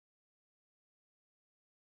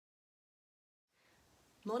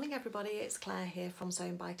Morning everybody, it's Claire here from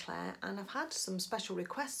Sewing by Claire, and I've had some special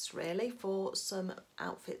requests really for some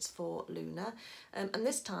outfits for Luna, and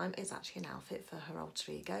this time it's actually an outfit for her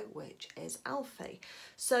alter ego, which is Alfie.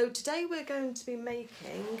 So today we're going to be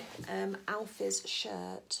making Alfie's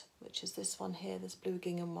shirt, which is this one here, this blue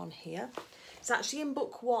gingham one here. It's actually in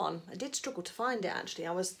book one. I did struggle to find it actually.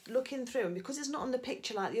 I was looking through, and because it's not on the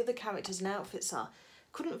picture like the other characters and outfits are,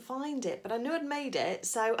 couldn't find it, but I knew I'd made it,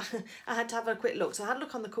 so I had to have a quick look. So I had a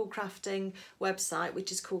look on the Cool Crafting website,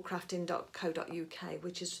 which is coolcrafting.co.uk,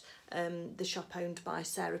 which is the shop owned by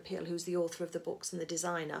Sarah Peel, who's the author of the books and the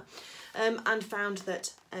designer, and found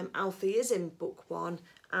that Alfie is in book one,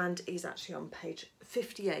 and he's actually on page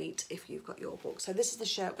 58 if you've got your book. So this is the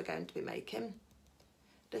shirt we're going to be making.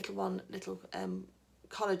 Little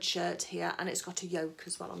collared shirt here, and it's got a yoke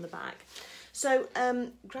as well on the back. So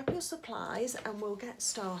grab your supplies and we'll get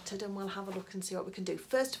started and we'll have a look and see what we can do.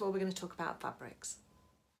 First of all, we're going to talk about fabrics.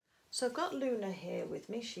 So I've got Luna here with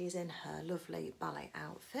me. She's in her lovely ballet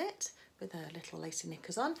outfit with her little lacy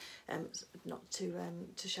knickers on, not to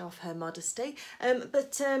show off her modesty.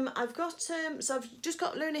 But I've got, so I've just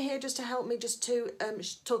got Luna here just to help me just to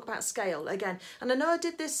talk about scale again. And I know I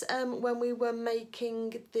did this when we were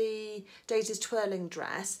making the Daisy's twirling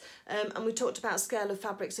dress, and we talked about scale of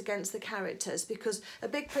fabrics against the characters, because a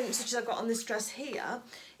big print such as I've got on this dress here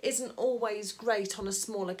isn't always great on a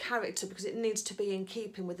smaller character because it needs to be in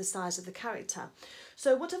keeping with the size of the character.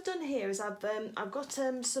 So what I've done here is I've got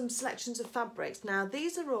some selections of fabrics. Now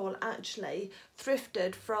these are all actually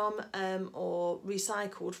thrifted from or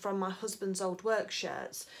recycled from my husband's old work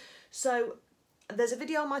shirts. So there's a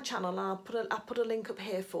video on my channel, I'll put a link up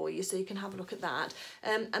here for you so you can have a look at that,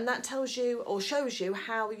 and that tells you or shows you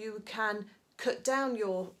how you can cut down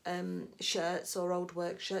your shirts or old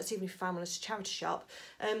work shirts, even if you found one at a charity shop,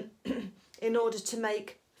 in order to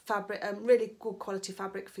make fabric, really good quality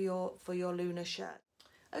fabric for your Luna shirt.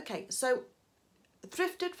 Okay, so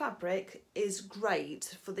thrifted fabric is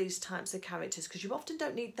great for these types of characters because you often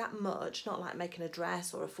don't need that much, not like making a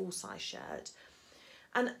dress or a full-size shirt.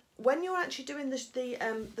 And when you're actually doing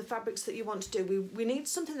the fabrics that you want to do, we need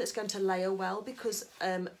something that's going to layer well, because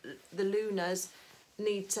the Lunas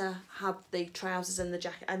need to have the trousers and the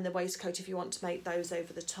jacket and the waistcoat if you want to make those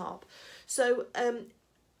over the top. So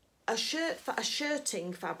a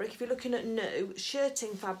shirting fabric, if you're looking at new,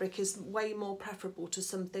 shirting fabric is way more preferable to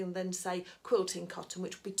something than, say, quilting cotton,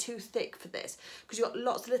 which would be too thick for this, because you've got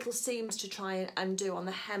lots of little seams to try and do on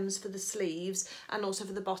the hems for the sleeves and also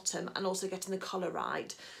for the bottom, and also getting the collar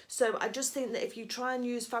right. So I just think that if you try and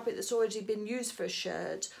use fabric that's already been used for a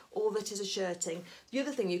shirt, or that is a shirting, the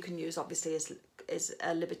other thing you can use obviously is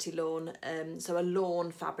a Liberty Lawn, so a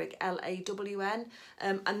lawn fabric, L-A-W-N,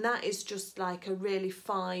 and that is just like a really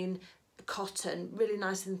fine cotton, really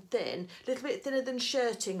nice and thin, a little bit thinner than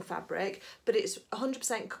shirting fabric, but it's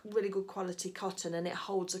 100% really good quality cotton, and it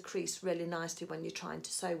holds a crease really nicely when you're trying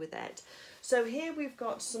to sew with it. So here we've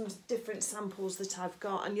got some different samples that I've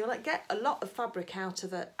got, and you'll get a lot of fabric out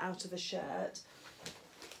of a shirt.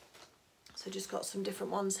 So just got some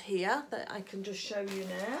different ones here that I can just show you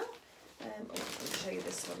now. I'll show you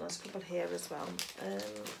this one, there's a couple here as well.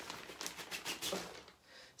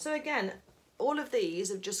 So again, all of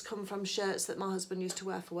these have just come from shirts that my husband used to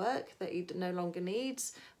wear for work that he no longer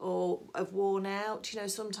needs or have worn out. You know,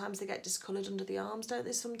 sometimes they get discoloured under the arms, don't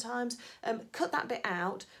they, sometimes? Cut that bit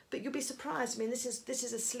out, but you'll be surprised. I mean, this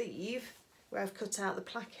is a sleeve where I've cut out the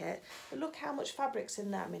placket, but look how much fabric's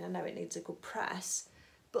in there. I mean, I know it needs a good press,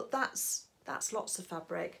 but that's lots of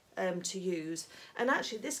fabric to use. And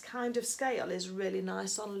actually this kind of scale is really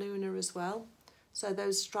nice on Luna as well, so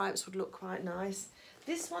those stripes would look quite nice.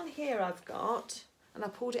 This one here I've got, and I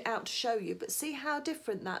pulled it out to show you, but see how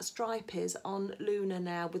different that stripe is on Luna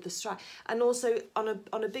now with the stripe. And also on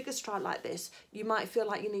a bigger stripe like this, you might feel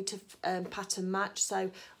like you need to pattern match, so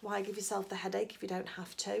why give yourself the headache if you don't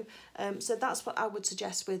have to? So that's what I would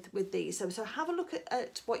suggest with these. So have a look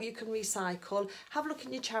at what you can recycle, have a look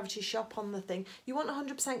in your charity shop on the thing. You want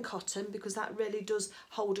 100% cotton because that really does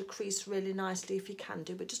hold a crease really nicely if you can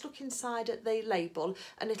do, but just look inside at the label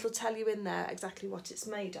and it'll tell you in there exactly what it's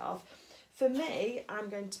made of. For me, I'm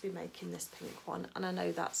going to be making this pink one, and I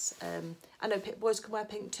know that's, I know boys can wear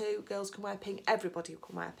pink too, girls can wear pink, everybody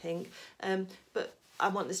can wear pink, but I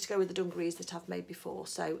want this to go with the dungarees that I've made before,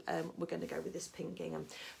 so we're going to go with this pink gingham.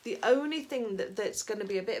 The only thing that's going to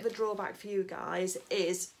be a bit of a drawback for you guys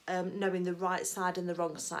is knowing the right side and the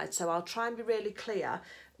wrong side. So I'll try and be really clear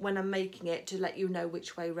when I'm making it to let you know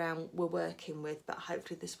which way round we're working with, but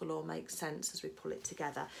hopefully this will all make sense as we pull it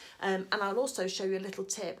together. And I'll also show you a little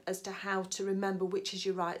tip as to how to remember which is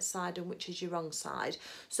your right side and which is your wrong side.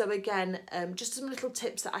 So again, just some little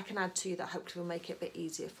tips that I can add to you that hopefully will make it a bit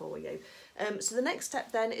easier for you. So the next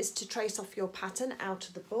step then is to trace off your pattern out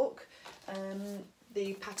of the book.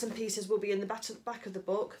 The pattern pieces will be in the back of the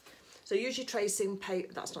book. So use your tracing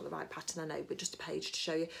paper, that's not the right pattern I know, but just a page to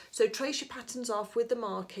show you. So trace your patterns off with the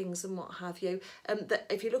markings and what have you.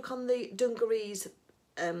 If you look on the dungarees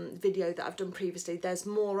video that I've done previously, there's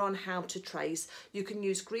more on how to trace. You can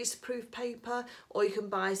use grease-proof paper, or you can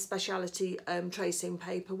buy speciality tracing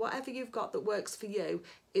paper. Whatever you've got that works for you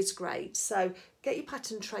is great. So get your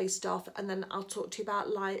pattern traced off, and then I'll talk to you about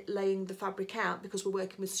laying the fabric out, because we're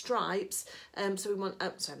working with stripes. So we want,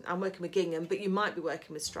 sorry, I'm working with gingham, but you might be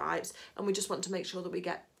working with stripes, and we just want to make sure that we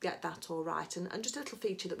get that all right, and just a little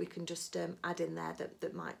feature that we can just add in there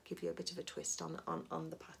that might give you a bit of a twist on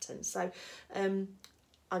the pattern. So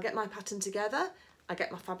I'll get my pattern together, I get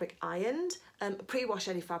my fabric ironed, pre-wash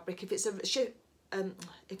any fabric. If it's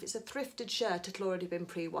a thrifted shirt, it'll already been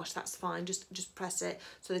pre-washed, that's fine, just press it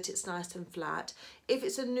so that it's nice and flat. If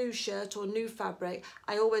it's a new shirt or new fabric,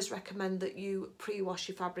 I always recommend that you pre-wash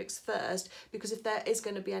your fabrics first, because if there is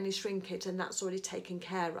going to be any shrinkage, then that's already taken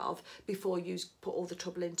care of before you put all the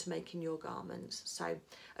trouble into making your garments. So,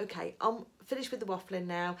 okay, I'm finished with the waffling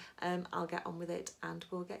now, I'll get on with it and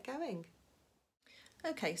we'll get going.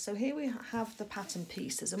 Okay, so here we have the pattern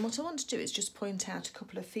pieces, and what I want to do is just point out a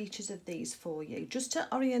couple of features of these for you, just to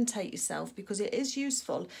orientate yourself, because it is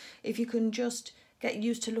useful if you can just get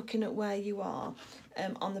used to looking at where you are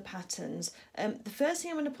on the patterns. The first thing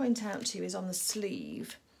I'm going to point out to you is on the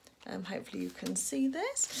sleeve. Hopefully you can see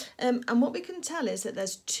this. And what we can tell is that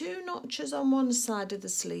there's 2 notches on one side of the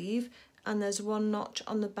sleeve and there's 1 notch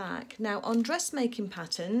on the back. Now on dressmaking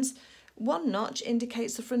patterns, 1 notch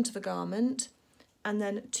indicates the front of a garment, and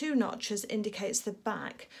then 2 notches indicates the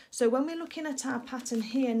back. So when we're looking at our pattern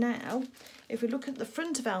here now, if we look at the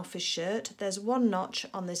front of Alfie's shirt, there's 1 notch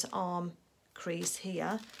on this arm crease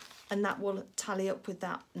here, and that will tally up with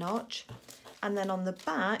that notch. And then on the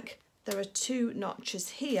back, there are 2 notches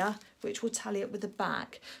here, which will tally up with the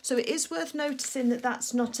back. So it is worth noticing that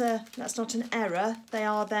that's not an error. They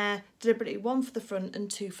are there deliberately, 1 for the front and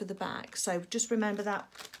 2 for the back. So just remember that.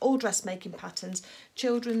 All dressmaking patterns,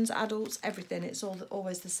 children's, adults, everything, it's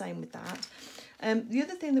always the same with that. The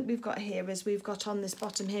other thing that we've got here is we've got on this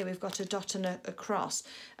bottom here, we've got a dot and a cross.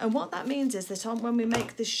 And what that means is that when we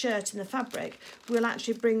make this shirt in the fabric, we'll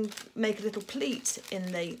actually make a little pleat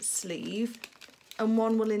in the sleeve, and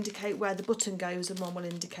 1 will indicate where the button goes and 1 will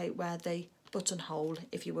indicate where the buttonhole,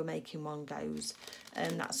 if you were making one, goes.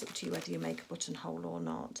 And that's up to you whether you make a buttonhole or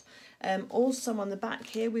not. Also on the back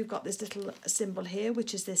here, we've got this little symbol here,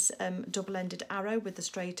 which is this double-ended arrow with the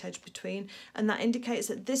straight edge between, and that indicates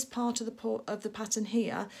that this part of the pattern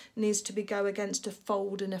here needs to go against a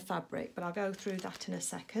fold in a fabric, but I'll go through that in a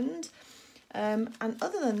second. And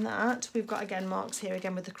other than that, we've got again marks here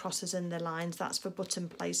again with the crosses and the lines. That's for button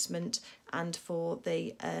placement and for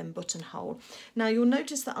the buttonhole. Now you'll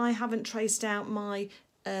notice that I haven't traced out my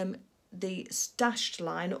the dashed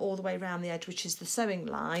line all the way around the edge, which is the sewing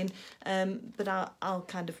line, but I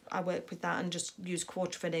work with that and just use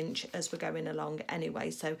 1/4 of an inch as we're going along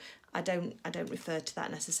anyway, so I don't refer to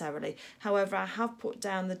that necessarily. However, I have put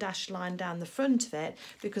down the dashed line down the front of it,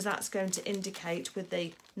 because that's going to indicate with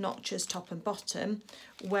the notches top and bottom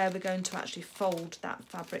where we're going to actually fold that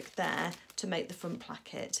fabric there to make the front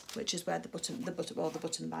placket, which is where the button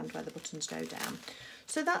band, where the buttons go down.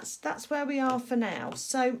 So that's where we are for now.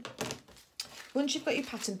 So once you've got your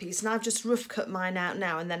pattern piece, and I've just rough cut mine out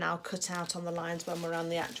now, and then I'll cut out on the lines when we're on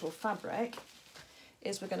the actual fabric,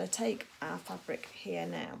 is we're going to take our fabric here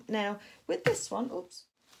now. Now with this one, oops,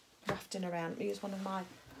 rafting around, I use one of my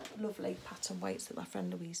lovely pattern weights that my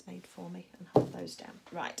friend Louise made for me and hold those down.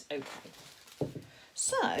 Right, okay.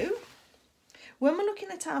 So when we're looking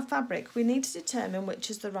at our fabric, we need to determine which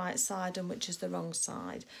is the right side and which is the wrong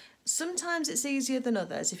side. Sometimes it's easier than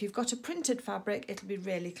others. If you've got a printed fabric, it'll be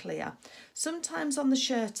really clear. Sometimes on the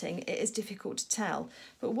shirting, it is difficult to tell.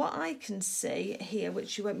 But what I can see here,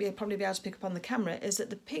 which you won't probably be able to pick up on the camera, is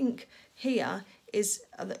that the pink here is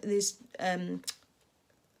these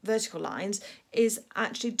vertical lines is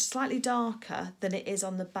actually slightly darker than it is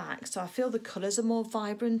on the back. So I feel the colours are more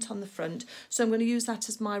vibrant on the front. So I'm going to use that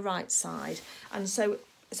as my right side. And so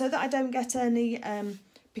that I don't get any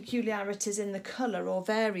peculiarities in the colour or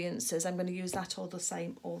variances, I'm going to use that all the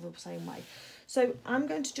same way. So I'm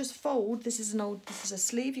going to just fold. This is a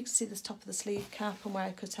sleeve. You can see the top of the sleeve cap and where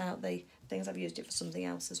I cut out the things. I've used it for something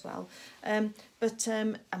else as well. I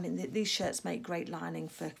mean, these shirts make great lining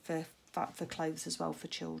for clothes as well for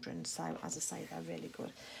children. So as I say, they're really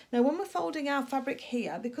good. Now when we're folding our fabric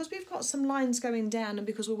here, because we've got some lines going down and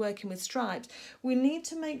because we're working with stripes, we need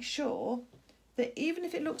to make sure that even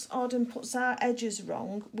if it looks odd and puts our edges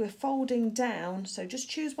wrong, we're folding down. So just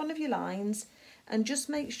choose one of your lines and just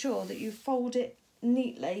make sure that you fold it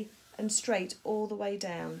neatly and straight all the way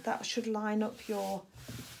down. That should line up your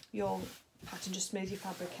pattern. Just smooth your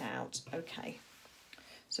fabric out. Okay,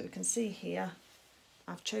 so we can see here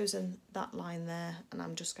I've chosen that line there and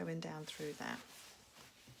I'm just going down through there.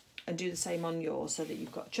 And do the same on yours so that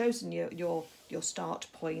you've got chosen your start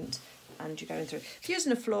point and you're going through. If you're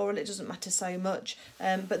using a floral, it doesn't matter so much,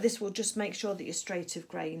 but this will just make sure that you're straight of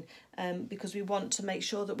grain, because we want to make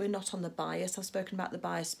sure that we're not on the bias. I've spoken about the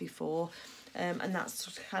bias before, and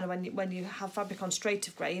that's kind of when you have fabric on straight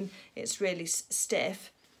of grain, it's really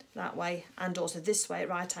stiff that way and also this way at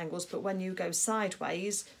right angles, but when you go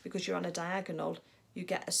sideways, because you're on a diagonal, you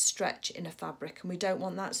get a stretch in a fabric, and we don't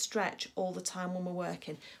want that stretch all the time when we're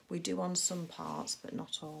working. We do on some parts, but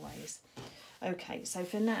not always. Okay, so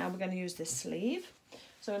for now we're going to use this sleeve.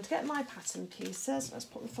 So I'm going to get my pattern pieces. Let's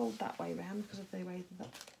put the fold that way around because of the way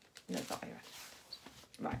that way around.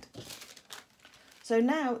 Right. So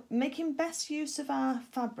now, making best use of our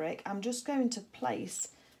fabric, I'm just going to place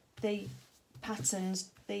the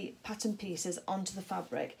pattern pieces onto the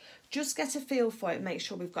fabric. Just get a feel for it, make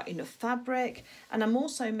sure we've got enough fabric, and I'm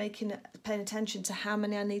also paying attention to how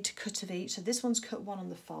many I need to cut of each. So this one's cut 1 on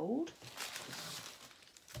the fold.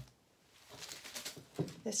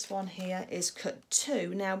 This one here is cut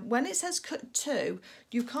 2. Now when it says cut 2,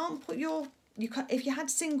 you can't put if you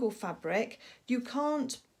had single fabric, you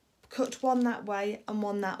can't cut 1 that way and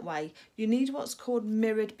 1 that way. You need what's called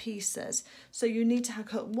mirrored pieces. So you need to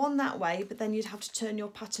cut 1 that way, but then you'd have to turn your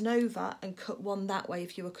pattern over and cut 1 that way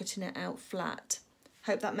if you were cutting it out flat.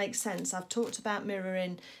 Hope that makes sense. I've talked about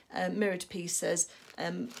mirroring mirrored pieces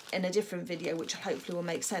in a different video, which hopefully will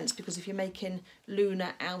make sense, because if you're making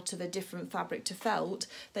Luna out of a different fabric to felt,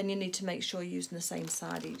 then you need to make sure you're using the same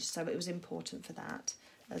side each. So it was important for that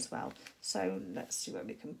as well. So let's see where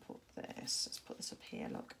we can put this. Let's put this up here,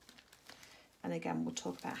 look. And again, we'll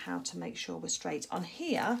talk about how to make sure we're straight. On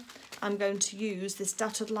here, I'm going to use this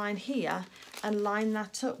dotted line here and line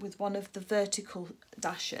that up with one of the vertical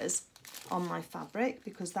dashes on my fabric,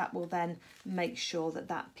 because that will then make sure that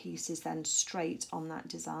that piece is then straight on that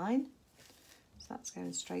design. So that's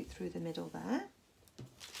going straight through the middle there.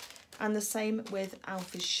 And the same with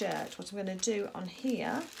Alfie's shirt. What I'm going to do on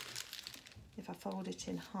here, if I fold it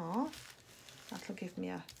in half, that'll give me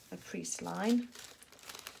a crease line.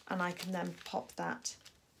 And I can then pop that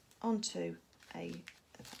onto in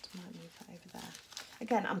fact, I might move that over there.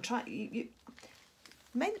 Again, I'm trying, you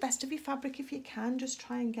make the best of your fabric if you can. Just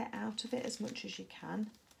try and get out of it as much as you can,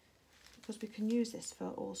 because we can use this for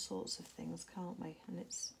all sorts of things, can't we? And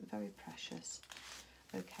it's very precious.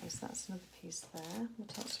 Okay, so that's another piece there.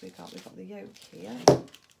 What else have we got? We've got the yoke here.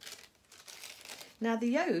 Now the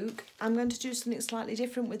yoke, I'm going to do something slightly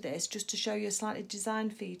different with this, just to show you a slightly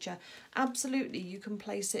design feature. Absolutely, you can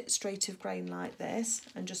place it straight of grain like this,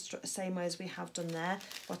 and just the same way as we have done there.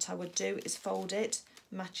 What I would do is fold it,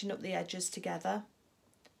 matching up the edges together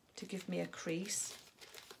to give me a crease.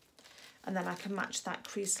 And then I can match that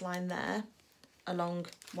crease line there along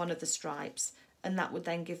one of the stripes, and that would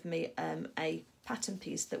then give me a pattern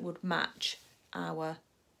piece that would match our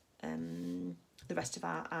the rest of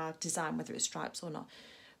our design, whether it's stripes or not.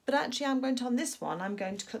 But actually I'm going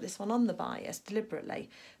to cut this one on the bias deliberately,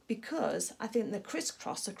 because I think the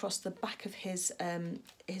crisscross across the back of his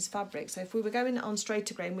fabric, so if we were going on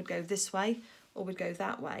straighter grain, we'd go this way or we'd go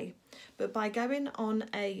that way, but by going on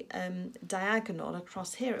a diagonal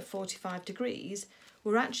across here at 45 degrees,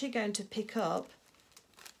 we're actually going to pick up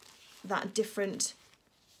that different,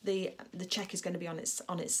 the check is going to be on its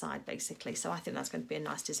side basically. So I think that's going to be a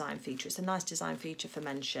nice design feature. It's a nice design feature for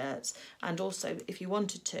men's shirts, and also if you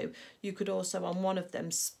wanted to, you could also on one of them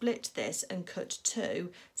split this and cut 2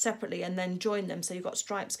 separately and then join them, so you've got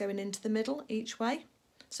stripes going into the middle each way.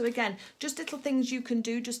 So again, just little things you can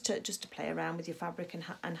do just to play around with your fabric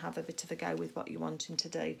and have a bit of a go with what you're wanting to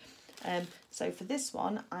do. So for this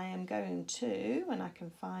one, I am going to, when I can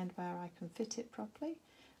find where I can fit it properly,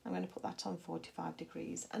 I'm going to put that on 45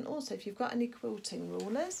 degrees. And also, if you've got any quilting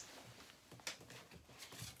rulers,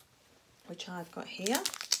 which I've got here,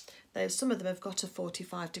 some of them have got a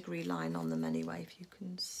 45 degree line on them anyway, if you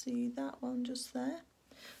can see that one just there.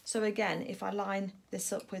 So again, if I line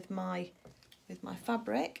this up with my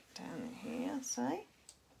fabric down here, say,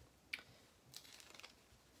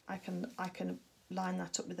 I can line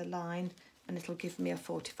that up with a line, and it'll give me a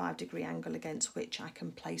 45-degree angle against which I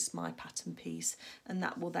can place my pattern piece, and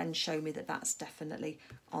that will then show me that that's definitely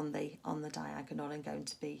on the diagonal and going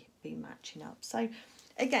to be matching up. So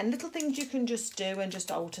again, little things you can just do and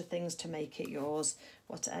just alter things to make it yours.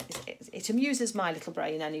 It amuses my little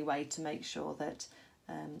brain anyway to make sure that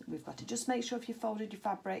we've got it. Just make sure if you folded your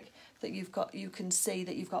fabric that you can see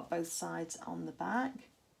that you've got both sides on the back.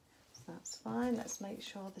 So that's fine. Let's make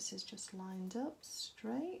sure this is just lined up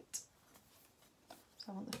straight.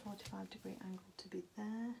 So I want the 45-degree angle to be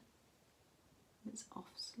there. It's off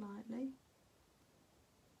slightly.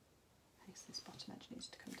 Okay, so this bottom edge needs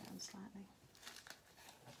to come down slightly.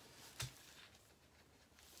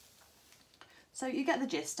 So you get the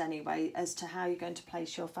gist anyway as to how you're going to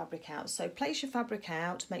place your fabric out. So place your fabric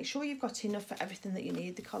out, make sure you've got enough for everything that you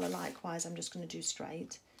need. The collar likewise, I'm just going to do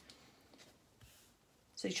straight.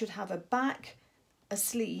 So you should have a back, a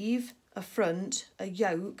sleeve, a front, a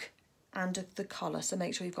yoke, and the collar. So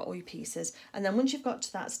make sure you've got all your pieces. And then once you've got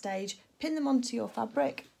to that stage, pin them onto your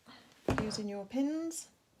fabric using your pins,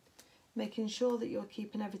 making sure that you're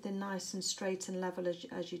keeping everything nice and straight and level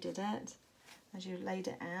as you did it, as you laid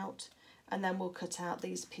it out. And then we'll cut out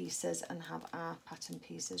these pieces and have our pattern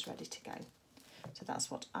pieces ready to go. So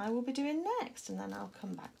that's what I will be doing next, and then I'll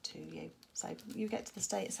come back to you. So you get to the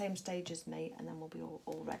same stage as me, and then we'll be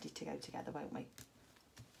all ready to go together, won't we?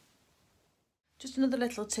 Just another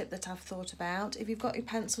little tip that I've thought about. If you've got your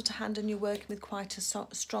pencil to hand and you're working with quite a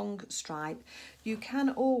strong stripe, you can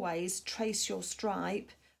always trace your stripe.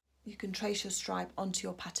 You can trace your stripe onto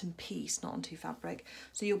your pattern piece, not onto your fabric.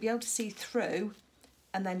 So you'll be able to see through,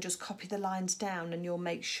 and then just copy the lines down, and you'll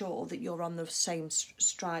make sure that you're on the same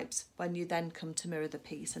stripes when you then come to mirror the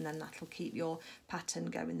piece, and then that'll keep your pattern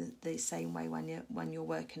going the same way when you're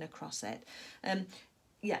working across it.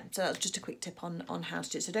 Yeah, so that's just a quick tip on how to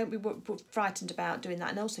do it. So don't be frightened about doing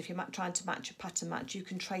that. And also if you're trying to match a pattern match, you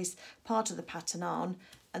can trace part of the pattern on,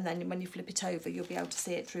 and then when you flip it over, you'll be able to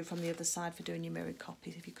see it through from the other side for doing your mirrored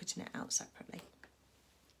copies if you're cutting it out separately.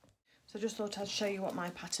 So I just thought I'd show you what my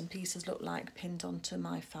pattern pieces look like pinned onto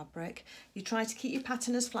my fabric. You try to keep your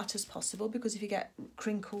pattern as flat as possible, because if you get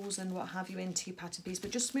crinkles and what have you into your pattern piece,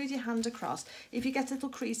 but just smooth your hand across. If you get a little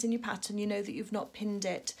crease in your pattern, you know that you've not pinned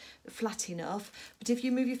it flat enough. But if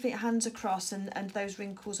you move your hands across and those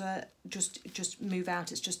wrinkles are just move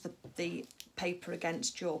out, it's just the paper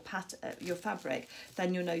against your fabric,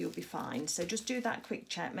 then you'll know you'll be fine. So just do that quick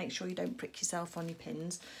check, make sure you don't prick yourself on your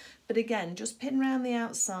pins. But again, just pin around the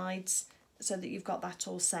outsides so that you've got that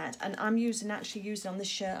all set. And I'm actually using on this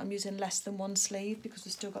shirt, I'm using less than one sleeve because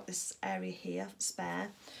we've still got this area here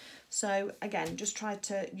spare. So again, just try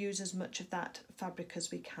to use as much of that fabric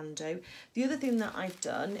as we can do. The other thing that I've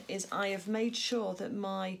done is I have made sure that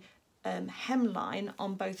my hemline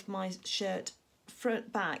on both my shirt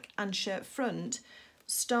front back and shirt front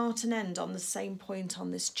start and end on the same point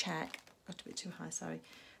on this check. Got a bit too high, sorry.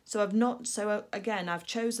 So again, I've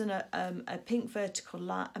chosen a pink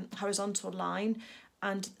horizontal line,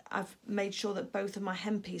 and I've made sure that both of my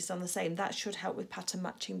hem pieces are the same. That should help with pattern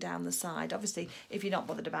matching down the side. Obviously, if you're not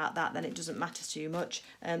bothered about that, then it doesn't matter too much.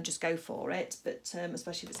 Just go for it. But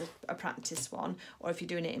especially if it's a practice one, or if you're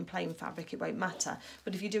doing it in plain fabric, it won't matter.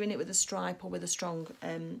 But if you're doing it with a stripe or with a strong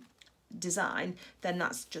design, then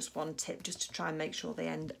that's just one tip, just to try and make sure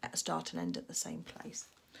they start and end at the same place.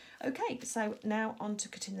 Okay, so now on to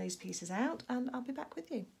cutting these pieces out, and I'll be back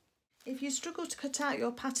with you. If you struggle to cut out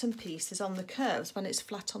your pattern pieces on the curves when it's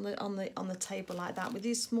flat on the table like that with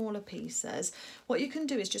these smaller pieces, what you can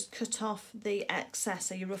do is just cut off the excess,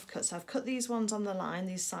 so your rough cut. So I've cut these ones on the line,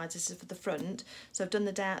 these sides. This is for the front. So I've done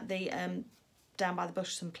the down by the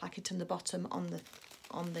bush and placket and the bottom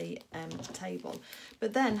on the table.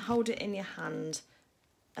 But then hold it in your hand,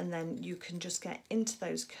 and then you can just get into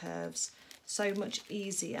those curves so much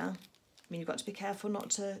easier. I mean, you've got to be careful not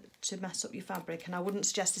to mess up your fabric, and I wouldn't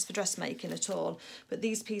suggest this for dressmaking at all, but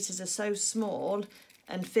these pieces are so small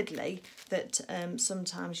and fiddly that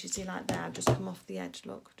sometimes you see like there, I've just come off the edge,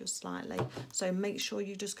 look, just slightly. So make sure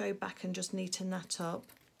you just go back and just neaten that up,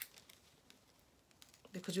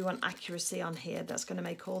 because we want accuracy on here. That's going to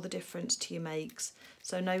make all the difference to your makes.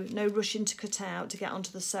 So no rushing to cut out to get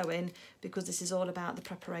onto the sewing, because this is all about the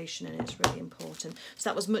preparation and it's really important. So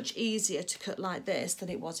that was much easier to cut like this than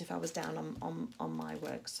it was if I was down on my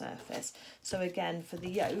work surface. So again, for the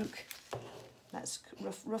yoke, let's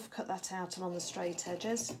rough cut that out along the straight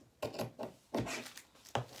edges.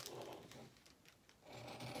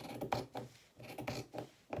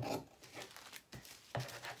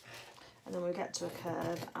 get to a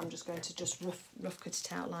curve, I'm just going to just rough cut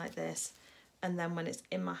it out like this, and then when it's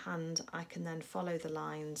in my hand I can then follow the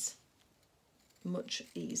lines much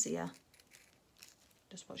easier.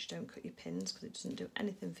 Just watch you don't cut your pins because it doesn't do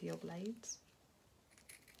anything for your blades.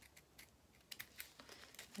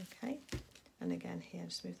 Okay, and again here,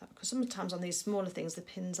 just move that, because sometimes on these smaller things the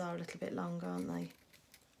pins are a little bit long, aren't they?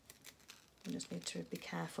 You just need to be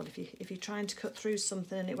careful. If you're trying to cut through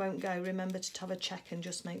something and it won't go, remember to have a check and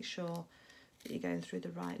just make sure that you're going through the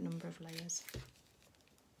right number of layers.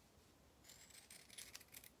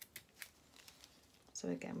 So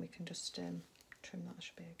again, we can just trim that,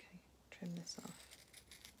 should be okay. Trim this off.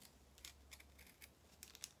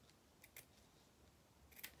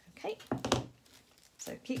 Okay.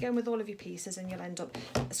 So keep going with all of your pieces and you'll end up...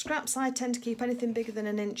 Scraps I tend to keep anything bigger than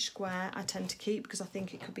an inch square. I tend to keep because I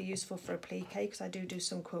think it could be useful for a plique, because I do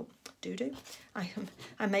some quilt...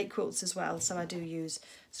 I make quilts as well, so I do use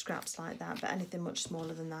scraps like that, but anything much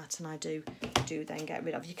smaller than that, and I do then get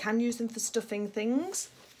rid of. You can use them for stuffing things,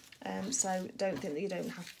 so don't think that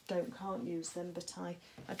you can't use them, but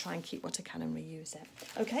I try and keep what I can and reuse it.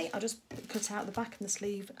 Okay, I'll just cut out the back and the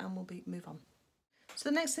sleeve and we'll move on. So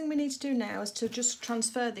the next thing we need to do now is to just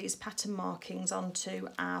transfer these pattern markings onto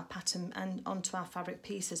our pattern and onto our fabric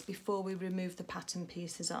pieces before we remove the pattern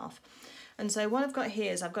pieces off. And so what I've got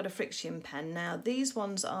here is I've got a friction pen. Now these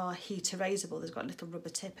ones are heat erasable. They've got a little rubber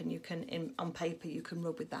tip, and you can, on paper, you can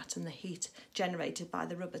rub with that, and the heat generated by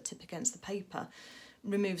the rubber tip against the paper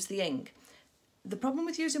removes the ink. The problem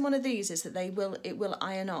with using one of these is that it will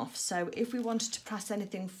iron off. So if we wanted to press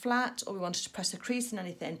anything flat, or we wanted to press a crease in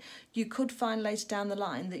anything, you could find later down the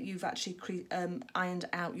line that you've actually ironed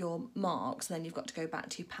out your marks, and then you've got to go back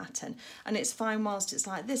to your pattern. And it's fine whilst it's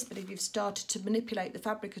like this, but if you've started to manipulate the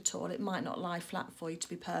fabric at all, it might not lie flat for you to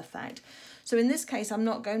be perfect. So in this case, I'm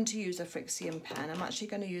not going to use a friction pen. I'm actually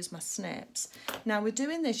going to use my snips. Now with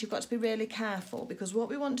doing this, you've got to be really careful, because what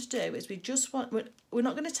we want to do is we're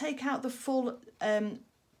not going to take out the full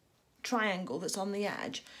triangle that's on the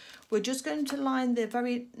edge. We're just going to line the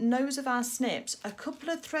very nose of our snips a couple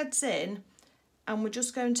of threads in, and we're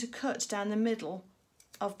just going to cut down the middle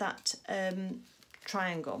of that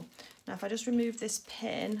triangle. Now if I just remove this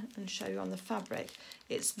pin and show you on the fabric,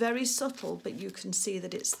 it's very subtle, but you can see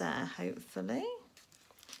that it's there, hopefully.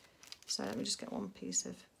 So let me just get one piece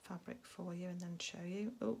of fabric for you and then show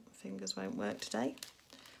you. Oh, fingers won't work today.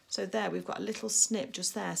 So there, we've got a little snip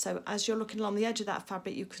just there. So as you're looking along the edge of that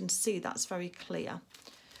fabric, you can see that's very clear.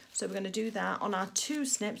 So we're going to do that. On our two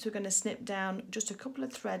snips, we're going to snip down just a couple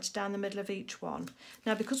of threads down the middle of each one.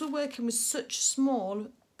 Now, because we're working with such small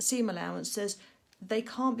seam allowances, you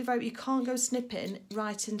can't go snipping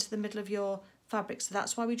right into the middle of your fabric. So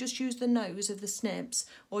that's why we just use the nose of the snips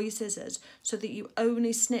or your scissors, so that you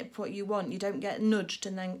only snip what you want. You don't get nudged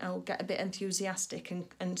and then get a bit enthusiastic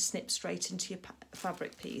and snip straight into your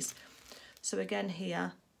fabric piece. So again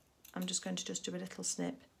here, I'm just going to just do a little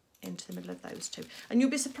snip into the middle of those two. And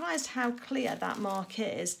you'll be surprised how clear that mark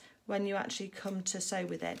is when you actually come to sew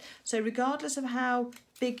with it. So regardless of how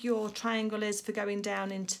big your triangle is for going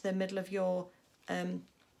down into the middle of your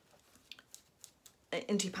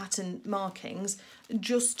into your pattern markings,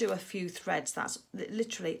 just do a few threads. That's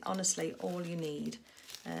literally, honestly, all you need.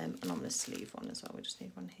 And on the sleeve one as well, we just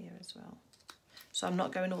need one here as well. So I'm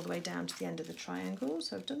not going all the way down to the end of the triangle.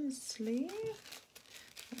 So I've done the sleeve.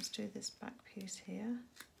 Let's do this back piece here.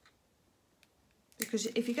 Because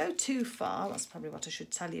if you go too far, that's probably what I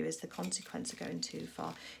should tell you, is the consequence of going too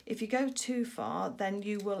far. If you go too far, then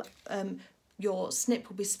you will, your snip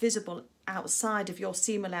will be visible outside of your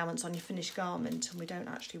seam allowance on your finished garment, and we don't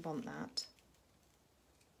actually want that.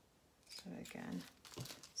 So again,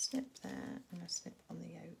 snip there and a snip on the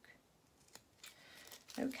yoke.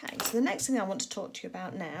 Okay, so the next thing I want to talk to you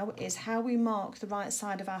about now is how we mark the right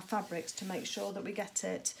side of our fabrics to make sure that we get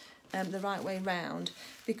it the right way round.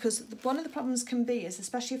 Because one of the problems can be is,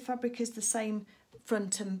 especially if fabric is the same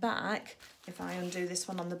front and back, if I undo this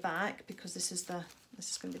one on the back, because this is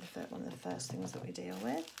going to be one of the first things that we deal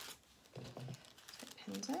with.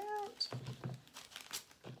 Take pins out.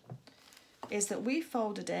 Is that we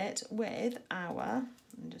folded it with our,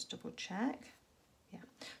 let me just double check. Yeah,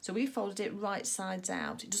 so we folded it right sides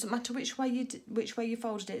out. It doesn't matter which way you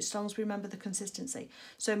folded it, as long as we remember the consistency.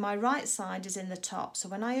 So my right side is in the top. So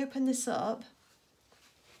when I open this up,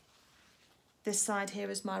 this side here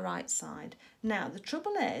is my right side. Now the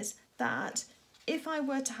trouble is that if I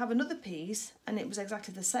were to have another piece and it was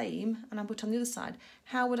exactly the same and I put it on the other side,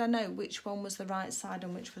 how would I know which one was the right side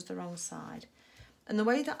and which was the wrong side? And the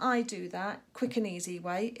way that I do that, quick and easy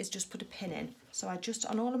way, is just put a pin in. So I just,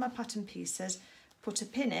 on all of my pattern pieces, put a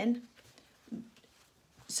pin in,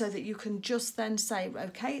 so that you can just then say,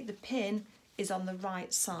 okay, the pin is on the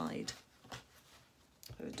right side.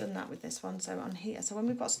 So we've done that with this one. So on here, so when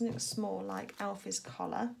we've got something small like Alfie's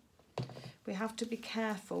collar, we have to be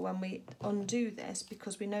careful when we undo this,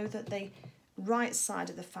 because we know that the right side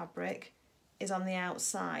of the fabric is on the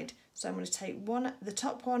outside. So I'm going to take the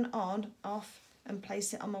top one off and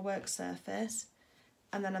place it on my work surface,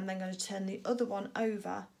 and then I'm then going to turn the other one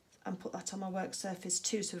over and put that on my work surface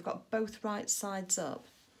too, so we've got both right sides up.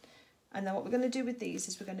 And then what we're going to do with these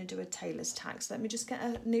is we're going to do a tailor's tack. So let me just get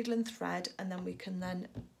a needle and thread, and then we can then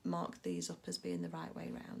mark these up as being the right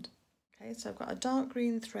way round. Okay, so I've got a dark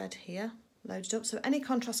green thread here loaded up, so any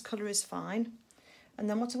contrast colour is fine. And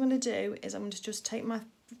then what I'm going to do is I'm going to just take my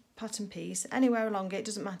pattern piece anywhere along it,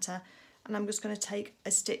 doesn't matter, and I'm just going to take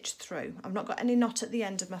a stitch through. I've not got any knot at the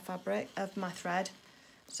end of my fabric, of my thread,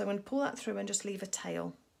 so I'm going to pull that through and just leave a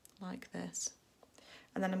tail like this.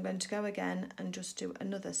 And then I'm going to go again and just do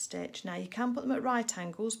another stitch. Now you can put them at right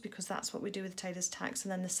angles, because that's what we do with tailor's tacks,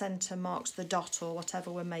 and then the centre marks the dot or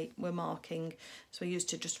whatever we're marking. So we're used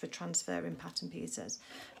to just for transferring pattern pieces,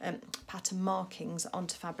 pattern markings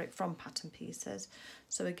onto fabric from pattern pieces.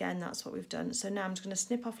 So again, that's what we've done. So now I'm just going to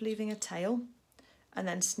snip off, leaving a tail, and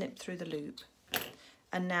then snip through the loop.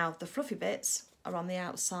 And now the fluffy bits are on the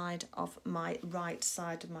outside of my right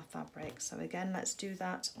side of my fabric. So again, let's do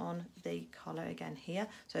that on the collar again here.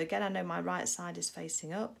 So again, I know my right side is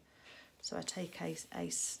facing up. So I take a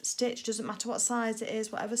stitch, doesn't matter what size it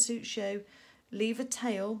is, whatever suits you, leave a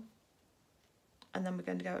tail, and then we're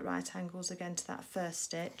going to go at right angles again to that first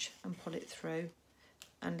stitch and pull it through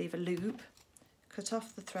and leave a loop, cut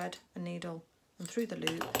off the thread and needle and through the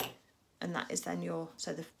loop. And that is then your,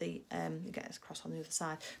 so you get this across on the other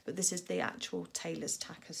side, but this is the actual tailor's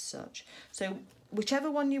tack as such. So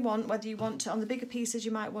whichever one you want, whether you want to, on the bigger pieces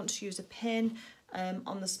you might want to use a pin,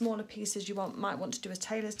 on the smaller pieces you might want to do a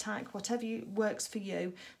tailor's tack, whatever works for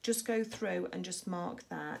you, just go through and just mark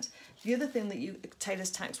that. The other thing that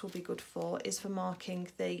tailor's tacks will be good for is for marking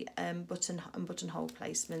the button and buttonhole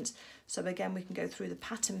placements. So again, we can go through the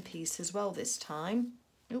pattern piece as well this time.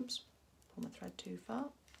 Oops, pull my thread too far.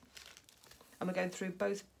 And we're going through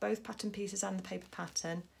both pattern pieces and the paper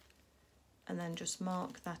pattern, and then just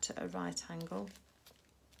mark that at a right angle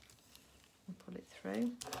and pull it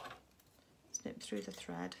through, snip through the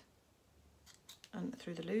thread and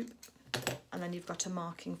through the loop, and then you've got a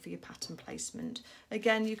marking for your pattern placement.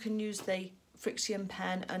 Again, you can use the friction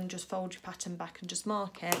pen and just fold your pattern back and just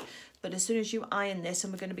mark it, but as soon as you iron this,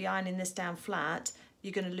 and we're going to be ironing this down flat,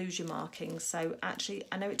 you're going to lose your markings. So actually,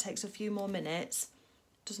 I know it takes a few more minutes.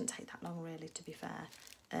 Doesn't take that long really, to be fair,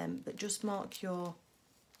 but just mark your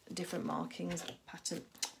different markings,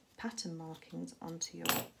 pattern markings onto your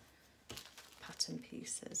pattern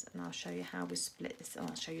pieces, and I'll show you how we split this.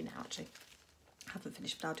 I'll show you now actually. I haven't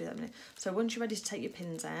finished, but I'll do that in a minute. So once you're ready to take your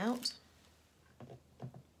pins out,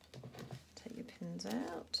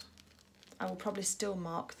 I will probably still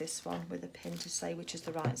mark this one with a pin to say which is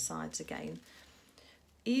the right sides again.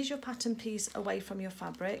 Ease your pattern piece away from your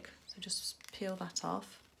fabric, so just peel that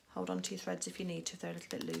off. Hold on to your threads if you need to, if they're a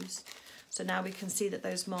little bit loose. So now we can see that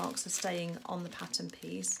those marks are staying on the pattern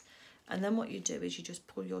piece. And then what you do is you just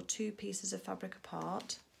pull your two pieces of fabric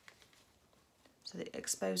apart so that it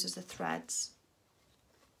exposes the threads.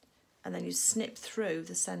 And then you snip through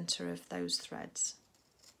the centre of those threads.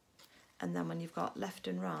 And then when you've got left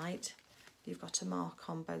and right, you've got a mark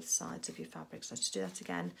on both sides of your fabric. So let's do that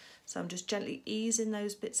again. So I'm just gently easing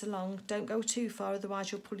those bits along. Don't go too far,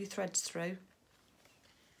 otherwise you'll pull your threads through.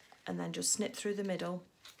 And then just snip through the middle,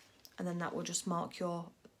 and then that will just mark your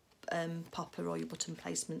popper or your button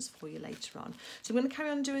placements for you later on. So I'm going to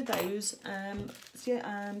carry on doing those.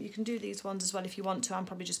 You can do these ones as well if you want to. I'm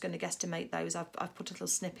probably just going to guesstimate those. I've put a little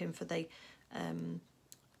snip in for the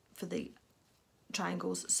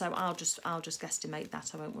triangles, so I'll just guesstimate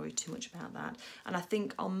that. I won't worry too much about that. And I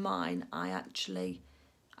think on mine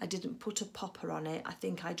I didn't put a popper on it. I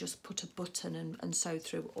think I just put a button and sew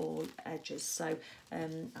through all edges. So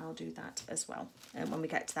I'll do that as well when we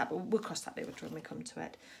get to that, but we'll cross that bit when we come to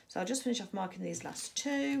it. So I'll just finish off marking these last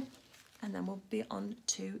two, and then we'll be on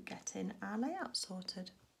to getting our layout sorted.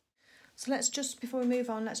 So let's just, before we move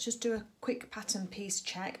on, let's just do a quick pattern piece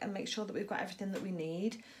check and make sure that we've got everything that we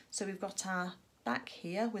need. So we've got our back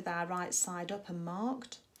here with our right side up and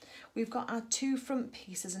marked. We've got our two front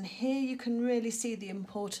pieces, and here you can really see the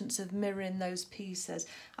importance of mirroring those pieces.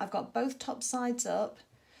 I've got both top sides up,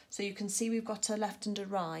 so you can see we've got a left and a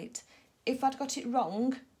right. If I'd got it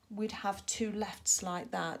wrong, we'd have two lefts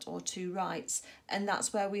like that, or two rights, and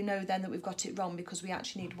that's where we know then that we've got it wrong, because we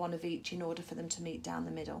actually need one of each in order for them to meet down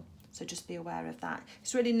the middle. So just be aware of that.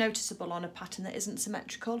 It's really noticeable on a pattern that isn't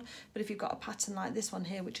symmetrical, but if you've got a pattern like this one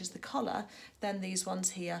here, which is the collar, then these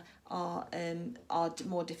ones here are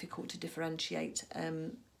more difficult to differentiate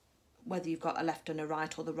whether you've got a left and a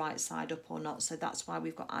right or the right side up or not. So that's why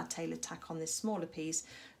we've got our tailored tack on this smaller piece,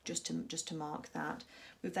 just to mark that.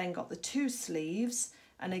 We've then got the 2 sleeves,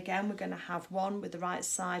 and again we're going to have one with the right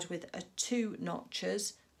side with 2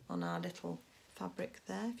 notches on our little fabric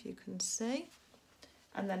there, if you can see.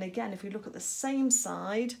 And then again, if we look at the same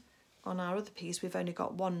side on our other piece, we've only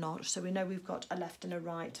got 1 notch, so we know we've got a left and a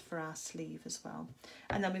right for our sleeve as well.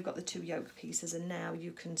 And then we've got the 2 yoke pieces, and now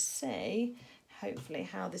you can see hopefully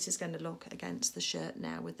how this is going to look against the shirt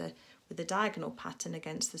now with the diagonal pattern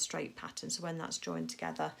against the straight pattern. So when that's joined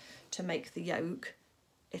together to make the yoke,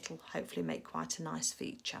 it'll hopefully make quite a nice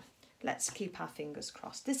feature. Let's keep our fingers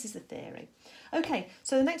crossed. This is the theory. Okay,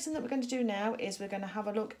 so the next thing that we're going to do now is we're going to have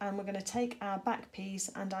a look, and we're going to take our back piece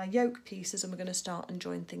and our yoke pieces, and we're going to start and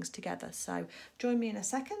join things together. So join me in a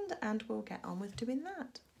second and we'll get on with doing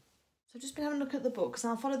that. So I've just been having a look at the book, because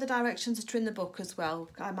I'll follow the directions that are in the book as well.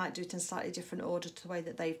 I might do it in a slightly different order to the way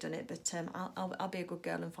that they've done it, but I'll be a good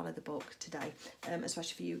girl and follow the book today,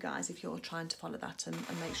 especially for you guys if you're trying to follow that and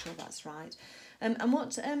make sure that's right. And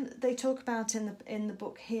what they talk about in the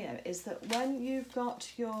book here is that when you've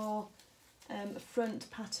got your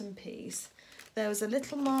front pattern piece, there was a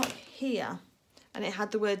little mark here, and it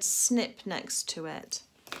had the word snip next to it.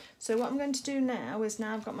 So what I'm going to do now is,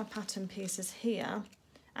 now I've got my pattern pieces here.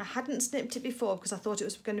 I hadn't snipped it before because I thought it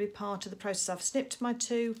was going to be part of the process. I've snipped my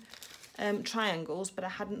 2 triangles, but I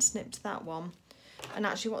hadn't snipped that one. And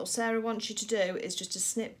actually what Sarah wants you to do is just to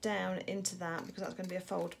snip down into that, because that's going to be a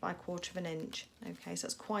fold by 1/4 inch. Okay, so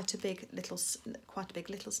that's quite a big little snip, quite a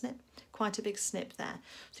big snip there.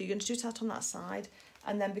 So you're going to do that on that side,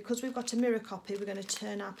 and then because we've got a mirror copy, we're going to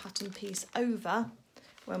turn our pattern piece over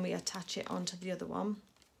when we attach it onto the other one,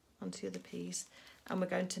 onto the other piece, and we're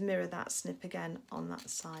going to mirror that snip again on that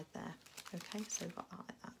side there. Okay, so we've got that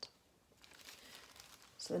like that.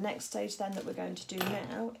 So the next stage then that we're going to do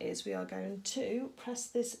now is we are going to press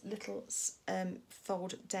this little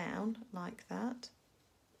fold down like that,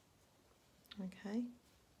 okay,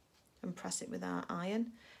 and press it with our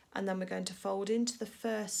iron, and then we're going to fold into the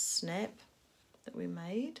first snip that we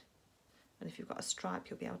made, and if you've got a stripe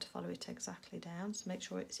you'll be able to follow it exactly down, so make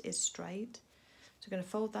sure it is straight. So we're going to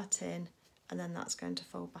fold that in, and then that's going to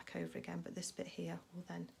fold back over again, but this bit here will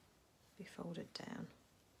then be folded down.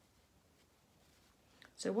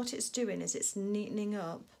 So what it's doing is it's neatening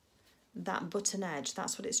up that button edge.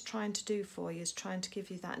 That's what it's trying to do for you, is trying to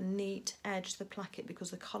give you that neat edge to the placket,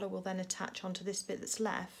 because the collar will then attach onto this bit that's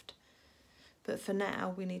left. But for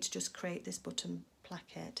now, we need to just create this button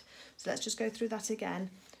placket. So let's just go through that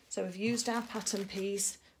again. So we've used our pattern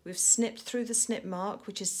piece, we've snipped through the snip mark,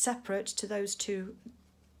 which is separate to those 2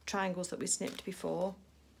 triangles that we snipped before.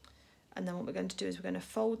 And then what we're going to do is we're going to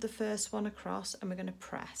fold the first one across, and we're going to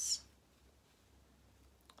press.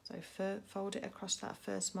 So fold it across that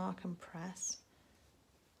first mark and press,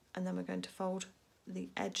 and then we're going to fold the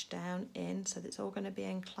edge down in, so that it's all going to be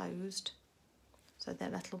enclosed, so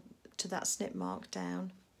that little to that snip mark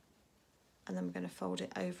down, and then we're going to fold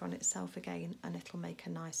it over on itself again, and it'll make a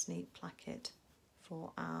nice neat placket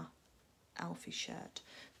for our Alfie shirt.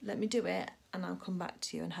 Let me do it and I'll come back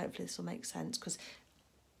to you, and hopefully this will make sense, because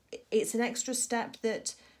it's an extra step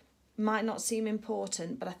that might not seem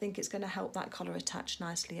important, but I think it's going to help that collar attach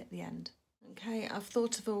nicely at the end. Okay, I've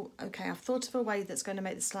thought of a way that's going to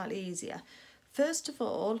make this slightly easier. First of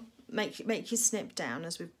all, make your snip down,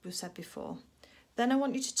 as we've said before. Then I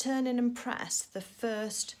want you to turn in and press the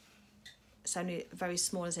first, it's only very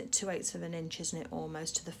small, isn't it, 2/8 inch, isn't it,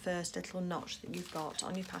 almost, to the first little notch that you've got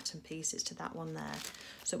on your pattern piece. It's to that one there.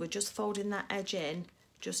 So we're just folding that edge in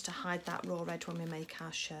just to hide that raw edge when we make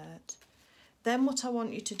our shirt. Then what I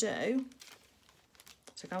want you to do,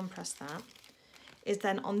 so go and press that, is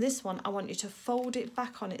then on this one I want you to fold it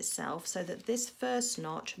back on itself so that this first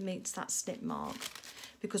notch meets that snip mark,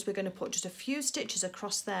 because we're going to put just a few stitches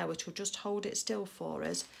across there which will just hold it still for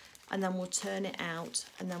us, and then we'll turn it out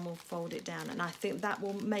and then we'll fold it down, and I think that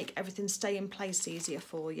will make everything stay in place easier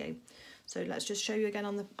for you. So let's just show you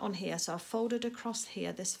again on here. So I've folded across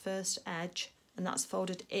here this first edge, and that's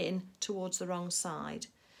folded in towards the wrong side.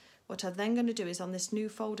 What I'm then going to do is on this new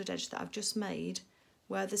folded edge that I've just made,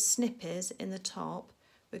 where the snip is in the top,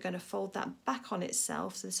 we're going to fold that back on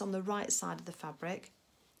itself, so this on the right side of the fabric,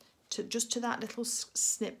 just to that little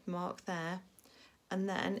snip mark there. And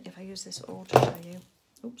then if I use this all to show you,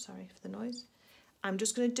 oops, sorry for the noise, I'm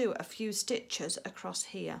just going to do a few stitches across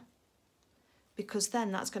here, because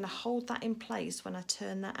then that's going to hold that in place when I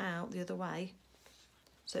turn that out the other way.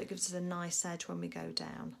 so it gives us a nice edge when we go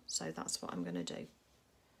down. So that's what I'm going to do.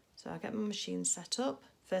 So I'll get my machine set up.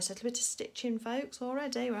 First a little bit of stitching, folks,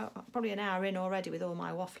 already. Well, probably an hour in already with all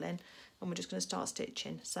my waffling, and we're just going to start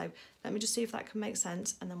stitching. So let me just see if that can make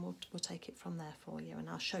sense, and then we'll take it from there for you, and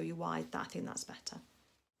I'll show you why I think that's better.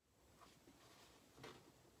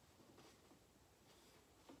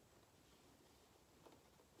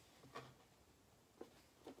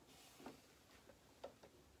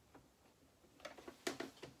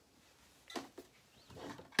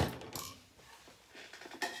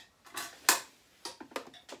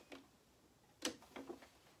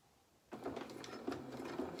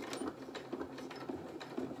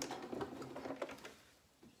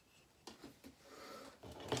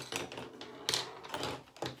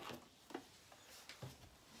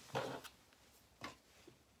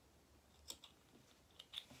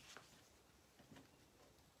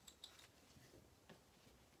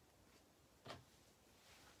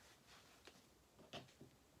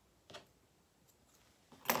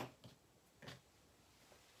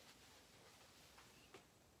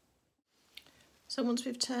 So once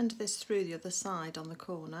we've turned this through the other side on the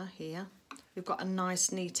corner here, we've got a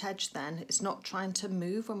nice neat edge then. It's not trying to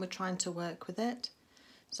move when we're trying to work with it.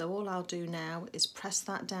 So all I'll do now is press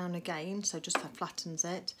that down again, so just that flattens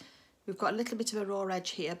it. We've got a little bit of a raw edge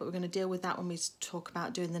here, but we're going to deal with that when we talk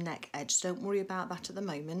about doing the neck edge, so don't worry about that at the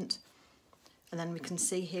moment. And then we can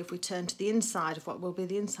see here, if we turn to the inside of what will be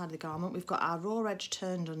the inside of the garment, we've got our raw edge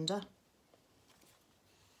turned under.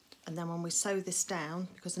 And then when we sew this down,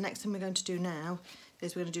 because the next thing we're going to do now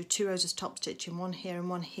is we're going to do 2 rows of top stitching, one here and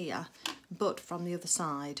one here, but from the other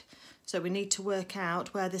side. So we need to work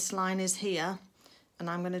out where this line is here, and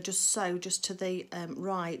I'm going to just sew just to the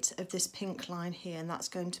right of this pink line here, and that's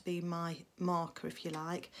going to be my marker, if you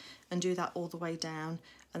like, and do that all the way down.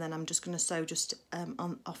 And then I'm just going to sew just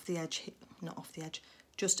off the edge, not off the edge,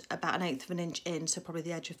 just about 1/8 of an inch in, so probably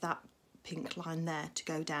the edge of that pink line there to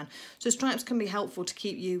go down. So stripes can be helpful to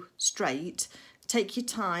keep you straight. Take your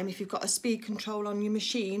time. If you've got a speed control on your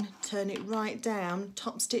machine, turn it right down.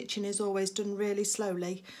 Top stitching is always done really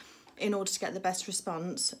slowly in order to get the best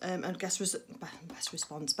response and best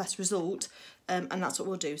result, and that's what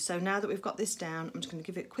we'll do. So now that we've got this down, I'm just going to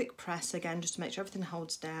give it a quick press again just to make sure everything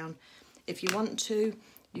holds down. If you want to,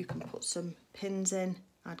 you can put some pins in.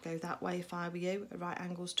 I'd go that way if I were you, at right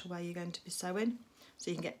angles to where you're going to be sewing. So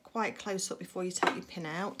you can get quite close up before you take your pin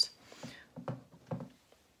out.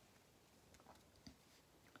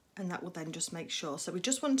 And that will then just make sure. So we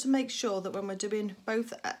just want to make sure that when we're doing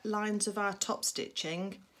both lines of our top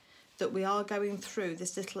stitching, that we are going through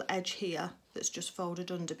this little edge here that's just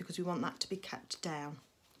folded under, because we want that to be kept down.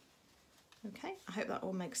 Okay, I hope that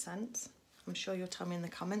all makes sense. I'm sure you'll tell me in the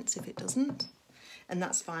comments if it doesn't. And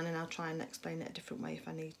that's fine, and I'll try and explain it a different way if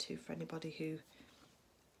I need to for anybody who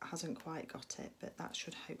hasn't quite got it, but that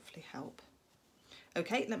should hopefully help.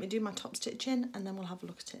 Okay, let me do my top stitching and then we'll have a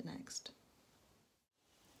look at it next.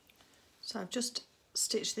 So I've just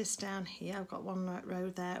stitched this down here. I've got one row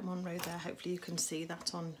there and one row there. Hopefully you can see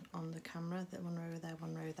that on the camera, that one row there,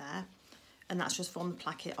 one row there. And that's just formed the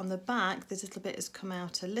placket. On the back, this little bit has come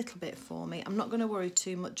out a little bit for me. I'm not going to worry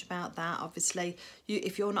too much about that. Obviously,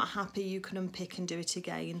 if you're not happy, you can unpick and do it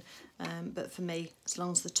again. But for me, as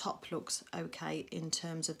long as the top looks okay in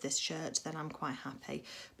terms of this shirt, then I'm quite happy.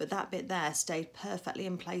 But that bit there stayed perfectly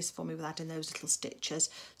in place for me with adding those little stitches.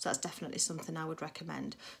 So that's definitely something I would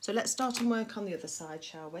recommend. So let's start and work on the other side,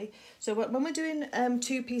 shall we? So when we're doing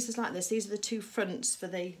 2 pieces like this, these are the 2 fronts for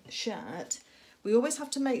the shirt. We always have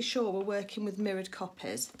to make sure we're working with mirrored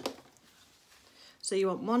copies. So you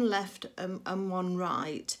want one left and one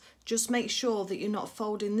right. Just make sure that you're not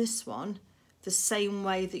folding this one the same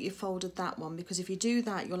way that you folded that one, because if you do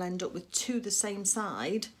that, you'll end up with 2 the same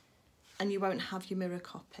side and you won't have your mirror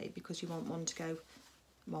copy, because you want one to go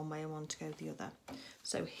one way and one to go the other.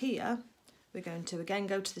 So here, we're going to again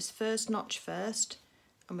go to this first notch first,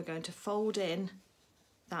 and we're going to fold in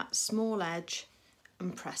that small edge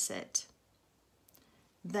and press it.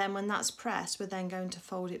 Then when that's pressed, we're then going to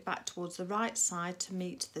fold it back towards the right side to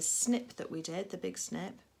meet the snip that we did, the big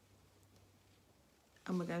snip.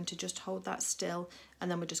 And we're going to just hold that still,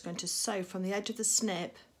 and then we're just going to sew from the edge of the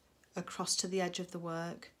snip across to the edge of the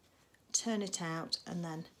work, turn it out, and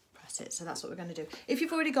then press it. So that's what we're going to do. If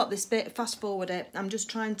you've already got this bit, fast forward it. I'm just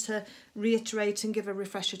trying to reiterate and give a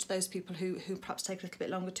refresher to those people who perhaps take a little bit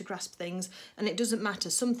longer to grasp things. And it doesn't matter.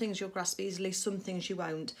 Some things you'll grasp easily, some things you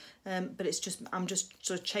won't. But it's just, I'm just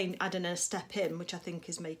sort of adding a step in, which I think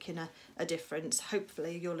is making a difference.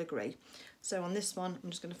 Hopefully you'll agree. So on this one, I'm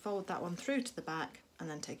just going to fold that one through to the back and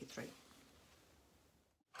then take it through.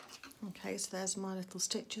 Okay, so there's my little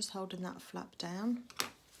stitches holding that flap down.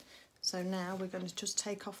 So now we're going to just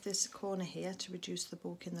take off this corner here to reduce the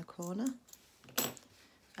bulk in the corner,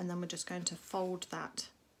 and then we're just going to fold that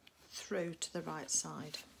through to the right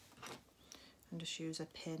side and just use a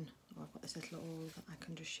pin. Oh, I've got this little awl that I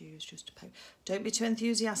can just use just to poke. Don't be too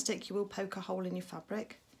enthusiastic, you will poke a hole in your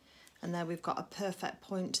fabric. And there we've got a perfect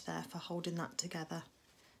point there for holding that together.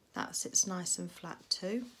 That sits nice and flat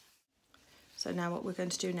too. So now what we're going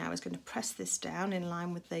to do now is going to press this down in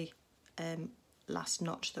line with the last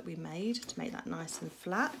notch that we made to make that nice and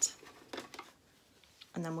flat.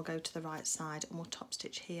 And then we'll go to the right side and we'll top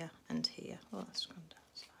stitch here and here. Oh, that's gone down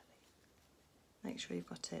slightly. Make sure you've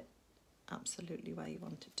got it absolutely where you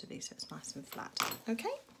want it to be so it's nice and flat. Okay.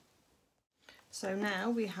 So now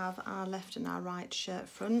we have our left and our right shirt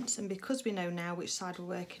fronts, and because we know now which side we're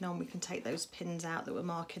working on, we can take those pins out that were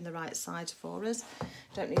marking the right side for us.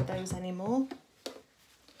 Don't need those anymore.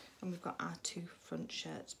 And we've got our two front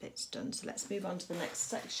shirts bits done. So let's move on to the next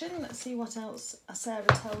section. Let's see what else Sarah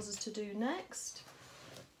tells us to do next.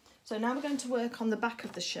 So now we're going to work on the back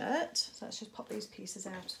of the shirt. So let's just pop these pieces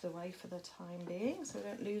out of the way for the time being so we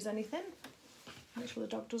don't lose anything. Make sure the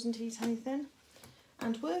dog doesn't eat anything.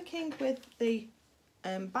 And working with the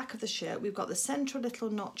back of the shirt, we've got the central little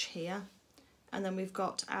notch here, and then we've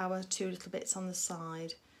got our two little bits on the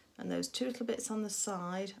side, and those two little bits on the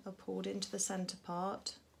side are pulled into the centre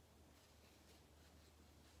part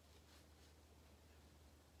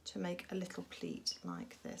to make a little pleat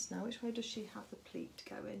like this. Now, which way does she have the pleat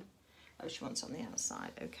going? Oh, she wants it on the outside.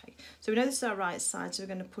 Okay, so we know this is our right side, so we're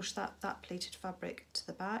going to push that pleated fabric to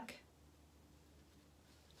the back.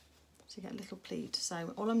 So you get a little pleat.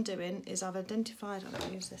 So all I'm doing is I've identified, I'm going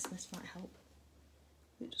to use this and this might help.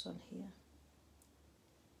 It's on here.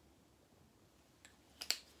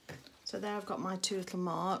 So there I've got my two little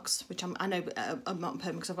marks, which I know I'm not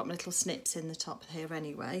permanent because I've got my little snips in the top here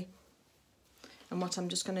anyway. And what I'm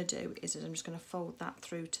just going to do is I'm just going to fold that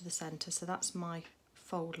through to the centre. So that's my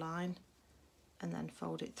fold line, and then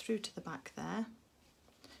fold it through to the back there.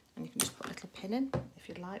 And you can just put a little pin in if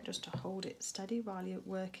you'd like, just to hold it steady while you're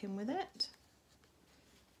working with it.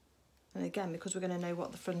 And again, because we're going to know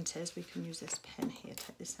what the front is, we can use this pin here,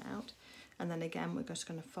 take this out. And then again, we're just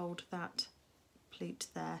going to fold that pleat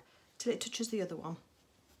there till it touches the other one.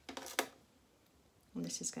 And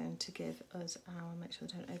this is going to give us our, make sure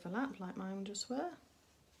they don't overlap like mine just were.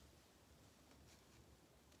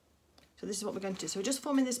 So this is what we're going to do. So we're just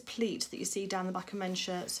forming this pleat that you see down the back of men's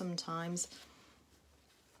shirts sometimes.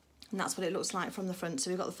 And that's what it looks like from the front. So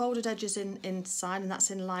we've got the folded edges inside, and that's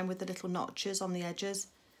in line with the little notches on the edges.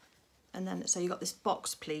 And then, so you've got this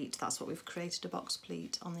box pleat. That's what we've created, a box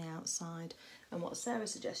pleat on the outside. And what Sarah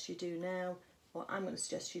suggests you do now, what I'm going to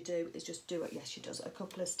suggest you do, is just do it, yes she does, a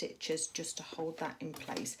couple of stitches just to hold that in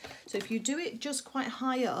place. So if you do it just quite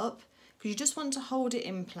high up, because you just want to hold it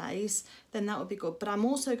in place, then that would be good. But I'm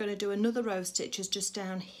also going to do another row of stitches just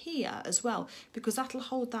down here as well, because that'll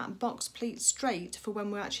hold that box pleat straight for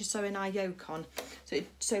when we're actually sewing our yoke on. So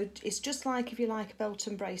it's just like, if you like, belt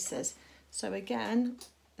and braces. So again,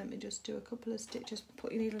 let me just do a couple of stitches,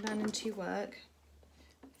 put your needle down into your work,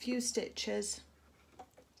 a few stitches.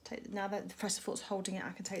 Now that the presser foot's holding it,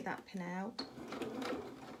 I can take that pin out.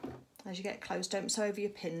 As you get close, don't sew over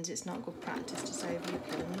your pins, it's not good practice to sew over your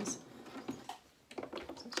pins.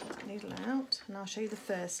 Needle out, and I'll show you the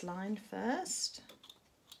first line first.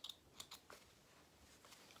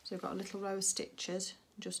 So we've got a little row of stitches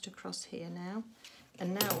just across here now,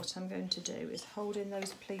 and now what I'm going to do is hold in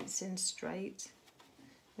those pleats in straight.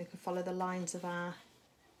 We can follow the lines of our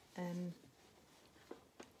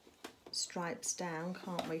stripes down,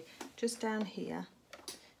 can't we? Just down here,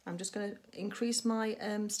 I'm just going to increase my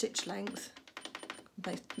stitch length,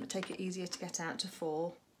 take it easier to get out to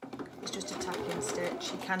 4. It's just a tapping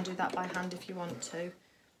stitch. You can do that by hand if you want to.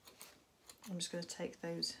 I'm just going to take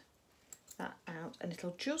that out, and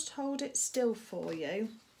it'll just hold it still for you.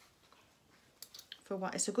 For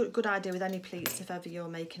what it's a good idea with any pleats, if ever you're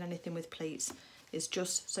making anything with pleats, is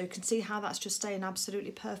just so you can see how that's just staying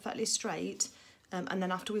absolutely perfectly straight. And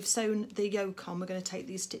then after we've sewn the yoke on, we're going to take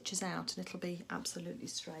these stitches out, and it'll be absolutely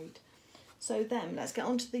straight. So then let's get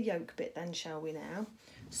on to the yoke bit then, shall we now?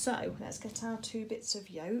 So let's get our 2 bits of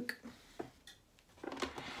yoke.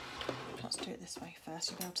 Let's do it this way first.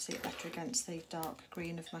 You'll be able to see it better against the dark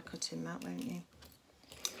green of my cutting mat, won't you?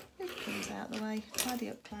 Move things out the way. Tidy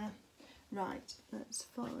up, Claire. Right, let's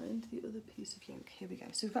find the other piece of yoke. Here we go.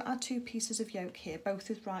 So we've got our 2 pieces of yoke here, both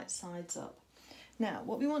with right sides up. Now,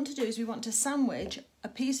 what we want to do is we want to sandwich a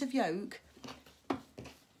piece of yoke.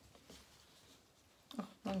 Oh,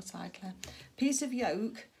 wrong side, Claire. Piece of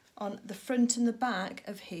yoke on the front and the back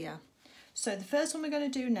of here. So the first one we're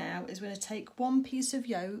going to do now is we're going to take one piece of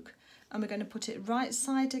yoke and we're going to put it right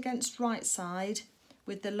side against right side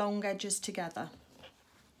with the long edges together.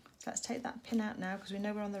 So let's take that pin out now because we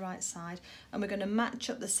know we're on the right side, and we're going to match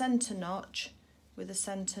up the centre notch with the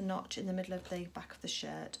centre notch in the middle of the back of the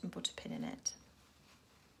shirt and put a pin in it.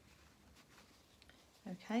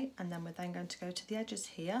 Okay, and then we're then going to go to the edges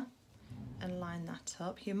here and line that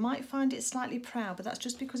up. You might find it slightly proud, but that's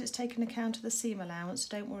just because it's taken account of the seam allowance,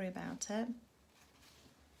 so don't worry about it.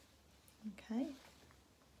 Okay,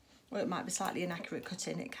 well, it might be slightly inaccurate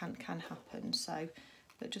cutting, it can happen, so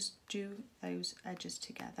but just do those edges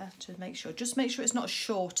together to make sure, just make sure it's not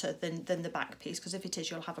shorter than the back piece, because if it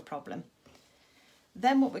is, you'll have a problem.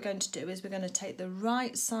 Then what we're going to do is we're going to take the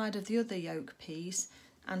right side of the other yoke piece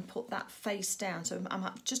and put that face down. So I'm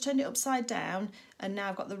just turned it upside down, and now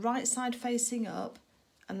I've got the right side facing up,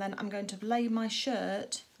 and then I'm going to lay my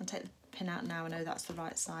shirt and take the pin out now. I know that's the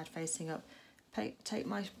right side facing up. Take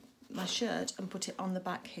my shirt and put it on the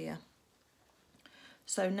back here.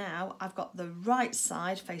 So now I've got the right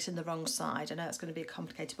side facing the wrong side. I know it's going to be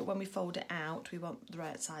complicated, but when we fold it out, we want the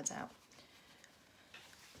right sides out.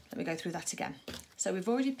 Let me go through that again. So we've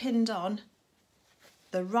already pinned on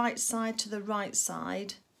the right side to the right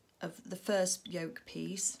side of the first yoke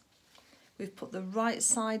piece. We've put the right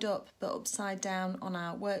side up but upside down on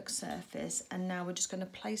our work surface, and now we're just going to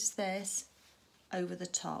place this over the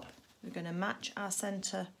top. We're going to match our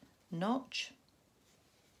centre notch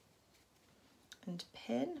and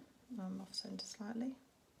pin. I'm off centre slightly,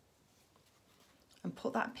 and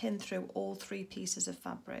put that pin through all 3 pieces of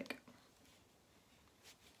fabric.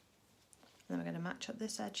 And then we're going to match up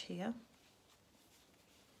this edge here,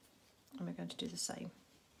 and we're going to do the same.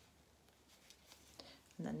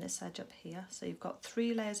 And then this edge up here. So you've got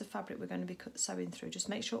 3 layers of fabric we're going to be sewing through. Just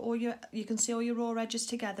make sure all you can see all your raw edges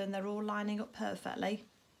together and they're all lining up perfectly.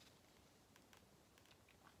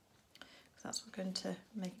 That's what's going to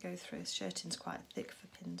make it go through. This shirting's quite thick for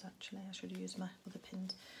pins actually. I should have used my other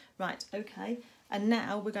pins. Right, okay. And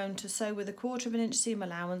now we're going to sew with a 1/4 inch seam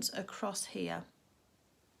allowance across here.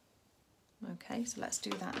 Okay, so let's do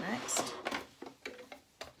that next.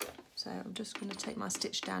 So I'm just going to take my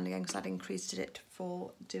stitch down again because I'd increased it for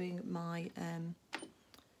doing my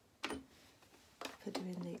for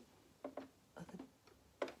doing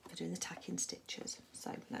the tacking stitches. So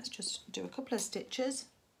let's just do a couple of stitches.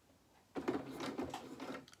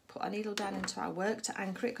 Put our needle down into our work to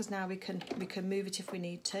anchor it, because now we can move it if we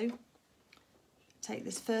need to. Take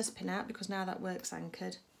this first pin out because now that work's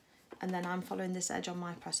anchored, and then I'm following this edge on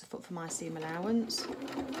my presser foot for my seam allowance.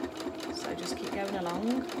 So just keep going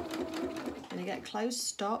along. When you get close,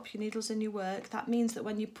 stop, your needle's in your work. That means that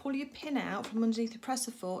when you pull your pin out from underneath the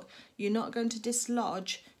presser foot, you're not going to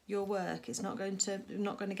dislodge your work. It's not going to, you're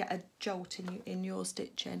not going to get a jolt in your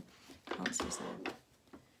stitching. Can't see so.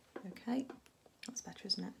 Okay, that's better,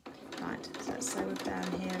 isn't it? Right, so let's sew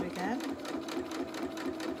down here again.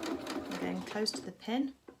 We're getting close to the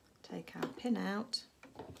pin. Take our pin out,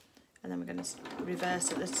 and then we're going to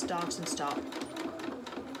reverse at the start and stop.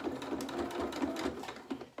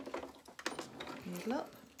 Needle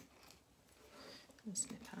up and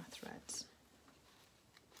slip our threads.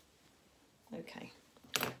 Okay,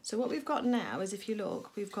 so what we've got now is, if you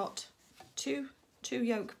look, we've got two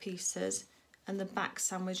yoke pieces and the back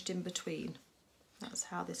sandwiched in between. That's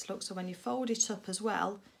how this looks. So when you fold it up as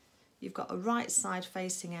well, you've got a right side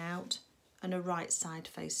facing out and a right side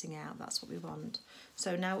facing out. That's what we want.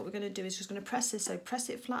 So now what we're going to do is just going to press this. So press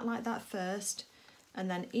it flat like that first,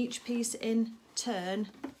 and then each piece in turn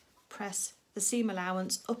press the seam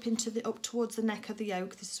allowance up towards the neck of the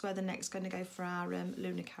yoke. This is where the neck's going to go for our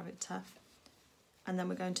Luna character. And then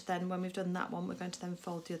we're going to then, when we've done that one, we're going to then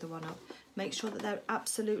fold the other one up. Make sure that they're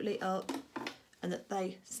absolutely up and that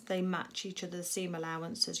they match each other, the seam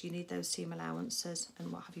allowances. You need those seam allowances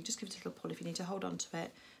and what have you. Just give it a little pull if you need to hold on to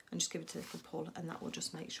it, and just give it a little pull, and that will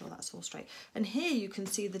just make sure that's all straight. And here you can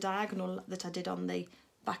see the diagonal that I did on the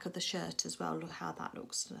back of the shirt as well. Look how that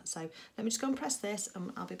looks. So let me just go and press this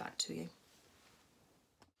and I'll be back to you.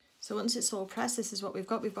 So once it's all pressed, this is what we've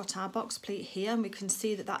got. We've got our box pleat here, and we can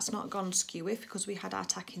see that that's not gone skewy because we had our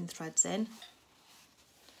tacking threads in.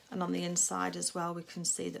 And on the inside as well, we can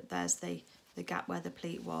see that there's the gap where the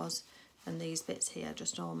pleat was, and these bits here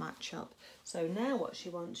just all match up. So now what she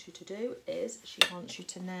wants you to do is she wants you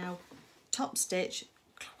to now top stitch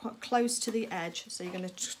close to the edge. So you're going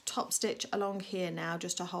to top stitch along here now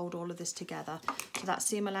just to hold all of this together. So that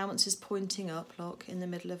seam allowance is pointing up, look, in the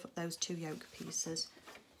middle of those 2 yoke pieces.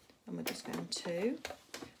 And we're just going to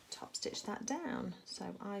top stitch that down. So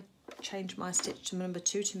I changed my stitch to number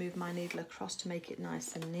 2 to move my needle across to make it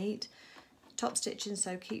nice and neat. Top stitching,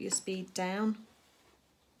 so keep your speed down.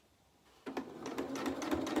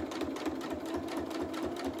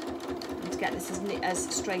 get this as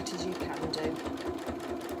straight as you can do.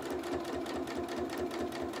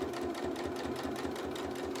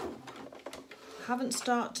 I haven't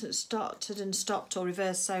started and stopped or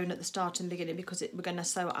reverse sewn at the start and beginning because we're going to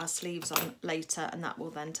sew our sleeves on later, and that will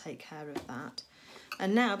then take care of that.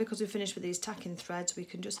 And now, because we've finished with these tacking threads, we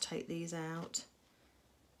can just take these out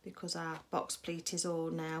because our box pleat is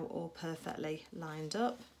all perfectly lined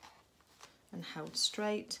up and held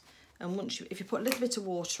straight. And if you put a little bit of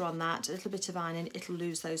water on that, a little bit of ironing, it'll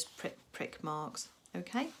lose those prick marks.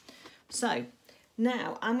 Okay, so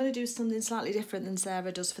now I'm going to do something slightly different than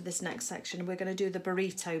Sarah does for this next section. We're going to do the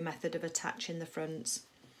burrito method of attaching the fronts.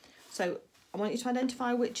 So I want you to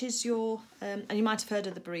identify which is your, and you might have heard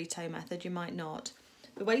of the burrito method, you might not.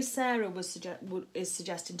 The way Sarah is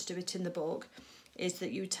suggesting to do it in the book is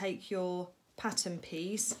that you take your pattern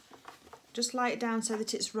piece, just lay it down so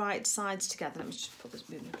that it's right sides together. Let me just put this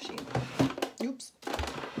moving machine back. Oops.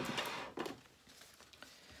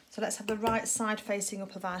 So let's have the right side facing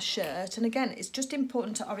up of our shirt. And again, it's just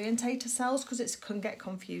important to orientate ourselves because it can get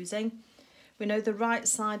confusing. We know the right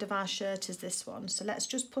side of our shirt is this one. So let's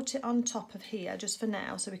just put it on top of here just for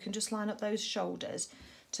now, so we can just line up those shoulders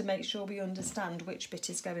to make sure we understand which bit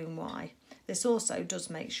is going why. This also does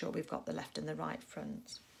make sure we've got the left and the right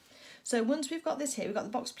fronts. So once we've got this here, we've got the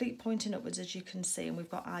box pleat pointing upwards, as you can see, and we've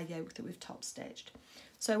got our yoke that we've top stitched.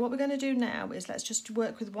 So what we're going to do now is let's just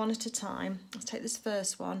work with one at a time. Let's take this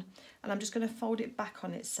first one, and I'm just going to fold it back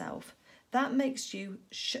on itself. That makes you,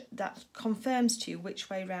 that confirms to you which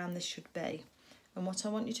way round this should be. And what I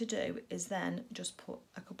want you to do is then just put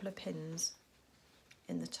a couple of pins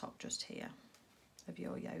in the top just here of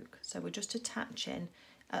your yoke. So we're just attaching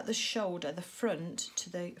at the shoulder, the front to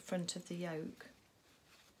the front of the yoke.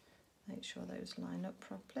 Make sure those line up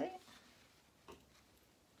properly.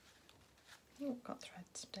 Oh, got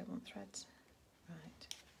threads, don't want threads. Right.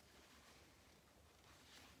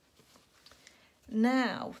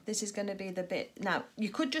 Now, this is going to be the bit, now you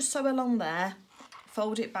could just sew along there,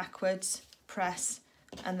 fold it backwards, press,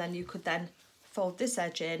 and then you could then fold this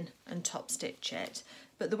edge in and top stitch it.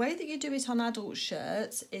 But the way that you do it on adult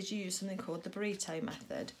shirts is you use something called the burrito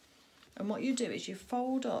method. And what you do is you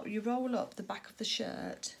fold up, you roll up the back of the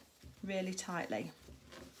shirt really tightly.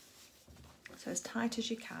 So as tight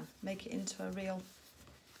as you can, make it into a real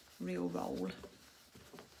roll.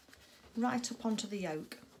 Right up onto the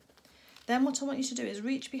yoke. Then what I want you to do is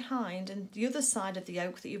reach behind and the other side of the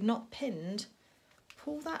yoke that you've not pinned,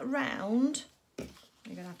 pull that round.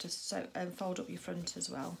 You're going to have to sew and fold up your front as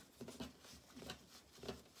well.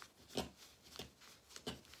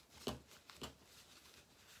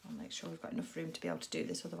 I'll make sure we've got enough room to be able to do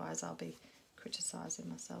this, otherwise I'll be criticising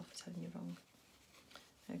myself for telling you wrong.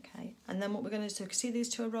 Okay, and then what we're going to do, see these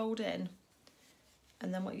two are rolled in,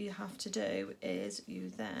 and then what you have to do is you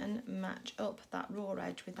then match up that raw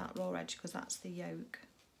edge with that raw edge, because that's the yoke.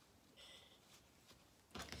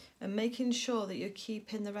 And making sure that you're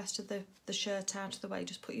keeping the rest of the shirt out of the way,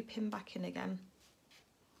 just put your pin back in again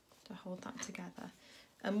to hold that together.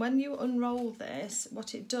 And when you unroll this,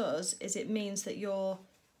 what it does is it means that you've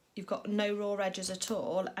got no raw edges at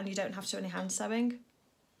all, and you don't have to do any hand sewing.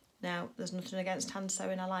 Now, there's nothing against hand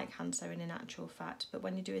sewing. I like hand sewing in actual fact, but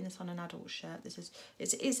when you're doing this on an adult shirt,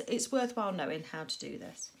 it's worthwhile knowing how to do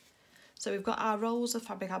this. So we've got our rolls of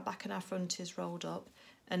fabric, our back and our front is rolled up,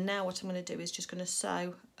 and now what I'm going to do is just going to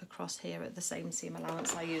sew across here at the same seam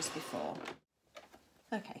allowance I used before.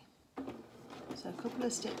 Okay, so a couple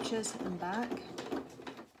of stitches and back,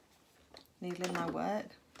 needling my work,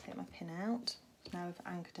 take my pin out, now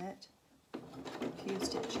I've anchored it, a few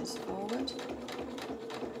stitches forward,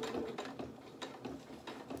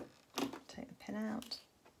 take the pin out,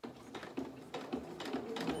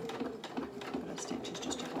 and then a couple of stitches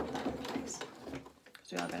just to hold that in place,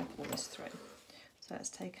 because we are going to pull this through. So let's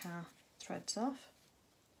take our threads off.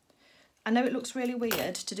 I know it looks really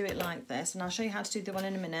weird to do it like this, and I'll show you how to do the one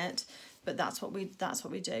in a minute, but that's what we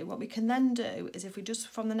do. What we can then do is, if we just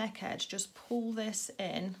from the neck edge just pull this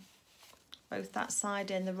in, both that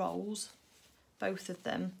side in, the rolls, both of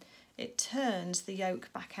them, it turns the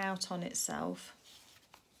yoke back out on itself.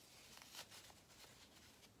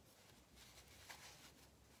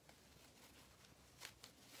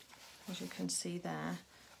 As you can see there,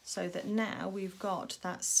 so that now we've got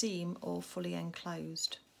that seam all fully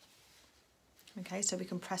enclosed. Okay, so we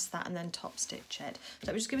can press that and then top stitch it.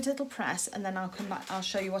 So we just give it a little press, and then I'll come back, I'll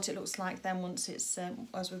show you what it looks like then once it's,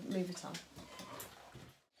 as we move it on.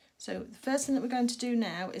 So the first thing that we're going to do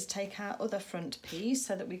now is take our other front piece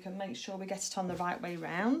so that we can make sure we get it on the right way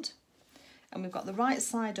round. And we've got the right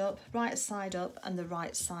side up, and the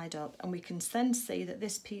right side up. And we can then see that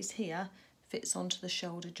this piece here fits onto the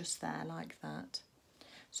shoulder just there like that.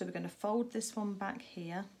 So we're going to fold this one back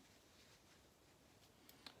here,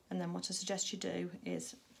 and then what I suggest you do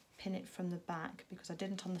is pin it from the back, because I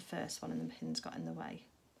didn't on the first one and the pins got in the way.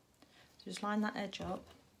 So just line that edge up,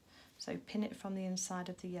 so pin it from the inside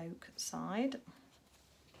of the yoke side.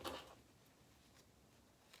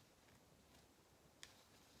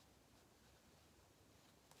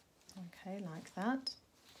 Okay, like that.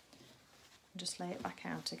 And just lay it back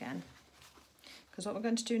out again. Because what we're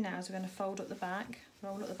going to do now is we're going to fold up the back,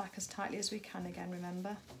 roll up the back as tightly as we can again,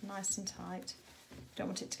 remember, nice and tight. Don't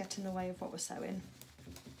want it to get in the way of what we're sewing.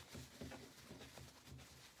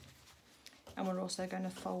 And we're also going to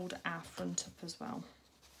fold our front up as well.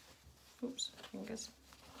 Oops, fingers.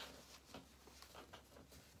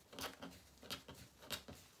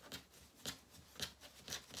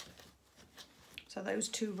 So those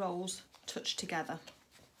two rolls touch together.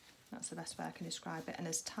 That's the best way I can describe it, and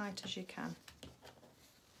as tight as you can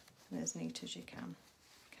and as neat as you can.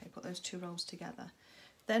 Okay, put those two rolls together.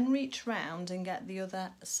 Then reach round and get the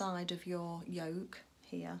other side of your yoke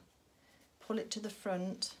here, pull it to the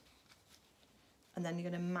front, and then you're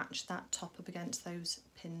going to match that top up against those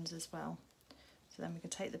pins as well. So then we can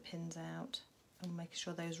take the pins out and make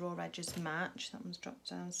sure those raw edges match. That one's dropped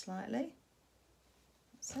down slightly.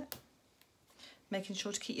 That's it. Making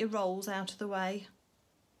sure to keep your rolls out of the way.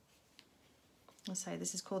 I say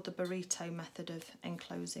this is called the Burrito method of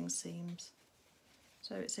enclosing seams.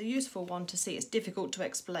 So it's a useful one to see. It's difficult to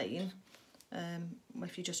explain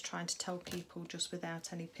if you're just trying to tell people just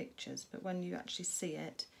without any pictures, but when you actually see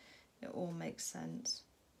it, it all makes sense.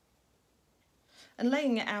 And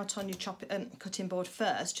laying it out on your cutting board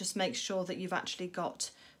first, just make sure that you've actually got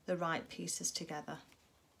the right pieces together.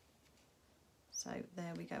 So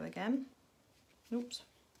there we go again. Oops,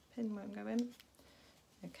 pin won't go in.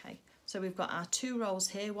 Okay, so we've got our two rolls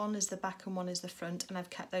here, one is the back and one is the front, and I've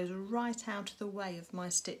kept those right out of the way of my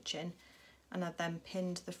stitching, and I've then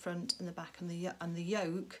pinned the front and the back and the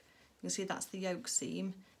yoke. You can see that's the yoke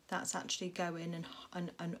seam. That's actually going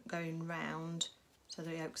and going round, so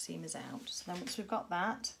the yoke seam is out. So then once we've got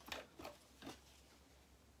that,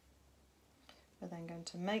 we're then going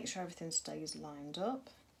to make sure everything stays lined up.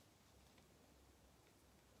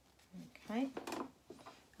 Okay, and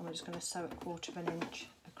we're just going to sew a 1/4 inch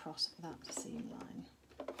across that seam line.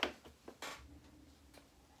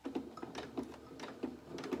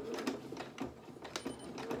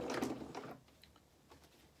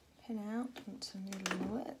 Pin out onto the needle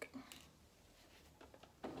and work.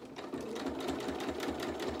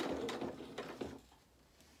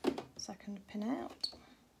 Second pin out.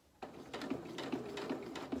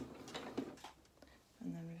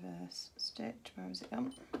 And then reverse stitch. Where has it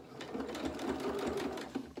gone?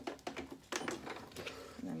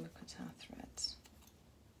 And then we'll cut our threads.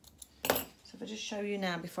 So if I just show you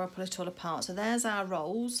now before I pull it all apart. So there's our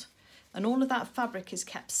rolls, and all of that fabric is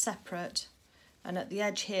kept separate. And at the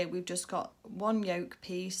edge here, we've just got one yoke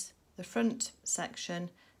piece, the front section,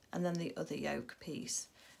 and then the other yoke piece.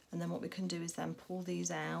 And then what we can do is then pull these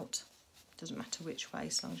out. Doesn't matter which way,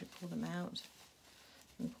 as long as you pull them out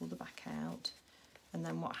and pull the back out. And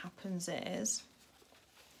then what happens is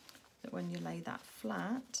that when you lay that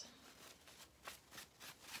flat,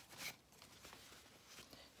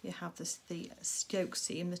 you have the yoke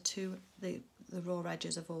seam, the raw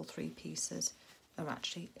edges of all three pieces are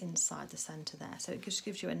actually inside the centre there. So it just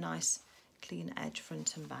gives you a nice clean edge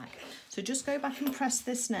front and back. So just go back and press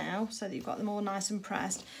this now so that you've got them all nice and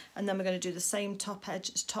pressed, and then we're going to do the same top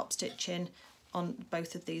stitching on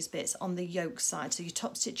both of these bits on the yoke side. So your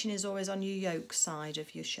top stitching is always on your yoke side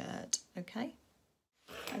of your shirt, okay?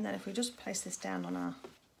 And then if we just place this down on our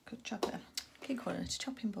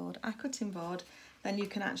chopping board, our cutting board, then you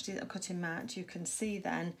can actually, a cutting mat, you can see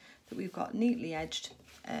then that we've got neatly edged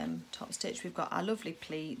top stitch. We've got our lovely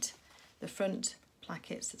pleat, the front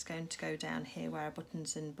plackets that's going to go down here where our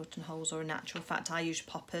buttons and buttonholes, or in actual fact I use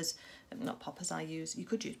poppers, not poppers, you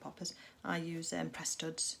could use poppers, I use press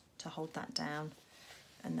studs to hold that down,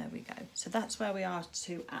 and there we go. So that's where we are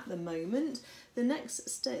to at the moment. The next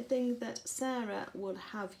thing that Sarah would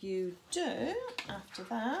have you do after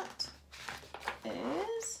that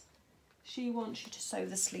is she wants you to sew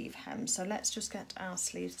the sleeve hem. So let's just get our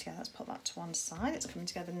sleeves together. Let's put that to one side. It's coming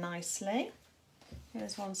together nicely.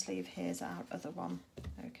 Here's one sleeve, here's our other one.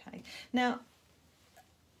 Okay. Now,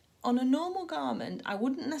 on a normal garment, I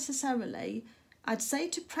wouldn't necessarily, I'd say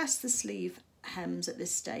to press the sleeve hems at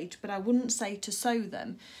this stage, but I wouldn't say to sew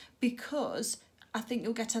them, because I think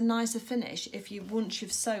you'll get a nicer finish once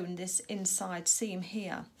you've sewn this inside seam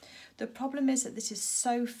here. The problem is that this is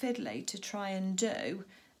so fiddly to try and do,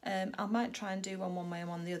 I might try and do one way and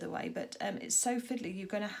one the other way, but it's so fiddly. You're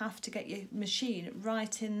going to have to get your machine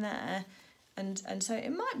right in there, and so it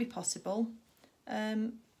might be possible.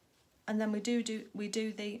 And then we do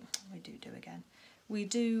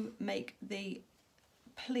make the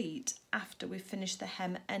pleat after we've finished the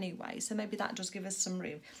hem anyway, so maybe that does give us some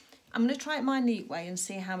room. I'm going to try it my neat way and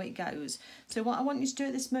see how it goes. So what I want you to do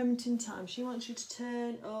at this moment in time, she wants you to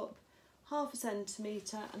turn up 1/2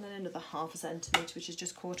 centimetre and then another 1/2 centimetre, which is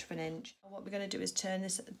just 1/4 inch. What we're going to do is turn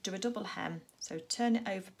this, do a double hem, so turn it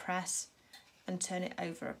over, press, and turn it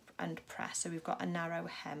over and press, so we've got a narrow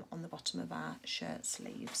hem on the bottom of our shirt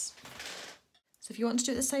sleeves. So if you want to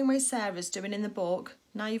do it the same way Sarah's doing in the book,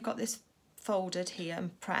 now you've got this folded here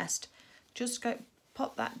and pressed, just go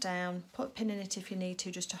pop that down, put a pin in it if you need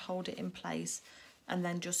to, just to hold it in place, and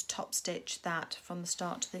then just top stitch that from the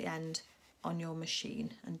start to the end on your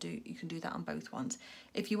machine, and you can do that on both ones.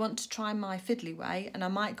 If you want to try my fiddly way, and I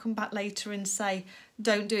might come back later and say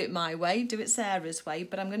don't do it my way, do it Sarah's way,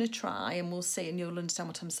 but I'm going to try and we'll see, and you'll understand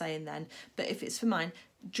what I'm saying then. But if it's for mine,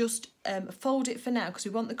 just fold it for now, because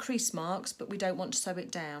we want the crease marks but we don't want to sew it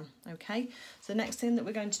down. Okay, so the next thing that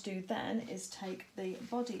we're going to do then is take the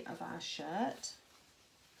body of our shirt,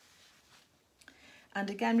 and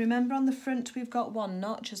again remember on the front we've got 1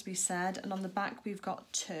 notch as we said, and on the back we've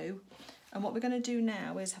got 2. And what we're going to do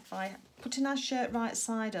now is, by putting our shirt right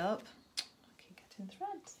side up, I keep getting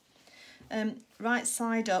threads, right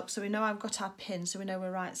side up, so we know I've got our pin, so we know we're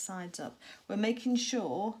right sides up. We're making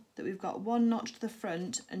sure that we've got 1 notch to the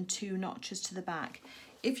front and 2 notches to the back.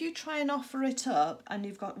 If you try and offer it up and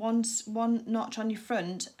you've got one notch on your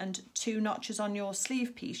front and 2 notches on your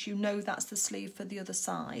sleeve piece, you know that's the sleeve for the other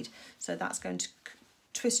side. So that's going to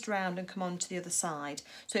twist round and come on to the other side.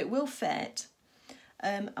 So it will fit.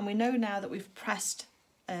 And we know now that we've pressed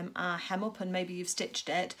our hem up and maybe you've stitched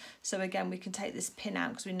it. So again, we can take this pin out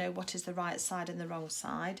because we know what is the right side and the wrong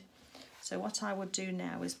side. So what I would do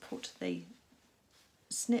now is put the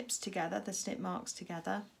snips together, the snip marks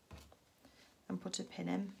together, and put a pin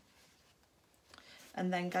in.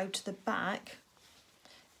 And then go to the back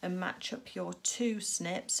and match up your 2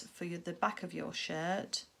 snips for the back of your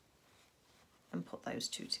shirt and put those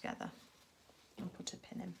 2 together and put a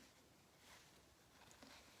pin in.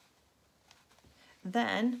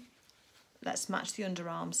 Then let's match the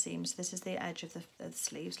underarm seams. This is the edge of the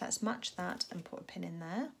sleeves. Let's match that and put a pin in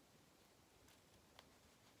there.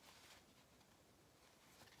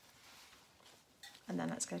 And then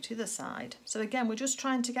let's go to the side. So again, we're just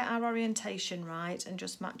trying to get our orientation right and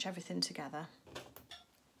just match everything together.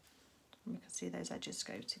 And we can see those edges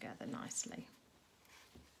go together nicely.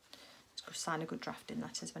 Sign a good drafting,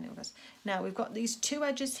 that is, when it goes. Now we've got these 2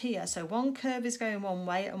 edges here, so one curve is going one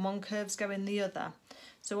way and one curve's going the other.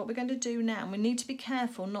 So what we're going to do now, and we need to be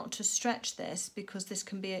careful not to stretch this because this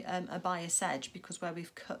can be a bias edge, because where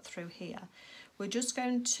we've cut through here, we're just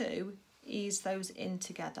going to ease those in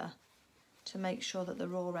together to make sure that the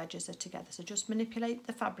raw edges are together. So just manipulate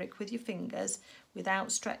the fabric with your fingers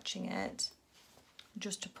without stretching it,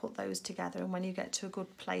 just to put those together, and when you get to a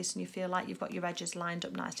good place and you feel like you've got your edges lined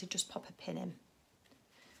up nicely, just pop a pin in.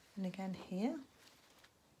 And again here.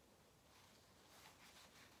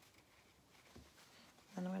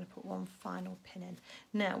 And I'm going to put one final pin in.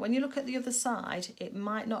 Now when you look at the other side, it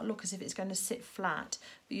might not look as if it's going to sit flat,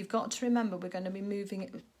 but you've got to remember we're going to be moving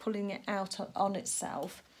it, pulling it out on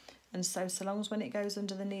itself, and so long as when it goes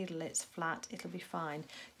under the needle it's flat, it'll be fine.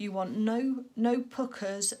 You want no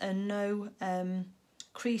puckers and no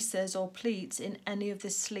creases or pleats in any of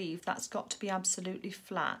this sleeve. That's got to be absolutely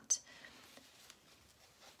flat.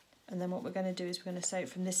 And then what we're going to do is we're going to sew it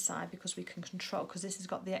from this side, because we can control, because this has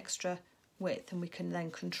got the extra width, and we can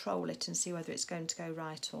then control it and see whether it's going to go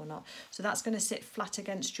right or not. So that's going to sit flat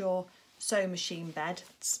against your sewing machine bed.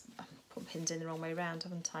 I've put pins in the wrong way around,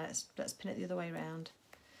 haven't I? Let's pin it the other way around.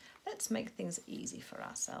 Let's make things easy for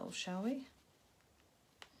ourselves, shall we?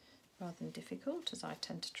 Rather than difficult, as I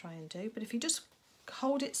tend to try and do. But if you just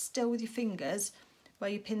hold it still with your fingers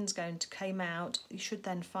where your pin's going to come out, you should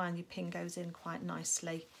then find your pin goes in quite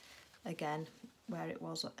nicely again where it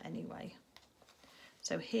was anyway.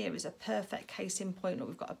 So here is a perfect case in point. Look,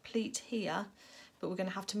 we've got a pleat here, but we're going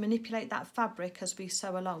to have to manipulate that fabric as we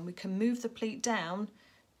sew along. We can move the pleat down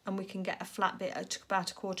and we can get a flat bit at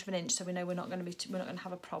about 1/4 inch, so we know we're not going to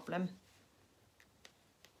have a problem.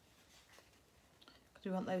 We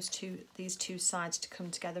want these two sides to come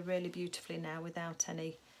together really beautifully now without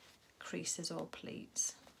any creases or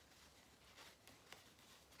pleats.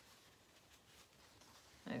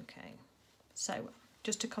 Okay, so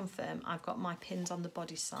just to confirm, I've got my pins on the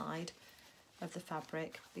body side of the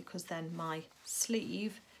fabric, because then my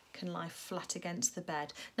sleeve can lie flat against the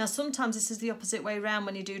bed. Now sometimes this is the opposite way around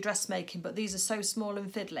when you do dressmaking, but these are so small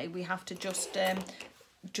and fiddly we have to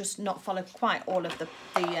just not follow quite all of the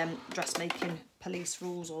dressmaking police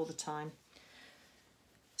rules all the time.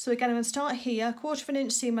 So again, I'm going to start here, 1/4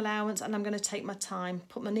 inch seam allowance, and I'm going to take my time,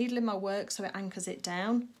 put my needle in my work so it anchors it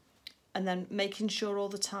down, and then making sure all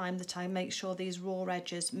the time that I make sure these raw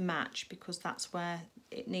edges match, because that's where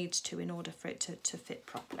it needs to in order for it to fit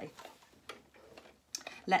properly.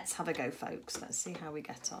 Let's have a go, folks. Let's see how we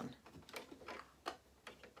get on.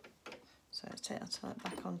 So let's take that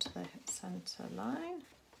back onto the centre line.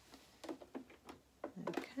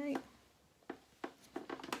 Okay.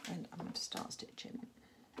 And I'm going to start stitching.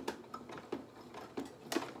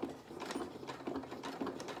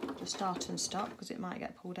 Just start and stop because it might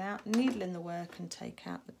get pulled out. Needle in the work and take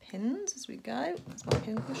out the pins as we go. That's my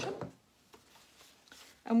pin cushion.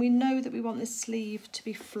 And we know that we want this sleeve to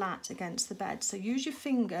be flat against the bed. So use your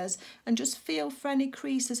fingers and just feel for any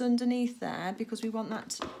creases underneath there, because we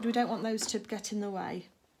don't want those to get in the way.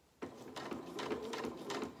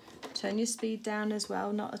 Turn your speed down as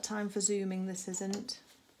well. Not a time for zooming, this isn't.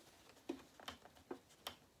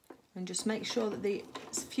 And just make sure that the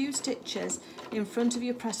few stitches in front of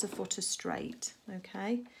your presser foot are straight,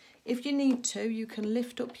 okay? If you need to, you can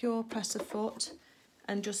lift up your presser foot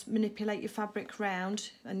and just manipulate your fabric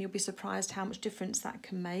round, and you'll be surprised how much difference that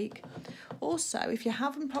can make. Also, if you're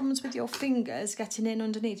having problems with your fingers getting in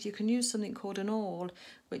underneath, you can use something called an awl,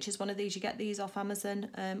 which is one of these. You get these off Amazon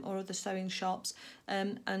or other sewing shops,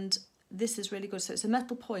 and this is really good. So it's a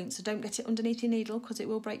metal point, so don't get it underneath your needle because it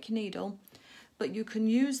will break your needle. But you can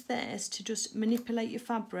use this to just manipulate your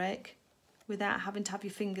fabric without having to have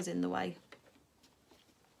your fingers in the way.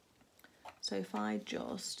 So if I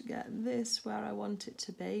just get this where I want it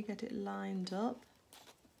to be, get it lined up,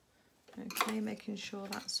 okay, making sure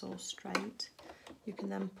that's all straight, you can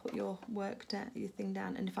then put your your thing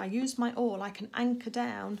down. And if I use my awl, I can anchor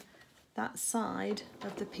down that side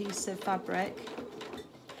of the piece of fabric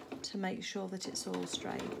to make sure that it's all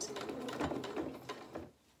straight.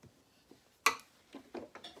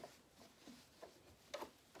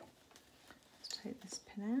 Take this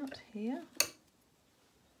pin out here.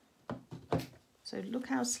 So look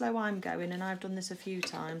how slow I'm going, and I've done this a few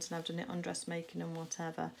times, and I've done it on dressmaking and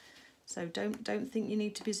whatever. So don't think you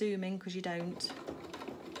need to be zooming, because you don't.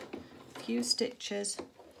 A few stitches,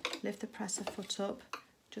 lift the presser foot up,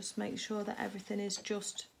 just make sure that everything is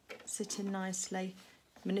just sitting nicely.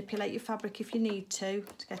 Manipulate your fabric if you need to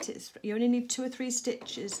get it. You only need 2 or 3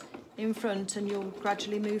 stitches in front, and you'll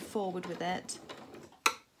gradually move forward with it.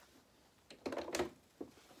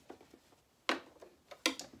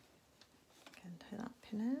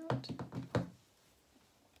 Out.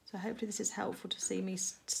 So hopefully this is helpful to see me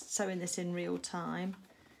sewing this in real time.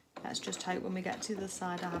 Let's just hope when we get to the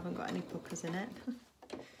side I haven't got any puckers in it.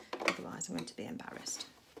 Otherwise I'm going to be embarrassed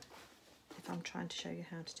if I'm trying to show you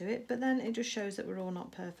how to do it. But then it just shows that we're all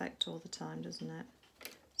not perfect all the time, doesn't it?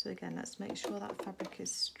 So again, let's make sure that fabric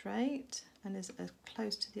is straight and is as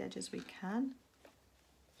close to the edge as we can.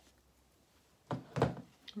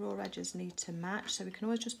 Raw edges need to match, so we can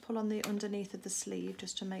always just pull on the underneath of the sleeve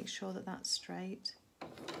just to make sure that that's straight.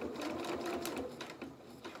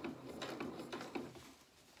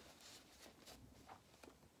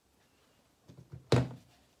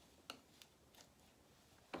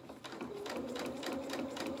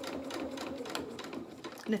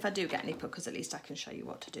 And if I do get any puckers, at least I can show you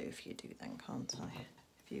what to do if you do then, can't I?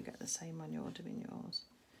 If you get the same when you're doing yours.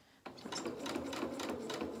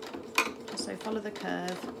 So follow the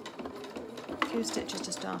curve, a few stitches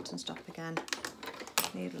to start and stop again,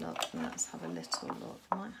 needle up, and let's have a little look.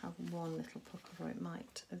 I might have one little pucker, or it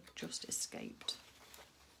might have just escaped.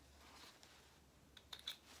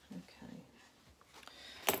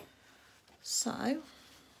 Okay. So,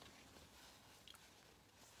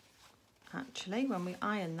 actually, when we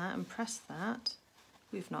iron that and press that,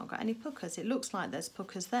 we've not got any puckers. It looks like there's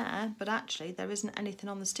puckers there, but actually there isn't anything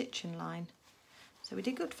on the stitching line. So we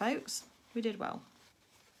did good, folks. We did well.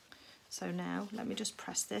 So now let me just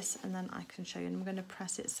press this, and then I can show you. And I'm going to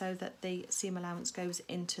press it so that the seam allowance goes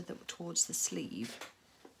into towards the sleeve.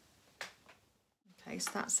 Okay,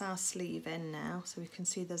 so that's our sleeve in now. So we can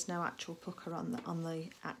see there's no actual pucker on the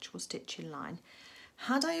actual stitching line.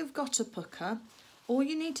 Had I have got a pucker, all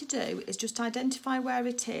you need to do is just identify where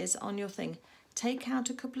it is on your thing. Take out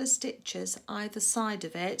a couple of stitches either side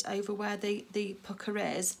of it over where the pucker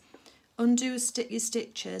is. Undo your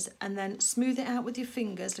stitches and then smooth it out with your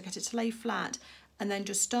fingers to get it to lay flat, and then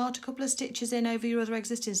just start a couple of stitches in over your other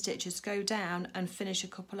existing stitches, go down and finish a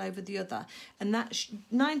couple over the other, and that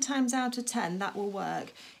 9 times out of 10 that will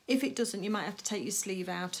work. If it doesn't, you might have to take your sleeve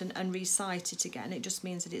out and re-sight it again. It just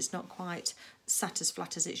means that it's not quite sat as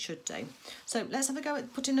flat as it should do. So let's have a go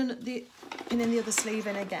at putting the pinning the other sleeve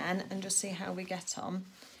in again and just see how we get on.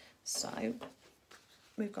 So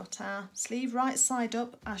we've got our sleeve right side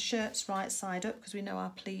up, our shirt's right side up, because we know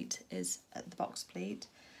our pleat is at the box pleat.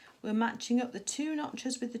 We're matching up the 2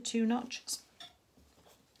 notches with the 2 notches,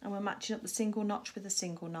 and we're matching up the single notch with the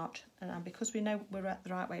single notch. And because we know we're at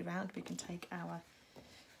the right way round, we can take our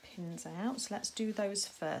pins out. So let's do those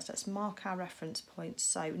first. Let's mark our reference points.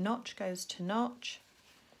 So notch goes to notch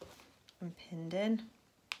and pinned in.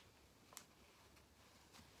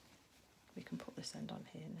 We can put this end on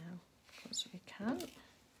here now because we can while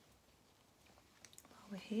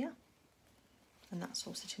we're here, and that's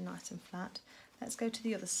all sitting nice and flat. Let's go to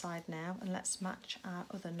the other side now and let's match our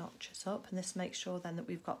other notches up, and this makes sure then that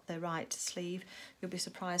we've got the right sleeve. You'll be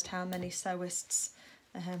surprised how many sewists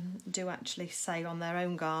do actually say on their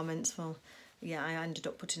own garments, well, yeah, I ended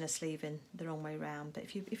up putting a sleeve in the wrong way round. But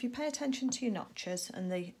if you pay attention to your notches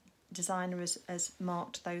and the designer has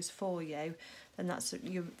marked those for you, then that's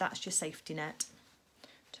your safety net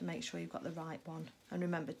to make sure you've got the right one. And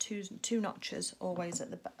remember, two notches always at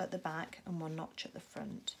the back and 1 notch at the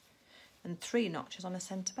front, and 3 notches on a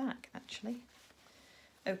centre back actually.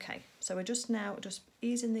 Okay, so we're just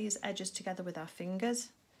easing these edges together with our fingers.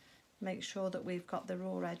 Make sure that we've got the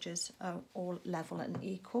raw edges all level and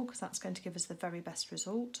equal, because that's going to give us the very best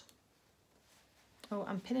result. Oh,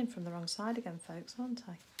 I'm pinning from the wrong side again, folks, aren't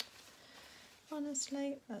I?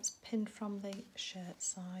 Honestly, let's pin from the shirt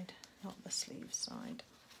side, not the sleeve side.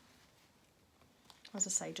 As I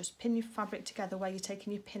say, just pin your fabric together where you're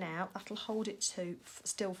taking your pin out. That'll hold it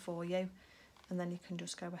still for you, and then you can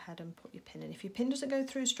just go ahead and put your pin in. If your pin doesn't go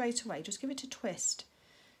through straight away, just give it a twist.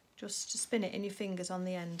 Just spin it in your fingers on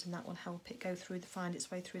the end, and that will help it go through find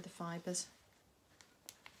its way through the fibres.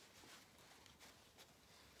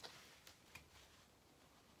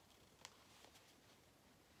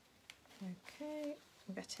 Okay,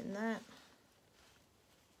 I'm getting there.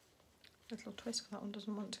 Little twist, because that one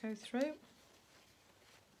doesn't want to go through.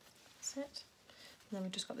 That's it. And then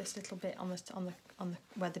we've just got this little bit on the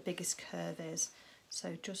where the biggest curve is.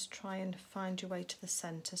 So just try and find your way to the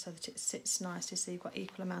centre so that it sits nicely, so you've got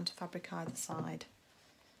equal amount of fabric either side,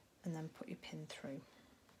 and then put your pin through.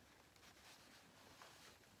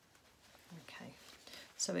 Okay,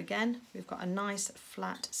 so again we've got a nice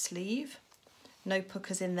flat sleeve, no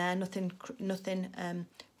puckers in there, nothing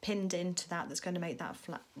pinned into that's going to make that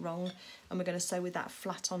flat wrong, and we're going to sew with that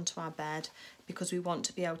flat onto our bed because we want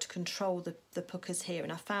to be able to control the puckers here,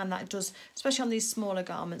 and I found that it does, especially on these smaller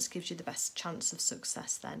garments, gives you the best chance of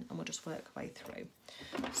success then, and we'll just work our way through.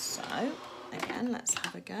 So again, let's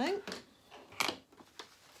have a go.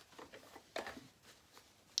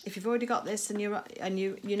 If you've already got this and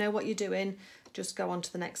you know what you're doing, just go on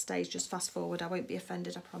to the next stage, just fast forward, I won't be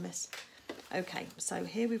offended, I promise. Okay, so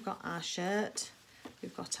here we've got our shirt.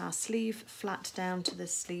 We've got our sleeve flat down to the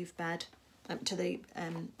sleeve bed, to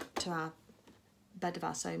our bed of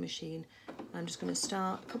our sewing machine. I'm just going to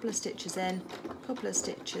start a couple of stitches in, a couple of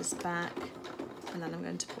stitches back, and then I'm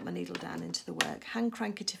going to put my needle down into the work. Hand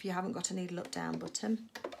crank it if you haven't got a needle up down button.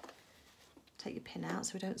 Take your pin out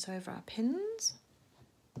so we don't sew over our pins.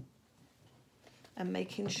 And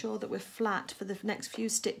making sure that we're flat for the next few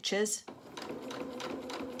stitches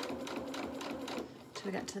till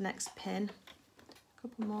we get to the next pin. A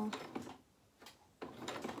couple more.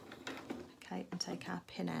 Okay, and take our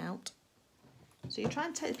pin out. So you try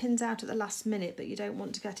and take the pins out at the last minute, but you don't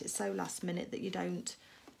want to get it so last minute that you don't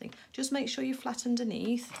think. Just make sure you're flat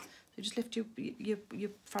underneath. So just lift your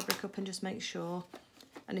fabric up and just make sure.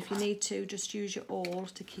 And if you need to, just use your awl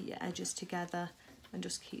to keep your edges together and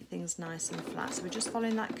just keep things nice and flat. So we're just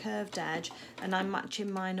following that curved edge, and I'm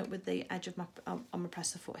matching mine up with the edge of my on my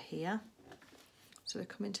presser foot here. So we're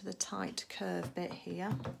coming to the tight curve bit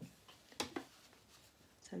here.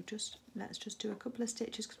 So let's just do a couple of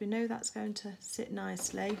stitches because we know that's going to sit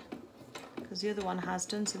nicely, because the other one has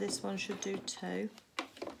done, so this one should do too.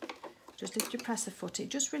 Just lift your presser foot. It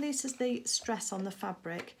just releases the stress on the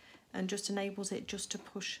fabric and just enables it just to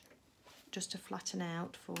push, just to flatten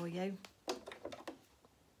out for you.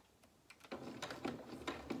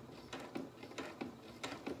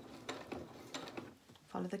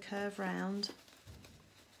 Follow the curve round.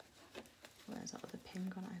 Where's that other pin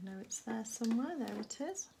gone? I know it's there somewhere. There it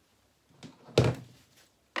is.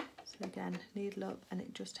 So again, needle up, and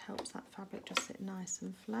it just helps that fabric just sit nice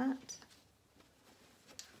and flat.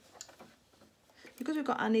 because we've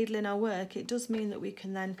got our needle in our work, it does mean that we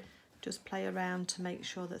can then just play around to make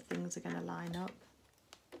sure that things are going to line up.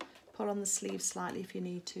 Pull on the sleeve slightly if you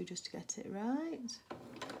need to, just to get it right.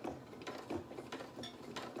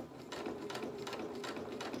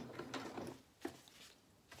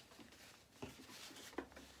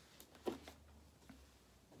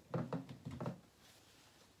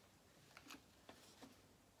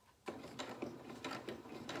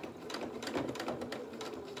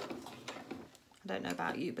 I don't know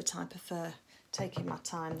about you, but I prefer taking my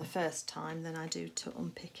time the first time than I do to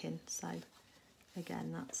unpicking. So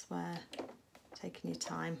again, that's where taking your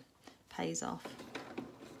time pays off.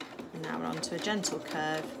 And now we're on to a gentle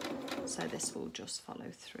curve, so this will just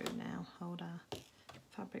follow through now. Hold our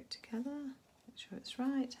fabric together, make sure it's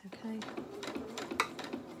right, okay.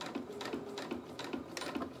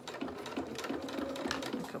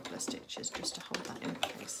 A couple of stitches just to hold that in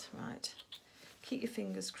place, right. Keep your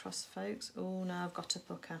fingers crossed, folks. Oh, now I've got a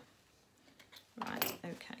pucker. Right,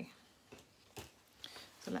 okay.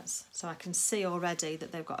 So I can see already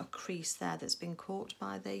that they've got a crease there that's been caught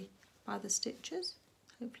by the stitches.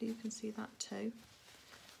 Hopefully you can see that too.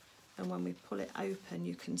 And when we pull it open,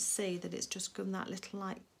 you can see that it's just got that little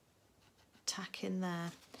like tack in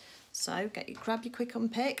there. So grab your quick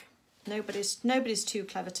unpick. Nobody's too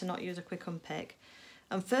clever to not use a quick unpick.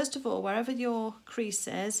 And first of all, wherever your crease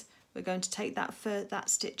is, we're going to take that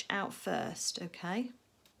stitch out first, okay?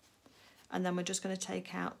 And then we're just going to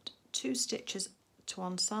take out 2 stitches to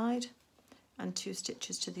one side and 2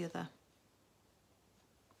 stitches to the other.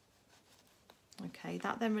 Okay,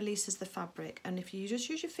 that then releases the fabric, and if you just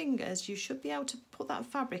use your fingers, you should be able to put that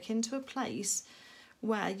fabric into a place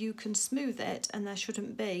where you can smooth it and there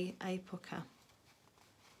shouldn't be a pucker.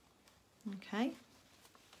 Okay.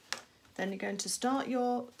 Then you're going to start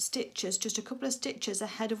your stitches just a couple of stitches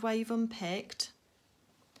ahead of where you've unpicked,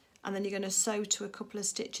 and then you're going to sew to a couple of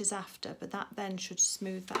stitches after, but that then should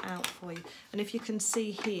smooth that out for you. And if you can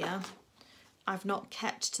see here, I've not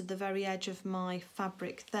kept to the very edge of my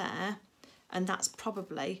fabric there, and that's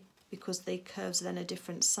probably because the curves are then a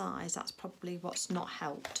different size. That's probably what's not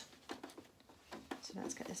helped. So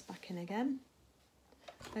let's get this back in again,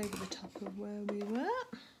 over the top of where we were.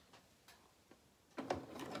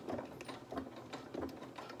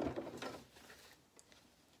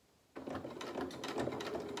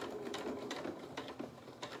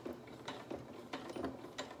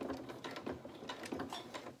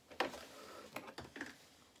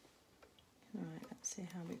 See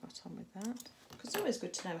how we got on with that, because it's always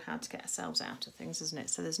good to know how to get ourselves out of things, isn't it?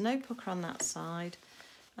 So there's no pucker on that side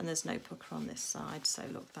and there's no pucker on this side, so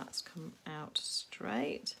look, that's come out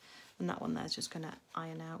straight, and that one there's just going to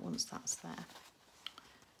iron out once that's there.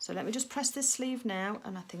 So let me just press this sleeve now,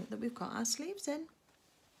 and I think that we've got our sleeves in.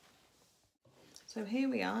 So here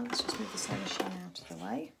we are. Let's just move the sewing machine out of the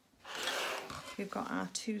way. We've got our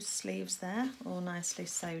 2 sleeves there all nicely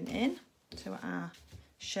sewn in to our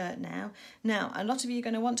shirt now. Now, a lot of you are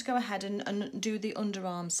going to want to go ahead and do the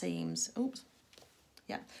underarm seams. Oops.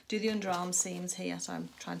 Yeah, do the underarm seams here. So I'm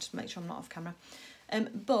trying to make sure I'm not off camera.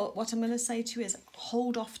 But what I'm going to say to you is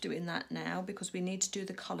hold off doing that now, because we need to do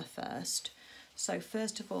the collar first. So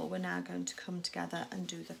first of all, we're now going to come together and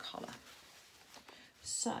do the collar.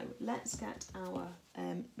 So let's get our,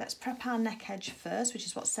 let's prep our neck edge first, which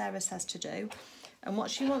is what Sarah says to do. And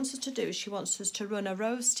what she wants us to do is she wants us to run a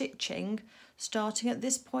row of stitching starting at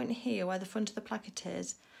this point here where the front of the placket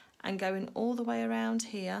is, and going all the way around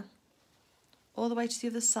here, all the way to the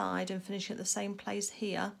other side, and finishing at the same place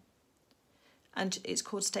here. And it's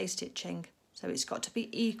called stay stitching. So it's got to be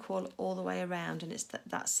equal all the way around, and it's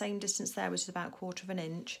that same distance there, which is about 1/4 of an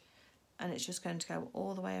inch, and it's just going to go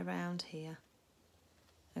all the way around here.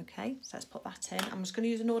 Okay, so let's put that in. I'm just going to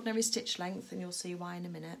use an ordinary stitch length, and you'll see why in a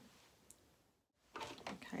minute.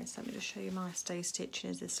 Okay, so let me just show you my stay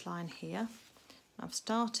stitching is this line here. I've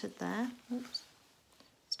started there, oops,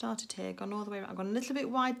 started here, gone all the way around. I've gone a little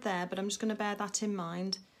bit wide there, but I'm just going to bear that in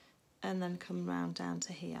mind, and then come round down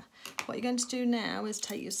to here. What you're going to do now is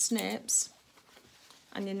take your snips,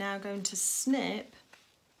 and you're now going to snip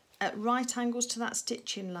at right angles to that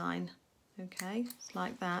stitching line. Okay, it's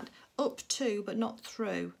like that, up to but not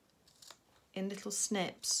through, in little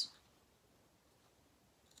snips.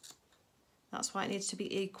 That's why it needs to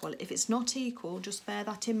be equal. If it's not equal, just bear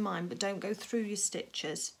that in mind, but don't go through your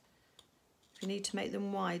stitches. If you need to make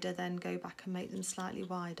them wider, then go back and make them slightly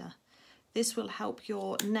wider. This will help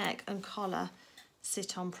your neck and collar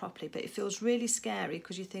sit on properly, but it feels really scary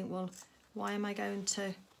because you think, well, why am I going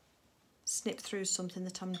to snip through something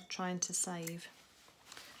that I'm trying to save?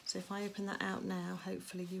 So if I open that out now,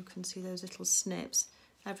 hopefully you can see those little snips.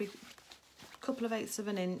 Every couple of 1/8 of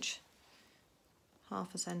an inch,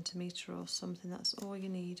 half a centimetre or something. That's all you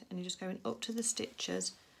need, and you're just going up to the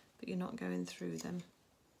stitches, but you're not going through them.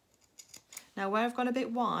 Now where I've gone a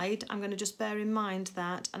bit wide, I'm going to just bear in mind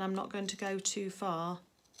that, and I'm not going to go too far.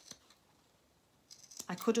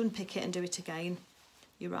 I could unpick it and do it again.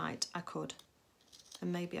 You're right, I could,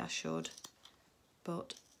 and maybe I should,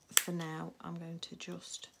 but for now I'm going to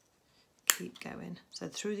just keep going. So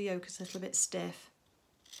through the yoke is a little bit stiff,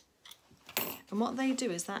 and what they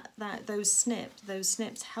do is that those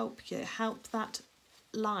snips help that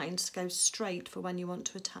line to go straight for when you want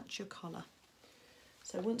to attach your collar.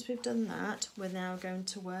 So once we've done that, we're now going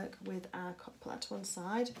to work with our, put that to one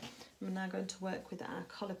side, we're now going to work with our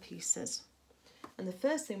collar pieces. And the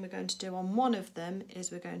first thing we're going to do on one of them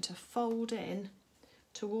is we're going to fold in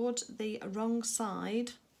towards the wrong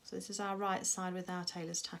side. So this is our right side with our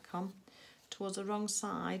tailor's tack on. Towards the wrong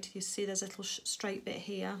side, you see there's a little straight bit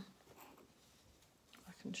here.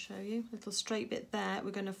 I can show you, a little straight bit there.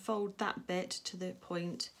 We're going to fold that bit to the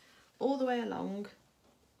point all the way along.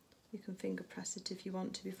 You can finger press it if you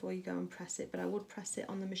want to before you go and press it, but I would press it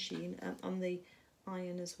on the machine, on the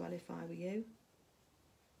iron as well if I were you.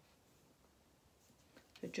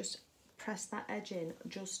 So just press that edge in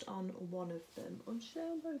just on one of them. I'll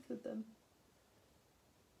show both of them.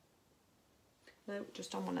 No,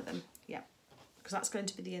 just on one of them, yeah, because that's going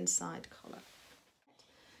to be the inside collar.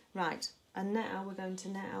 Right, and now we're going to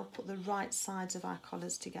put the right sides of our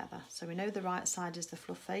collars together. So we know the right side is the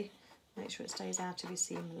fluffy. Make sure it stays out of your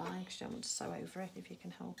seam line because you don't want to sew over it if you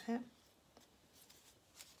can help it.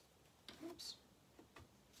 Oops.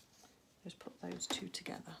 Just put those two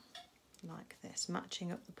together like this,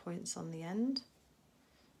 matching up the points on the end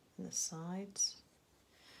and the sides,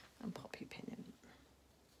 and pop your pin in.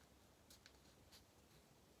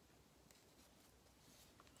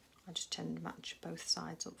 I just tend to match both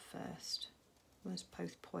sides up first, almost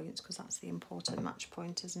both points, because that's the important match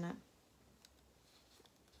point, isn't it?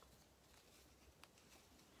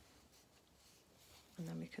 And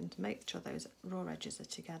then we can make sure those raw edges are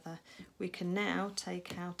together. We can now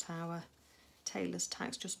take out our tailor's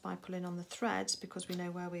tacks just by pulling on the threads, because we know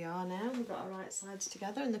where we are now. We've got our right sides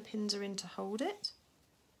together and the pins are in to hold it.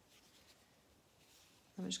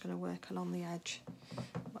 And we're just going to work along the edge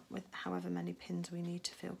with however many pins we need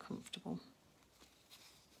to feel comfortable.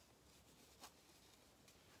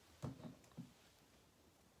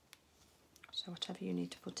 So whatever you need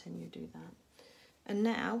to put in, you do that. And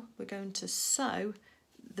now we're going to sew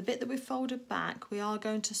the bit that we folded back. We are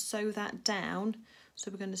going to sew that down.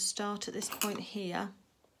 So we're going to start at this point here,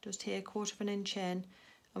 just here, 1/4 inch in,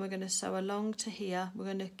 and we're going to sew along to here. We're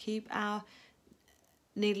going to keep our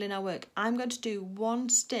needle in our work. I'm going to do one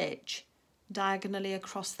stitch diagonally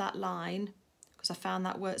across that line because I found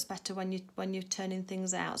that works better when you're turning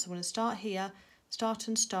things out. So I'm going to start here, start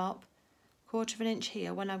and stop, 1/4 inch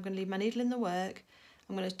here. When I'm going to leave my needle in the work,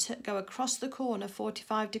 I'm going to go across the corner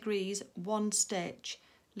 45 degrees, one stitch,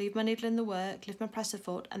 leave my needle in the work, lift my presser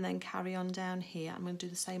foot, and then carry on down here. I'm going to do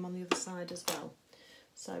the same on the other side as well.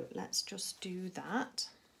 So let's just do that.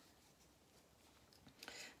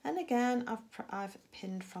 And again, I've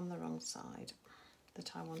pinned from the wrong side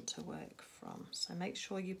that I want to work from. So make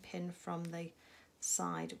sure you pin from the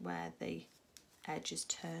side where the edge is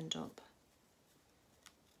turned up.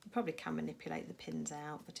 You probably can manipulate the pins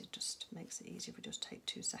out, but it just makes it easier if we just take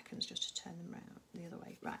 2 seconds just to turn them around the other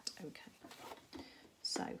way. Right, okay.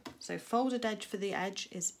 So folded edge for the edge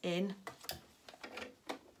is in.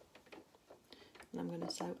 And I'm going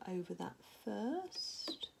to sew over that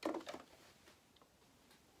first.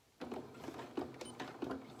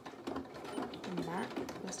 And back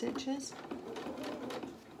the stitches.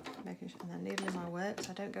 Making sure, and then needle in my work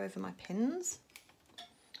so I don't go over my pins.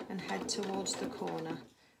 And head towards the corner.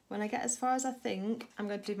 When I get as far as I think, I'm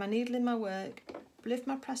going to do my needle in my work, lift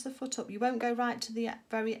my presser foot up. You won't go right to the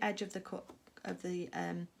very edge of the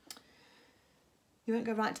you won't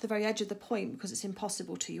go right to the very edge of the point because it's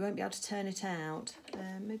impossible to. You won't be able to turn it out.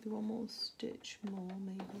 Maybe one more stitch more,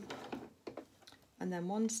 maybe. And then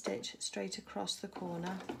one stitch straight across the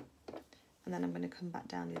corner. And then I'm going to come back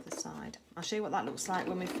down the other side. I'll show you what that looks like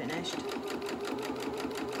when we've finished.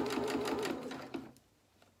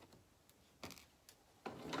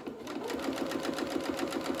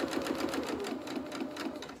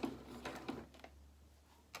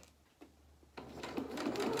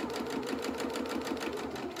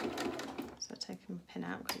 Pin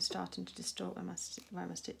out because it's starting to distort where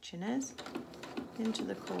my stitching is. Into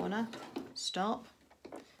the corner, stop.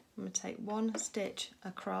 I'm going to take one stitch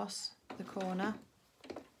across the corner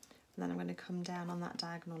and then I'm going to come down on that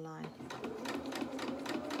diagonal line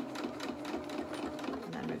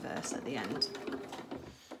and then reverse at the end.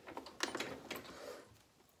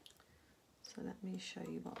 Let me show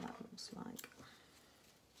you what that looks like.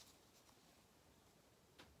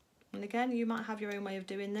 And again, you might have your own way of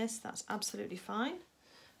doing this, that's absolutely fine.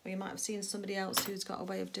 Or you might have seen somebody else who's got a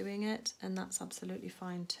way of doing it, and that's absolutely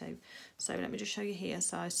fine too. So let me just show you here.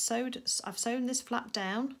 So I've sewn this flap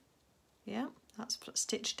down, yeah, that's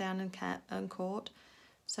stitched down and caught,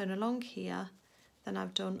 sewn along here, then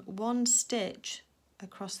I've done one stitch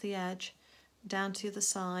across the edge, down to the other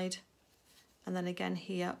side, and then again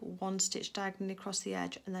here, one stitch diagonally across the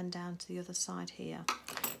edge, and then down to the other side here.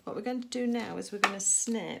 What we're going to do now is we're going to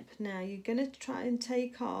snip. Now you're going to try and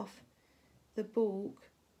take off the bulk.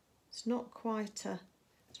 It's not quite a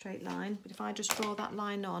straight line, but if I just draw that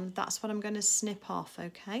line on, that's what I'm going to snip off,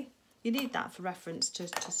 okay? You need that for reference to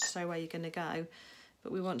show where you're going to go,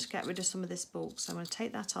 but we want to get rid of some of this bulk, so I'm going to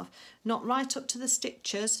take that off. Not right up to the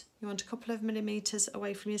stitches, you want a couple of millimetres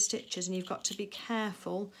away from your stitches, and you've got to be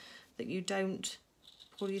careful that you don't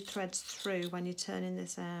pull your threads through when you're turning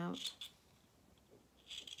this out.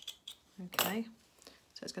 Okay,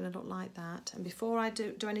 so it's going to look like that, and before I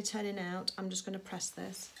do any turning out, I'm just going to press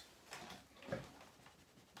this.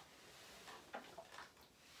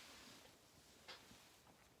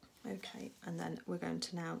 Okay, and then we're going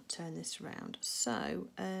to now turn this around. So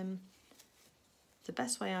the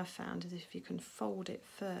best way I've found is if you can fold it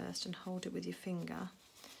first and hold it with your finger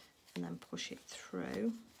and then push it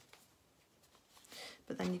through.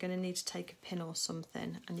 But then you're going to need to take a pin or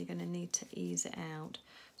something, and you're going to need to ease it out.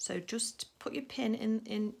 So just put your pin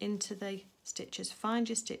into the stitches, find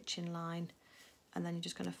your stitching line, and then you're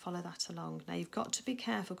just going to follow that along. Now you've got to be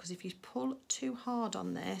careful, because if you pull too hard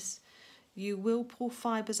on this, you will pull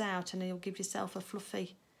fibres out and you'll give yourself a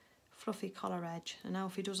fluffy collar edge. And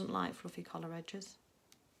Alfie doesn't like fluffy collar edges.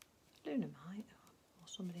 Luna might, or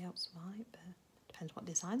somebody else might, but it depends what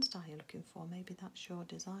design style you're looking for. Maybe that's your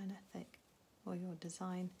design ethic or your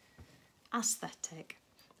design aesthetic.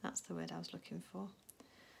 That's the word I was looking for.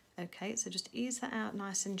 Okay, so just ease that out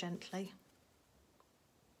nice and gently.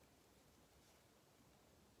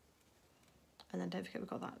 And then don't forget we've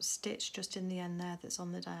got that stitch just in the end there that's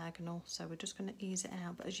on the diagonal, so we're just going to ease it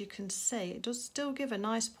out. But as you can see, it does still give a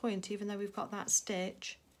nice point even though we've got that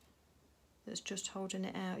stitch that's just holding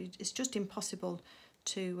it out. It's just impossible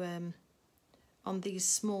to, on these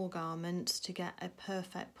small garments, to get a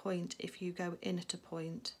perfect point if you go in at a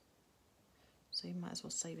point. So you might as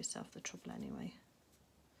well save yourself the trouble anyway.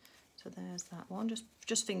 So there's that one,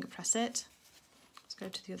 just finger press it. Let's go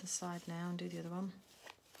to the other side now and do the other one.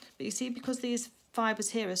 But you see, because these fibres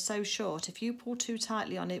here are so short, if you pull too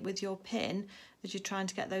tightly on it with your pin as you're trying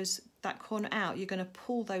to get that corner out, you're going to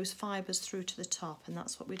pull those fibres through to the top, and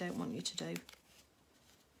that's what we don't want you to do.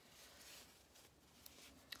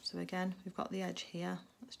 So again, we've got the edge here.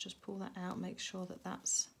 Let's just pull that out, make sure that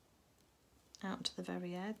that's out to the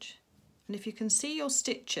very edge. And if you can see your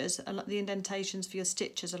stitches, the indentations for your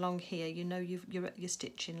stitches along here, you know you're at your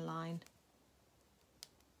stitching line.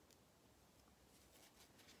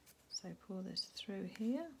 So pull this through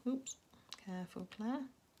here. Oops, careful Claire.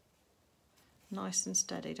 Nice and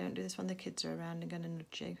steady, don't do this when the kids are around and going to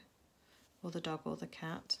nudge you, or the dog or the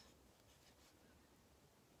cat,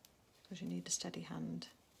 because you need a steady hand.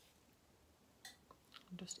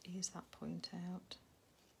 And just ease that point out.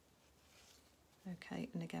 Okay,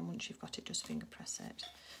 and again, once you've got it, just finger press it.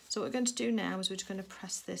 So what we're going to do now is we're just going to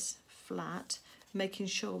press this flat, making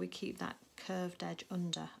sure we keep that curved edge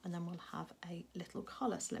under, and then we'll have a little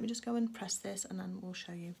collar. So let me just go and press this, and then we'll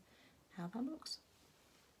show you how that looks.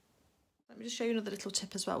 Let me just show you another little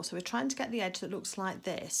tip as well. So we're trying to get the edge that looks like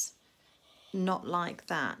this, not like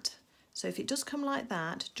that. So if it does come like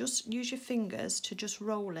that, just use your fingers to just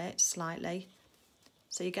roll it slightly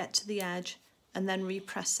so you get to the edge, and then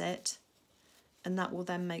repress it, and that will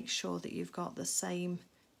then make sure that you've got the same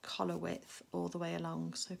collar width all the way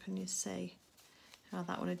along. So can you see how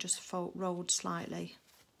that one had just rolled slightly?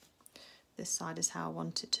 This side is how I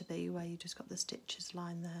want it to be, where you just got the stitches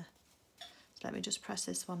line there. So let me just press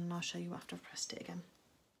this one, and I'll show you after I've pressed it again.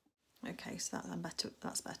 Okay, so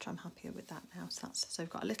that's better, I'm happier with that now. So we've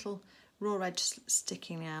got a little raw edge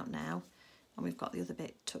sticking out now, and we've got the other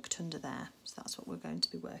bit tucked under there. So that's what we're going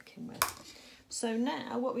to be working with. So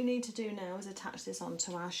now what we need to do now is attach this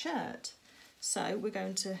onto our shirt. So we're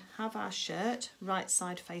going to have our shirt right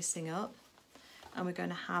side facing up, and we're going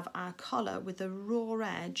to have our collar with the raw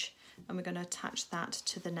edge, and we're going to attach that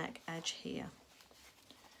to the neck edge here.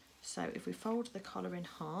 So if we fold the collar in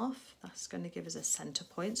half, that's going to give us a centre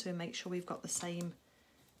point, so we make sure we've got the same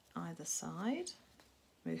either side.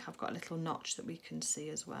 We have got a little notch that we can see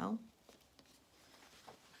as well.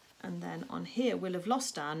 And then on here we'll have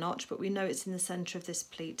lost our notch, but we know it's in the centre of this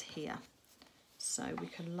pleat here. So we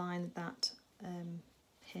can line that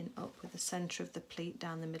pin up with the centre of the pleat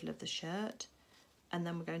down the middle of the shirt, and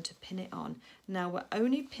then we're going to pin it on. Now we're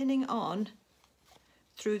only pinning on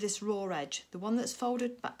through this raw edge. The one that's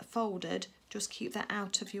folded, just keep that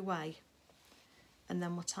out of your way. And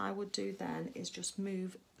then what I would do then is just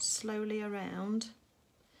move slowly around,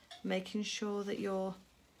 making sure that your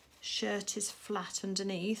shirt is flat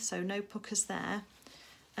underneath, so no puckers there.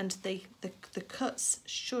 And the cuts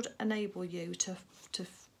should enable you to the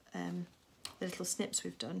little snips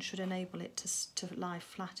we've done should enable it to lie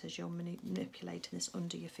flat as you're manipulating this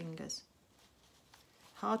under your fingers.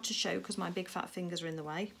 Hard to show because my big fat fingers are in the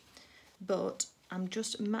way, but I'm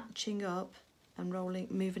just matching up and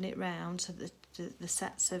moving it round so that the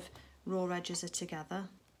sets of raw edges are together,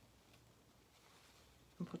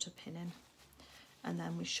 and put a pin in. And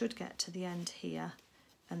then we should get to the end here,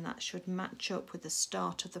 and that should match up with the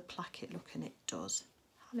start of the placket look, and it does.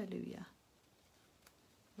 Hallelujah.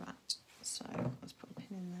 Right, so let's put a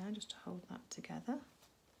pin in there just to hold that together.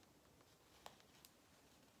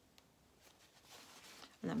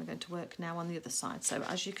 And then we're going to work now on the other side. So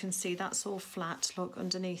as you can see, that's all flat, look,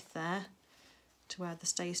 underneath there to where the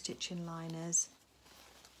stay stitching line is.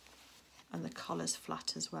 And the collar's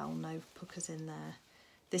flat as well, no puckers in there.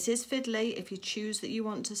 This is fiddly. If you choose that you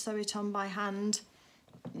want to sew it on by hand,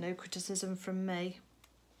 no criticism from me.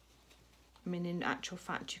 I mean, in actual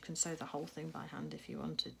fact, you can sew the whole thing by hand if you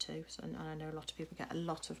wanted to. So, and I know a lot of people get a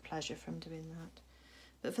lot of pleasure from doing that.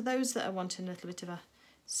 But for those that are wanting a little bit of a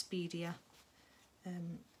speedier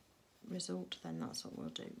result, then that's what we'll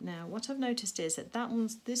do. Now, what I've noticed is that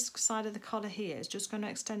this side of the collar here is just going to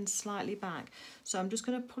extend slightly back. So I'm just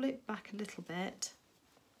going to pull it back a little bit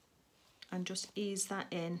and just ease that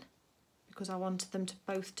in, because I wanted them to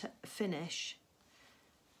both finish.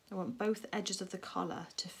 I want both edges of the collar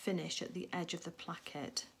to finish at the edge of the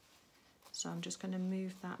placket. So I'm just going to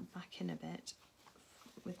move that back in a bit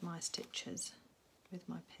with my stitches, with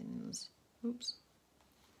my pins. Oops.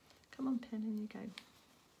 Come on, pin, in you go.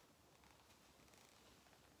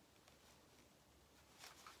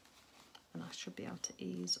 And I should be able to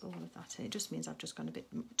ease all of that in. It just means I've just gone a bit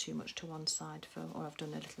too much to one side, or I've done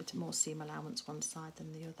a little bit more seam allowance one side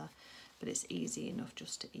than the other, but it's easy enough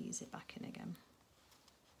just to ease it back in again.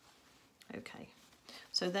 Okay,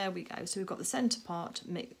 so there we go. So we've got the centre part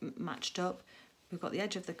matched up, we've got the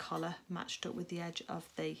edge of the collar matched up with the edge of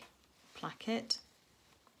the placket.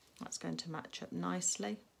 That's going to match up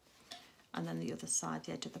nicely. And then the other side,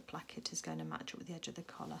 the edge of the placket, is going to match up with the edge of the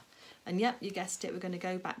collar. And yep, you guessed it, we're going to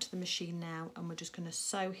go back to the machine now, and we're just going to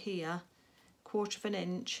sew here 1/4 of an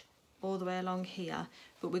inch all the way along here,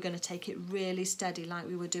 but we're going to take it really steady like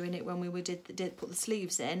we were doing it when we did put the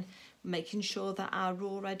sleeves in, making sure that our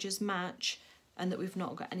raw edges match and that we've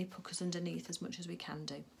not got any puckers underneath as much as we can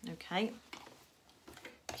do. Okay,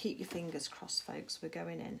 keep your fingers crossed, folks, we're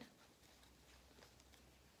going in.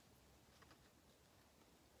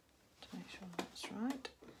 Make sure that's right,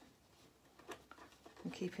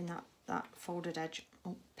 and keeping that folded edge,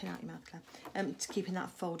 oh, pin out your mouth, Claire, keeping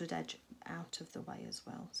that folded edge out of the way as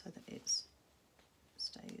well, so that it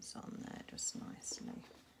stays on there just nicely.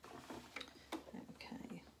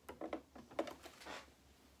 Okay.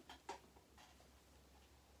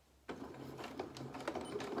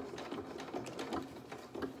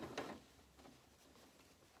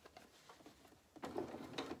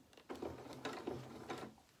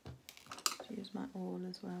 Use my awl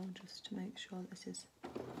as well, just to make sure this is.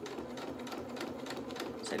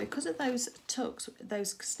 So because of those tucks,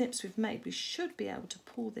 those snips we've made, we should be able to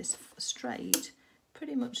pull this straight,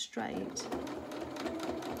 pretty much straight,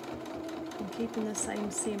 and keeping the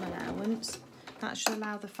same seam allowance. That should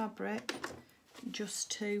allow the fabric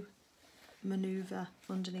just to manoeuvre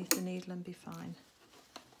underneath the needle and be fine.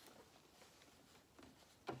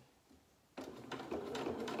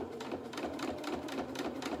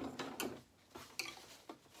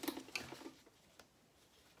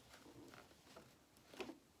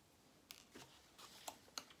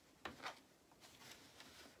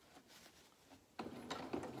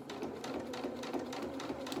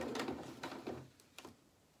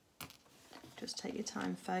 Just take your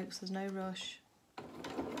time, folks, there's no rush.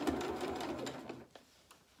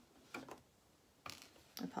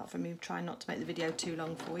 Apart from me trying not to make the video too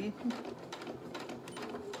long for you.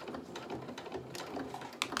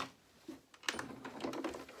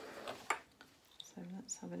 So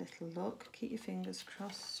let's have a little look. Keep your fingers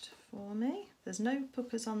crossed for me. There's no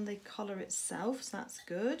puckers on the collar itself, so that's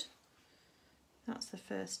good. That's the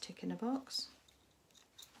first tick in a box.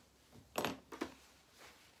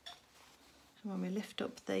 And when we lift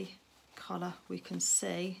up the collar, we can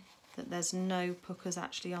see that there's no puckers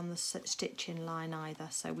actually on the stitching line either.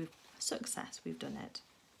 So we've success, we've done it.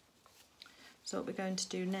 So what we're going to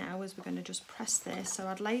do now is we're going to just press this. So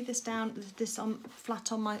I'd lay this down,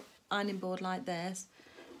 flat on my ironing board like this,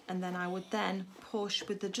 and then I would then push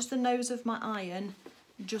with just the nose of my iron,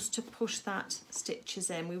 just to push that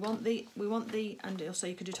stitches in. We want the, and also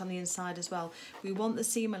you could do it on the inside as well. We want the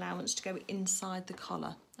seam allowance to go inside the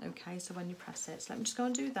collar. Okay, so when you press it, so let me just go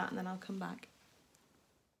and do that, and then I'll come back.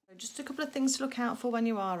 So just a couple of things to look out for when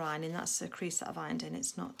you are ironing. That's a crease that I've ironed in.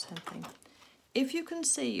 It's not anything. If you can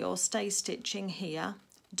see your stay stitching here,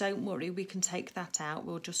 don't worry, we can take that out.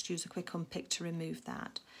 We'll just use a quick unpick to remove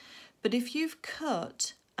that. But if you've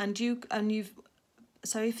cut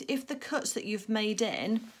so if the cuts that you've made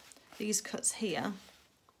in, these cuts here,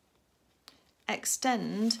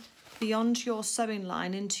 extend beyond your sewing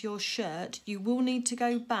line into your shirt, you will need to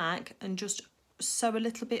go back and just sew a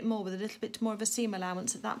little bit more with a little bit more of a seam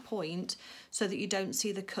allowance at that point, so that you don't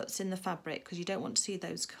see the cuts in the fabric, because you don't want to see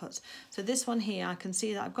those cuts. So this one here, I can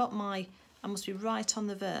see that I've got I must be right on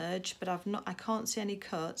the verge, but I can't see any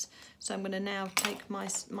cuts. So I'm going to now take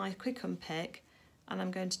my quick unpick, and I'm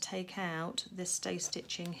going to take out this stay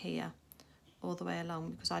stitching here all the way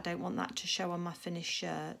along, because I don't want that to show on my finished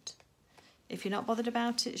shirt. If you're not bothered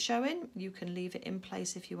about it showing, you can leave it in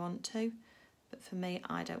place if you want to. But for me,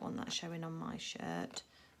 I don't want that showing on my shirt,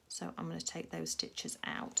 so I'm going to take those stitches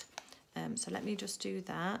out. So let me just do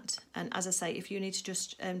that. And as I say, if you need to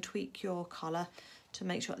just tweak your collar to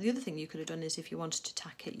make sure. The other thing you could have done is, if you wanted to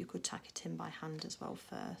tack it, you could tack it in by hand as well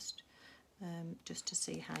first, just to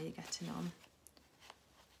see how you're getting on,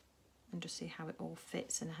 and just see how it all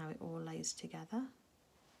fits and how it all lays together.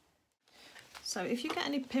 So if you get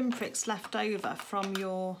any pinpricks left over from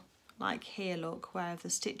your, like here, look, where the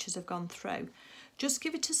stitches have gone through, just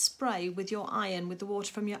give it a spray with your iron, with the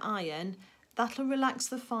water from your iron. That'll relax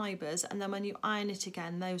the fibres, and then when you iron it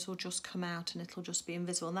again, those will just come out and it'll just be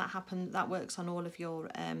invisible. And that works on all of your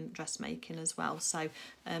dressmaking as well. So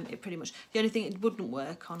it pretty much, the only thing it wouldn't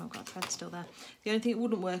work on, I've got thread still there. The only thing it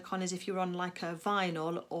wouldn't work on is if you're on like a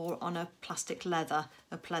vinyl or on a plastic leather,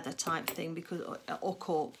 a pleather type thing, because or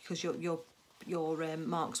cork, because your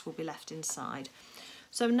marks will be left inside.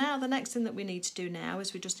 So now the next thing that we need to do now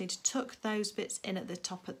is we just need to tuck those bits in at the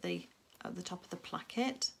top of the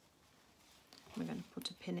placket. We're going to put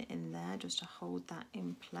a pin in there just to hold that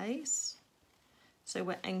in place. So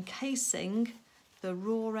we're encasing the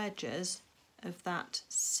raw edges of that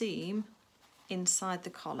seam inside the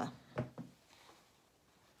collar.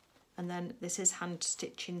 And then this is hand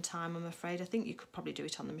stitching time, I'm afraid. I think you could probably do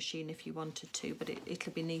it on the machine if you wanted to, but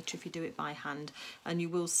it'll be neater if you do it by hand. And you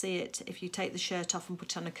will see it, if you take the shirt off and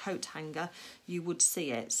put it on a coat hanger, you would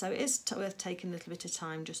see it. So it is worth taking a little bit of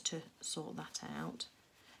time just to sort that out.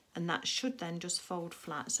 And that should then just fold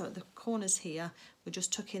flat. So at the corners here, we're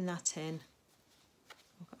just tucking that in.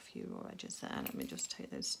 I've got a few raw edges there. Let me just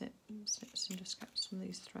take those snips and just scratch some of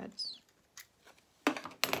these threads.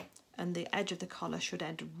 And the edge of the collar should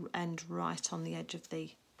end right on the edge of the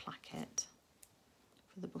placket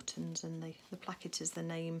for the buttons. And the placket is the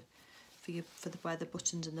name for where the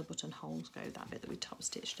buttons and the buttonholes go, that bit that we top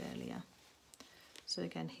stitched earlier. So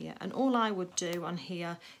again here, and all I would do on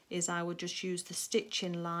here is I would just use the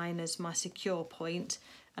stitching line as my secure point,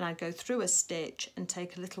 and I'd go through a stitch and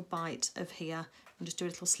take a little bite of here and just do a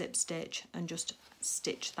little slip stitch and just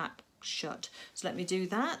stitch that shut. So let me do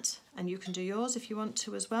that, and you can do yours if you want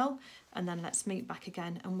to as well, and then let's meet back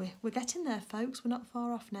again. And we're getting there, folks, we're not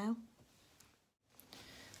far off now.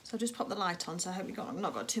 So I'll just pop the light on, so I hope I've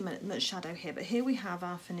not got too much shadow here, but here we have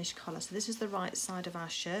our finished collar. So this is the right side of our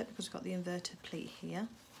shirt, because we've got the inverted pleat here,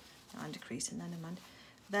 and a crease in there, never mind.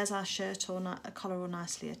 There's our shirt, a collar all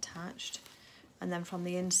nicely attached. And then from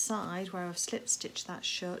the inside, where I've slip stitched that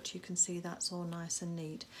shut, you can see that's all nice and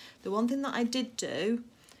neat. The one thing that I did do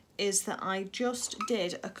is that I just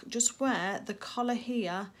did, just where the collar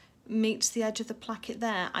here meets the edge of the placket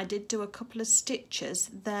there, I did do a couple of stitches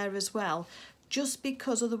there as well, just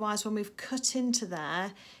because otherwise when we've cut into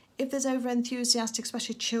there, if there's over enthusiastic,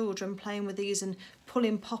 especially children playing with these and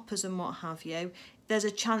pulling poppers and what have you, there's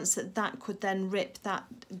a chance that that could then rip that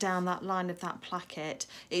down that line of that placket.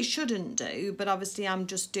 It shouldn't do, but obviously I'm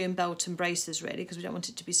just doing belt and braces really, because we don't want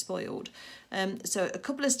it to be spoiled. So a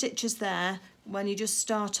couple of stitches there when you just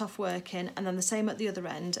start off working, and then the same at the other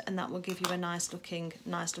end, and that will give you a nice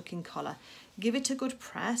looking collar. Give it a good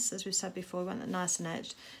press, as we said before, we want it nice and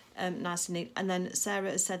edged. Nice and neat. And then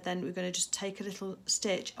Sarah has said then we're going to just take a little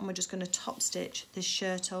stitch and we're just going to top stitch this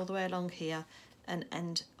shirt all the way along here and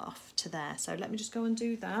end off to there. So let me just go and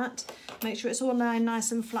do that. Make sure it's all lying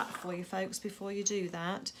nice and flat for you folks before you do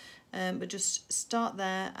that. but just start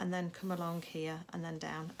there and then come along here and then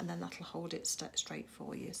down, and then that'll hold it straight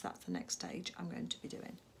for you. So that's the next stage I'm going to be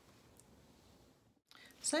doing.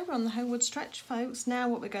 So we're on the homeward stretch, folks. Now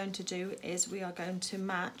what we're going to do is we are going to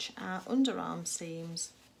match our underarm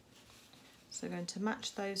seams. So we're going to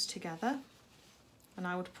match those together, and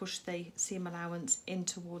I would push the seam allowance in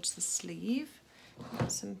towards the sleeve.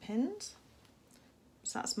 Get some pins.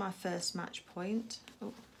 So that's my first match point.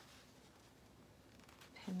 Oh,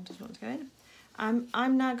 pin doesn't want to go in.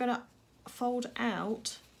 I'm now going to fold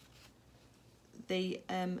out the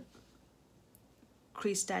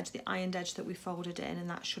creased edge, the ironed edge that we folded in, and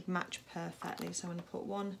that should match perfectly. So I'm going to put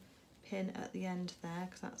one pin at the end there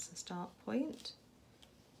because that's the start point.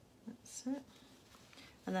 That's it.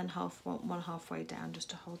 And then one halfway down just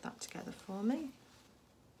to hold that together for me.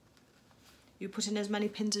 You put in as many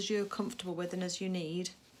pins as you're comfortable with and as you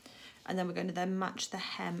need. And then we're going to then match the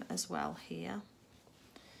hem as well here.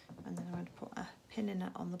 And then I'm going to put a pin in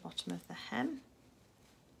it on the bottom of the hem.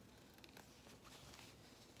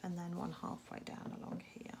 And then one halfway down along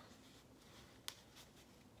here.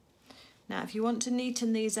 Now if you want to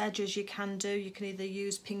neaten these edges, you can do. You can either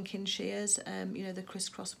use pinking shears, you know, the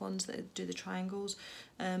crisscross ones that do the triangles,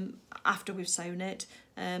 after we've sewn it,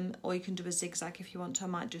 or you can do a zigzag if you want to. I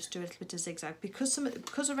might just do a little bit of zigzag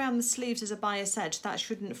because around the sleeves is a bias edge, that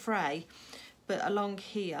shouldn't fray, but along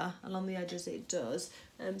here, along the edges it does.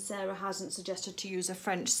 Sarah hasn't suggested to use a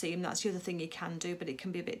French seam. That's the other thing you can do, but it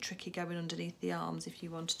can be a bit tricky going underneath the arms if you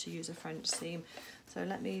wanted to use a French seam. So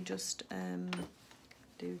let me just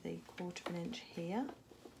do the 1/4 inch here.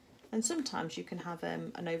 And sometimes you can have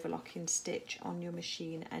an overlocking stitch on your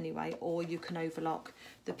machine anyway, or you can overlock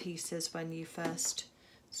the pieces when you first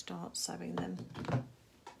start sewing them.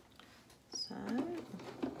 So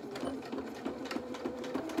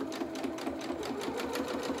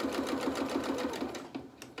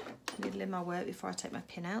needle in my work before I take my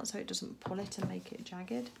pin out so it doesn't pull it and make it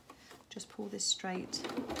jagged. Just pull this straight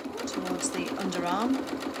towards the underarm.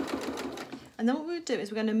 And then what we'll do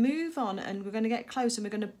is we're going to move on and we're going to get close, and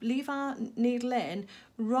we're going to leave our needle in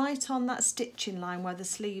right on that stitching line where the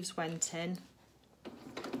sleeves went in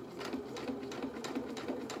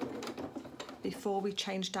before we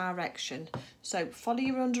change direction. So follow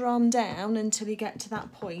your underarm down until you get to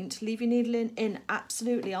that point, leave your needle in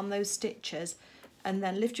absolutely on those stitches, and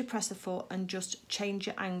then lift your presser foot and just change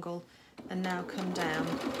your angle, and now come down.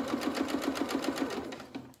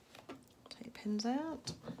 Take pins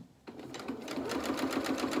out.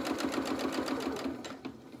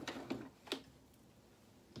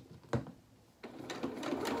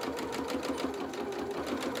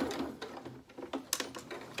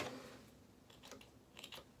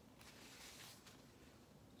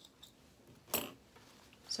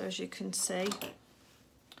 So as you can see,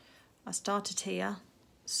 I started here,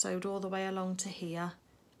 sewed all the way along to here.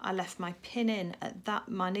 I left my pin in at that,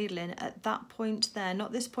 my needle in at that point there,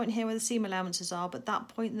 not this point here where the seam allowances are, but that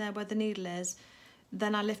point there where the needle is.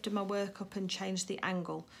 Then I lifted my work up and changed the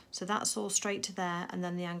angle. So that's all straight to there, and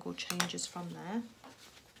then the angle changes from there.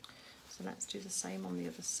 So let's do the same on the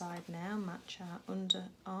other side now. Match our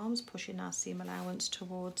underarms, pushing our seam allowance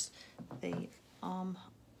towards the arm,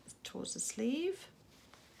 towards the sleeve.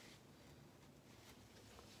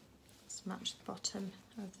 Match the bottom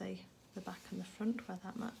of the back and the front where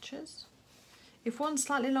that matches. If one's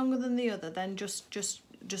slightly longer than the other, then just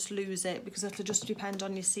lose it, because it'll just depend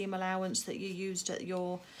on your seam allowance that you used at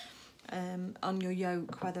your on your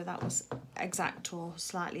yoke, whether that was exact or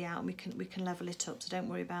slightly out, and we can level it up, so don't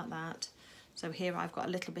worry about that. So here I've got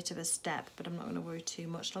a little bit of a step, but I'm not going to worry too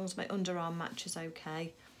much as long as my underarm matches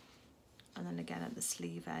okay. And then again at the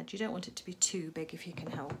sleeve edge, you don't want it to be too big if you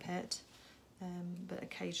can help it. But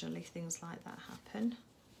occasionally things like that happen.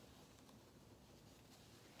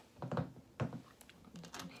 Here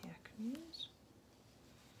I can use.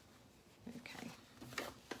 Okay,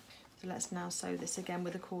 so let's now sew this again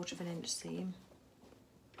with a 1/4 inch seam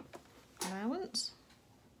allowance.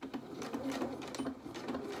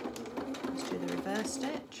 Let's do the reverse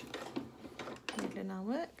stitch. Needle in our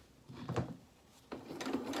work.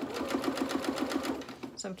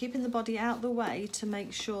 So I'm keeping the body out the way to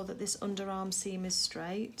make sure that this underarm seam is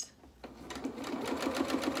straight.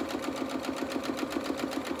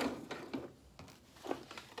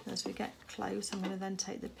 As we get close, I'm going to then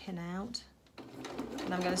take the pin out,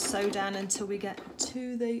 and I'm going to sew down until we get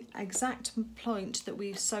to the exact point that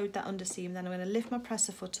we've sewed that underseam. Then I'm going to lift my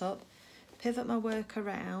presser foot up, pivot my work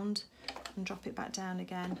around and drop it back down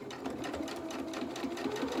again.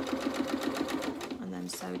 And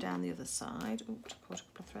sew down the other side. Oh, caught a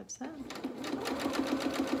couple of threads there.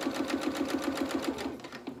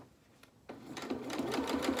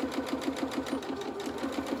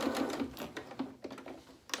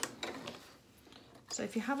 So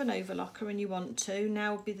if you have an overlocker and you want to,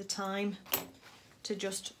 now would be the time to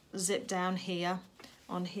just zip down here.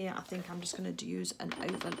 On here, I think I'm just going to use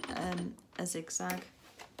a zigzag.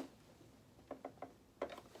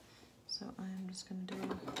 So I am just going to do.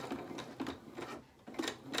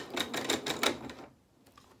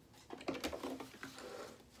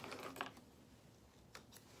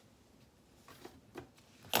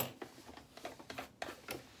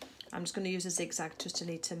 I'm just going to use a zigzag just to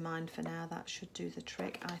lead to mine for now. That should do the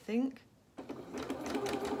trick, I think.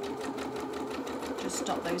 Just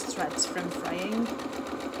stop those threads from fraying.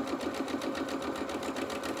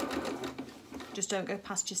 Just don't go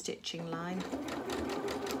past your stitching line.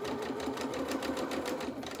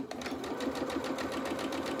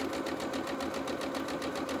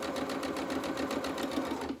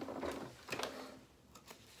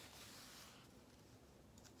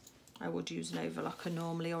 I would use an overlocker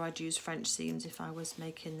normally, or I'd use French seams if I was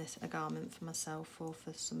making this a garment for myself or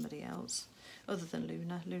for somebody else, other than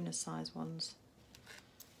Luna's size ones.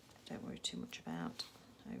 Don't worry too much about.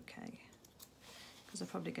 Okay, because they're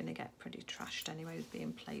probably going to get pretty trashed anyway with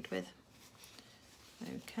being played with.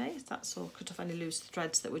 Okay, so that's all. Cut off any loose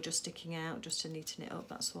threads that were just sticking out, just to neaten it up.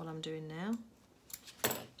 That's all I'm doing now.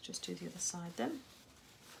 Just do the other side then.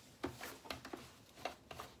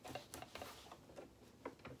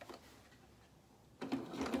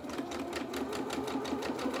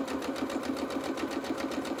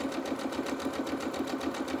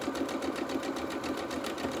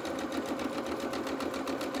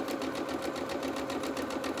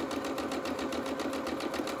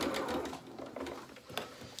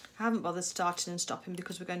 I haven't bothered starting and stopping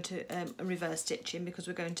because we're going to reverse stitching, because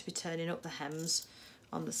we're going to be turning up the hems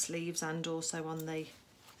on the sleeves and also on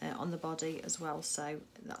the body as well, so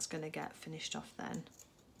that's going to get finished off then.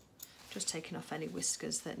 Just taking off any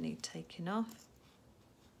whiskers that need taking off.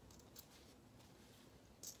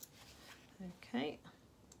 Okay.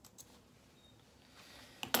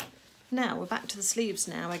 Now we're back to the sleeves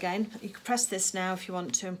now again. You can press this now if you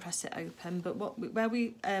want to and press it open, but where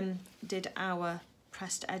we did our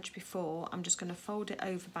pressed edge before, I'm just going to fold it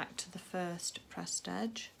over back to the first pressed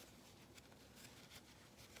edge.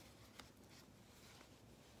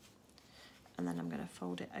 And then I'm going to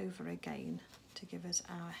fold it over again to give us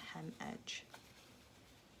our hem edge.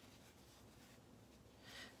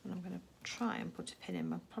 And I'm going to try and put a pin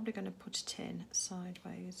in. I'm probably going to put it in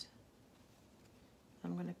sideways.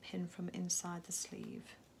 I'm going to pin from inside the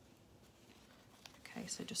sleeve. Okay,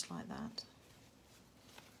 so just like that.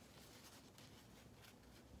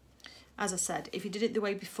 As I said, if you did it the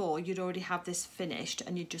way before, you'd already have this finished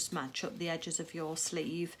and you'd just match up the edges of your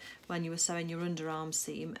sleeve when you were sewing your underarm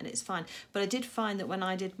seam, and it's fine. But I did find that when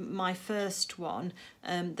I did my first one,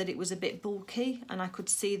 that it was a bit bulky and I could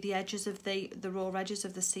see the edges of the raw edges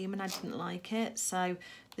of the seam, and I didn't like it. So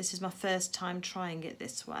this is my first time trying it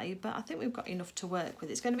this way, but I think we've got enough to work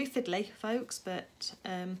with. It's going to be fiddly, folks, but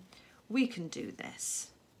we can do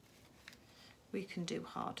this. We can do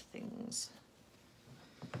hard things.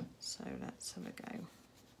 So let's have a go.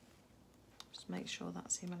 Just make sure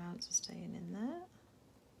that seam allowance is staying in there.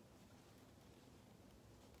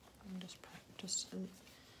 And just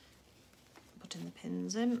putting the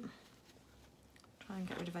pins in. Try and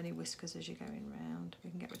get rid of any whiskers as you're going round.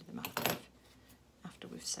 We can get rid of them after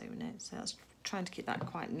we've sewn it. So that's trying to keep that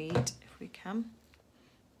quite neat if we can.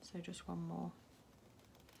 So just one more.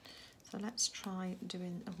 So let's try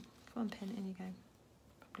doing. Oh, come on, pin, in you go.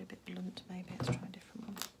 Probably a bit blunt, maybe. Let's try a different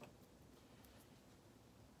one.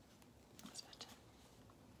 That's better.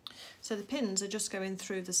 So the pins are just going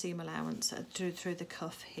through the seam allowance, through the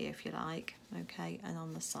cuff here, if you like, okay, and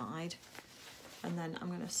on the side. And then I'm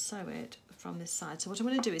going to sew it from this side. So what I'm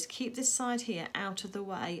going to do is keep this side here out of the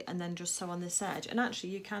way and then just sew on this edge. And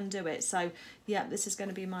actually you can do it. So yeah, this is going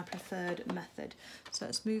to be my preferred method. So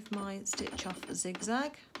let's move my stitch off a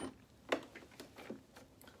zigzag.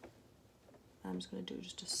 I'm just going to do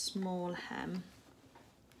just a small hem,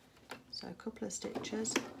 so a couple of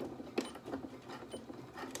stitches,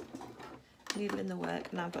 needle in the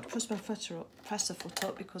work. Now I've got to press my presser foot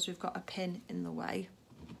up because we've got a pin in the way.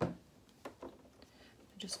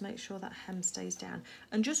 Just make sure that hem stays down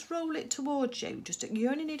and just roll it towards you. You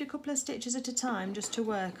only need a couple of stitches at a time just to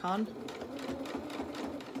work on,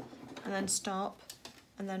 and then stop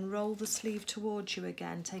and then roll the sleeve towards you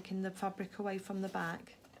again, taking the fabric away from the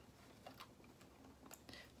back.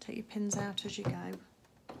 Take your pins out as you go.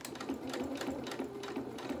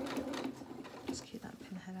 Just keep that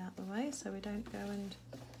pin head out of the way so we don't go and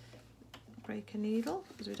break a needle,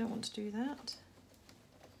 because we don't want to do that.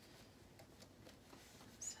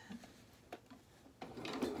 So.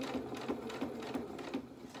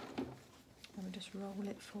 And we just roll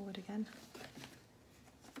it forward again.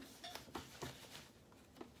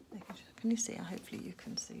 Can you see? Hopefully you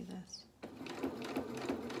can see this. As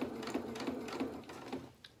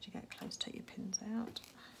you get close, take your pins out.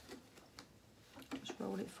 Just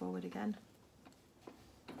roll it forward again.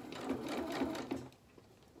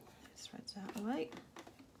 Threads out the way.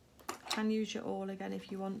 Can use your awl again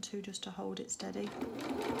if you want to, just to hold it steady.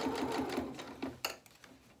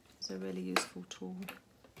 It's a really useful tool.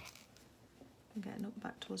 And getting up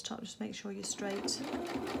back towards top, just make sure you're straight.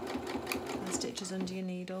 And stitches under your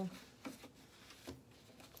needle.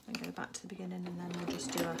 And go back to the beginning, and then we'll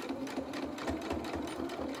just do a okay.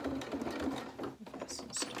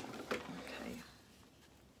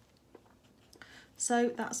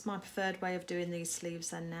 So that's my preferred way of doing these sleeves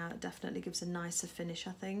then now. It definitely gives a nicer finish,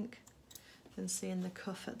 I think, than seeing the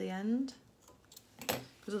cuff at the end.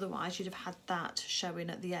 Because otherwise you'd have had that showing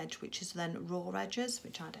at the edge, which is then raw edges,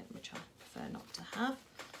 which I prefer not to have.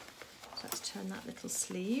 So let's turn that little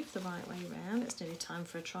sleeve the right way around. It's nearly time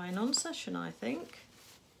for a trying on session, I think.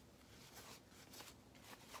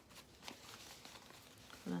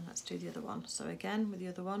 And then let's do the other one. So again, with the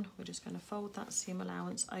other one, we're just going to fold that seam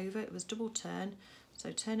allowance over. It was double turn,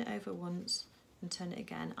 so turn it over once and turn it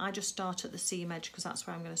again. I just start at the seam edge because that's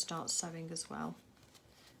where I'm going to start sewing as well.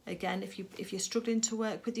 Again, if you're struggling to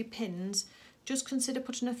work with your pins, just consider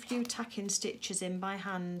putting a few tacking stitches in by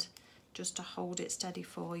hand just to hold it steady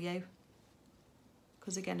for you.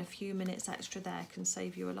 Because again, a few minutes extra there can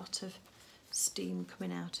save you a lot of steam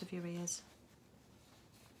coming out of your ears.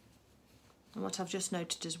 And what I've just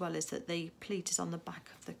noted as well is that the pleat is on the back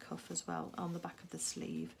of the cuff as well, on the back of the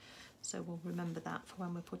sleeve. So we'll remember that for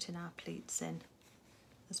when we're putting our pleats in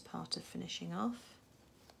as part of finishing off.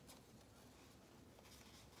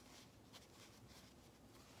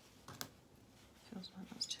 Feels like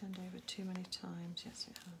that's turned over too many times. Yes,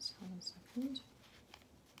 it has. Hold on a second.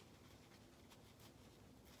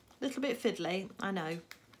 A little bit fiddly, I know.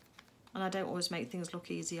 And I don't always make things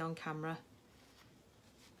look easy on camera.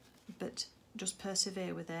 But just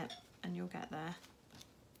persevere with it and you'll get there.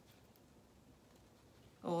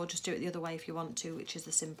 Or just do it the other way if you want to, which is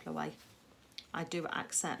the simpler way. I do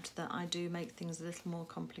accept that I do make things a little more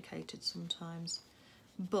complicated sometimes,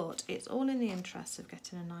 but it's all in the interest of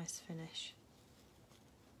getting a nice finish,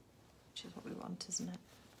 which is what we want, isn't it?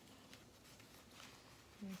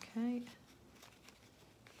 Okay,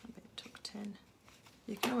 a bit tucked in.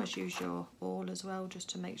 You can always use your awl as well just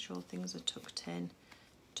to make sure things are tucked in,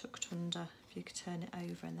 tucked under. If you could turn it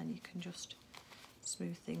over and then you can just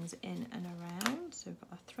smooth things in and around. So we've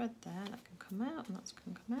got a thread there that can come out and that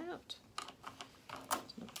can come out.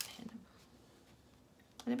 There's another pin.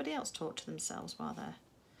 Anybody else talk to themselves while they're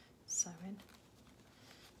sewing?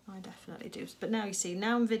 I definitely do. But now you see,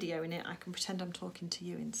 now I'm videoing it, I can pretend I'm talking to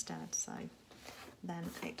you instead, so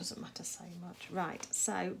then it doesn't matter so much. Right,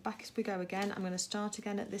 so back as we go again. I'm going to start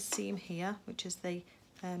again at this seam here, which is the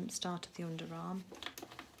start of the underarm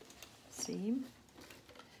seam.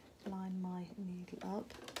 Line my needle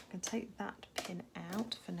up. I can take that pin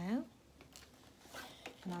out for now.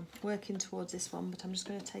 And I'm working towards this one, but I'm just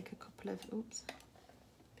going to take a couple of, oops,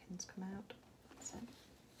 pins come out. That's it.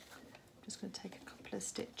 I'm just going to take a couple of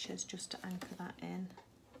stitches just to anchor that in.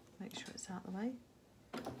 Make sure it's out of the way.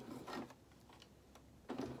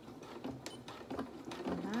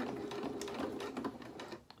 And back.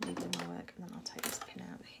 Leaving my work, and then I'll take this pin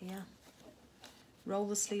out here. Roll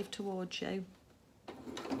the sleeve towards you.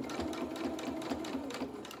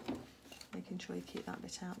 Making sure you keep that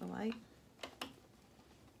bit out of the way.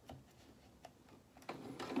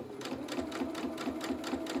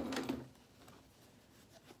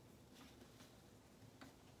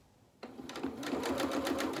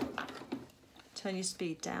 Turn your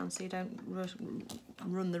speed down so you don't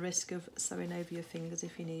run the risk of sewing over your fingers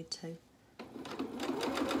if you need to.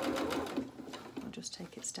 I'll just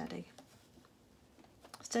take it steady.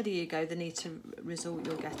 Steady you go, the neater result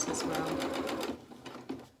you'll get as well.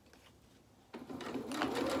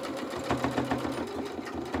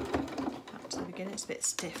 Back to the beginning, it's a bit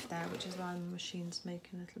stiff there, which is why the machine's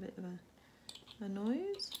making a little bit of a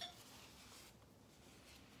noise.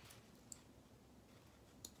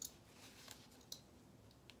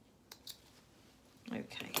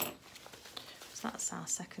 Okay, so that's our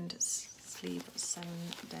second sleeve sewn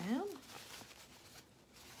down.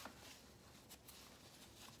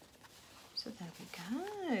 So there we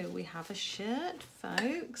go, we have a shirt,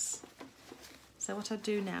 folks. So what I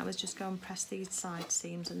do now is just go and press these side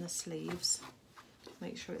seams and the sleeves,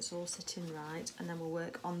 make sure it's all sitting right, and then we'll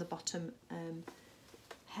work on the bottom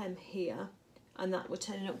hem here. and that we're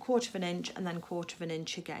turning up 1/4 of an inch and then 1/4 of an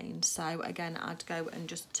inch again. So again, I'd go and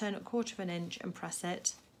just turn up 1/4 of an inch and press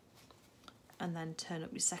it, and then turn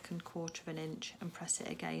up your second 1/4 of an inch and press it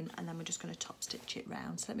again, and then we're just going to top stitch it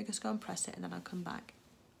round. So let me just go and press it and then I'll come back.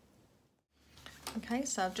 Okay,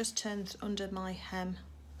 so I've just turned under my hem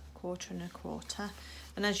 1/4 and 1/4,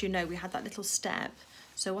 and as you know, we had that little step.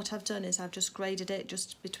 So what I've done is I've just graded it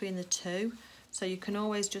just between the two. So you can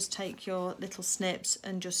always just take your little snips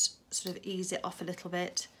and just sort of ease it off a little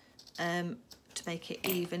bit to make it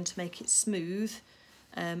even, to make it smooth.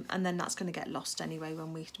 And then that's going to get lost anyway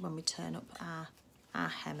when we turn up our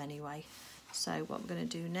hem anyway. So what we're going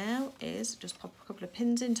to do now is just pop a couple of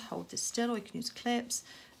pins in to hold this still, or you can use clips,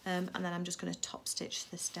 and then I'm just going to top stitch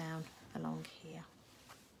this down along here.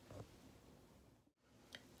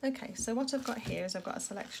 Okay, so what I've got here is I've got a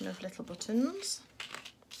selection of little buttons,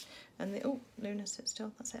 and oh, Luna, sit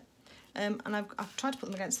still, that's it. And I've tried to put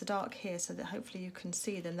them against the dark here so that hopefully you can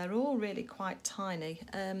see them. They're all really quite tiny.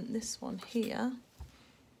 This one here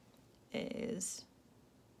is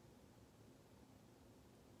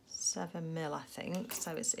 7mm, I think,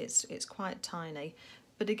 so it's quite tiny,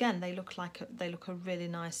 but again they look a really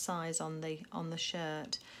nice size on the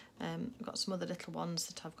shirt. I've got some other little ones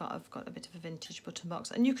that I've got a bit of a vintage button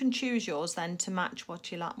box, and you can choose yours then to match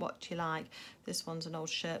what you like. This one's an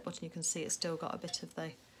old shirt button, you can see it's still got a bit of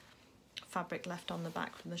the fabric left on the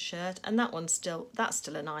back from the shirt, and that's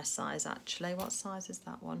still a nice size actually. What size is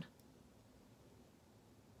that one?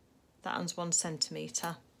 That one's 1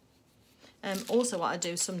 centimetre. Also what I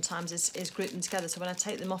do sometimes is group them together. So when I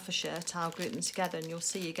take them off a shirt, I'll group them together, and you'll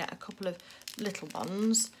see you get a couple of little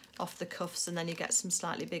ones off the cuffs, and then you get some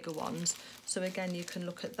slightly bigger ones. So again, you can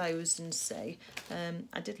look at those and see.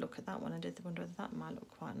 I did look at that one. I did wonder whether that might look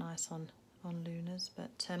quite nice on Luna's,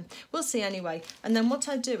 but we'll see anyway. And then what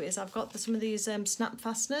I do is I've got some of these snap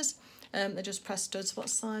fasteners. They're just press studs. What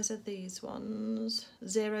size are these ones?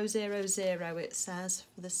 000 it says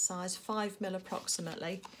for this size, 5mm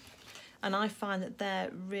approximately. And I find that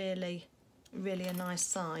they're really a nice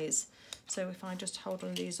size. So if I just hold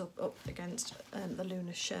one of these up against the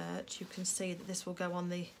Luna shirt, you can see that this will go on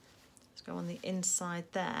the inside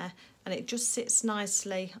there, and it just sits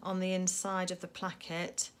nicely on the inside of the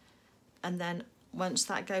placket. And then once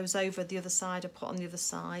that goes over the other side, I put on the other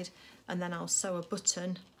side, and then I'll sew a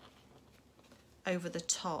button over the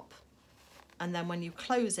top, and then when you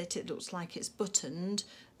close it, it looks like it's buttoned,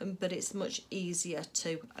 but it's much easier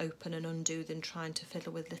to open and undo than trying to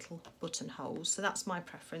fiddle with little buttonholes. So that's my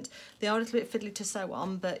preference. They are a little bit fiddly to sew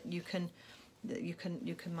on, but you can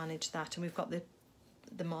manage that. And we've got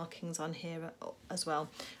the markings on here as well.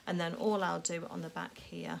 And then all I'll do on the back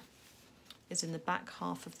here is in the back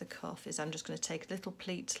half of the cuff is I'm just going to take a little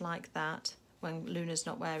pleat like that when Luna's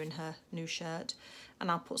not wearing her new shirt, and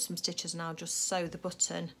I'll put some stitches and I'll just sew the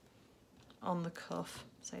button on the cuff,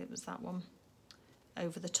 say it was that one,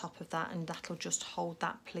 over the top of that, and that'll just hold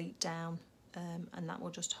that pleat down, and that will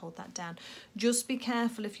just hold that down. Just be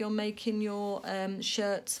careful if you're making your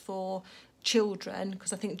shirts for children,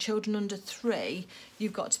 because I think children under 3,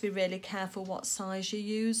 you've got to be really careful what size you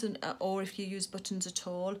use, and or if you use buttons at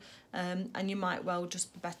all, and you might well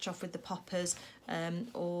just be better off with the poppers,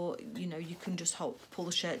 or you know, you can just pull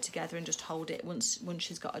the shirt together and just hold it once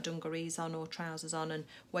she's got her dungarees on or trousers on and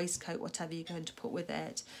waistcoat, whatever you're going to put with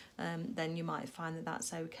it, then you might find that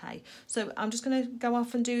that's okay. So I'm just going to go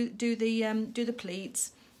off and do the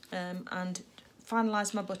pleats and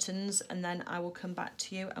finalise my buttons, and then I will come back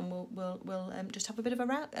to you and we'll just have a bit of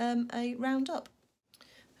a round up.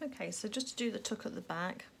 Okay, so just to do the tuck at the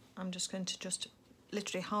back, I'm just going to just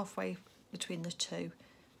literally halfway between the two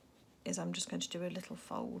is I'm just going to do a little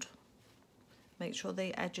fold. Make sure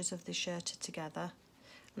the edges of the shirt are together,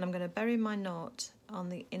 and I'm going to bury my knot on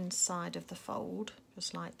the inside of the fold,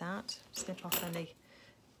 just like that. Snip off any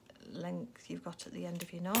length you've got at the end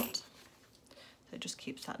of your knot, so it just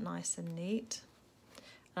keeps that nice and neat.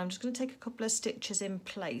 And I'm just going to take a couple of stitches in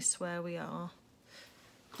place where we are.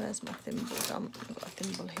 Where's my thimble gone? I've got a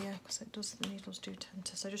thimble here because the needles do tend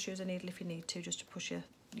to. So just use a needle if you need to, just to push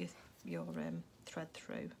your thread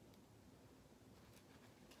through.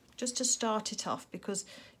 Just to start it off, because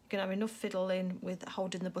you can have enough fiddle in with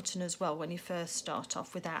holding the button as well when you first start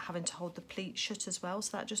off without having to hold the pleat shut as well.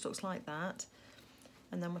 So that just looks like that.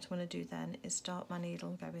 And then what I'm going to do then is start my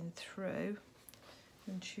needle going through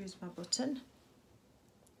and choose my button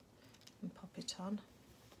and pop it on.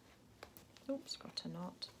 Oops, got a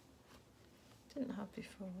knot. Didn't have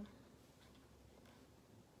before.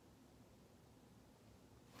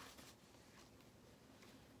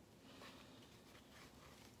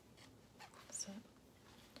 So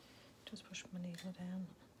just push my needle down.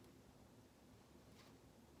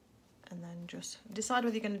 and then just decide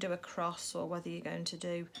whether you're going to do a cross or whether you're going to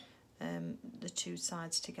do the two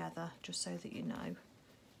sides together, just so that you know,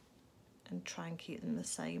 and try and keep them the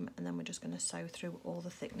same. And then we're just going to sew through all the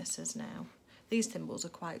thicknesses now. These thimbles are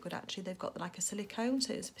quite good actually, they've got like a silicone,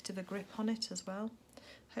 so it's a bit of a grip on it as well.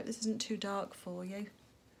 Hope this isn't too dark for you.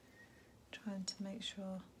 Trying to make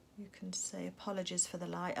sure you can see. Apologies for the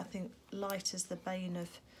light. I think light is the bane of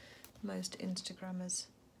most Instagrammers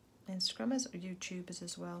or YouTubers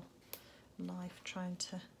as well. Life, trying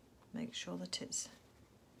to make sure that it's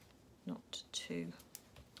not too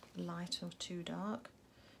light or too dark.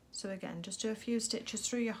 So again, just do a few stitches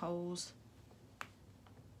through your holes.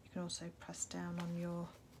 You can also press down on your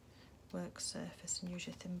work surface and use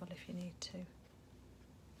your thimble if you need to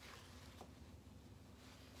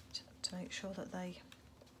make sure that they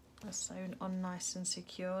are sewn on nice and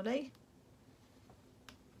securely.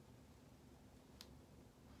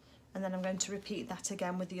 And then I'm going to repeat that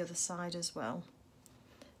again with the other side as well.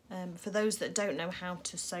 For those that don't know how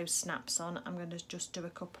to sew snaps on, I'm going to just do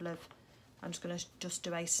I'm just going to just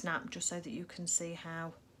do a snap just so that you can see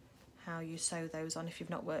how you sew those on if you've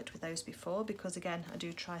not worked with those before, because again I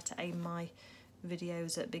do try to aim my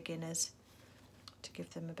videos at beginners to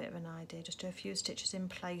give them a bit of an idea. Just do a few stitches in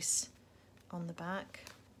place on the back.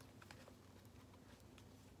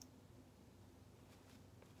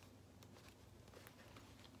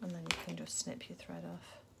 And then you can just snip your thread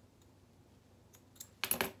off.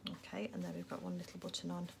 Okay, and then we've got one little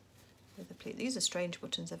button on with the pleat. These are strange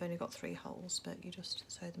buttons, they've only got 3 holes, but you just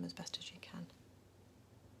sew them as best as you can.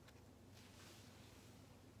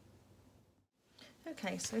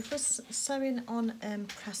 Okay, so for sewing on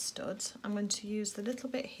press studs, I'm going to use the little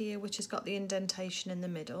bit here which has got the indentation in the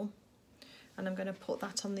middle, and I'm going to put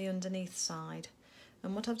that on the underneath side.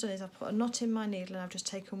 And what I've done is I've put a knot in my needle and I've just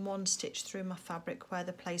taken 1 stitch through my fabric where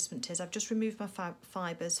the placement is. I've just removed my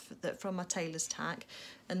fibres from my tailor's tack,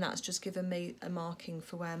 and that's just given me a marking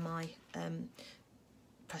for where my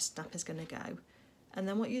press snap is going to go. And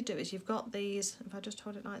then what you do is you've got these, if I just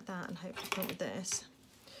hold it like that and hopefully come with this,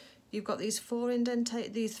 you've got these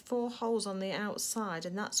 4 holes on the outside,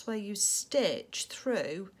 and that's where you stitch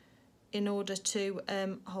through in order to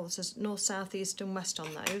hold. So north, south, east and west on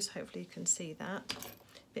those. Hopefully you can see that.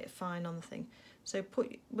 A bit fine on the thing. So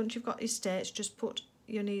once you've got your stitch, just put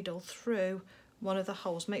your needle through one of the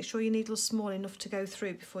holes. Make sure your needle's small enough to go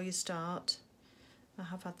through before you start. I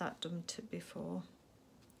have had that done before.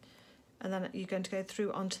 And then you're going to go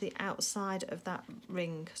through onto the outside of that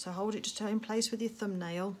ring. So hold it just in place with your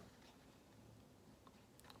thumbnail.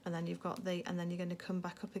 And then you've got and then you're going to come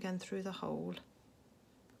back up again through the hole.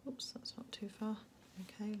 Oops, that's not too far.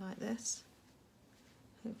 Okay, like this.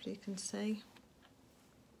 Hopefully you can see.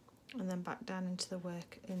 And then back down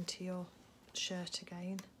into your shirt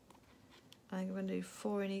again. And I'm going to do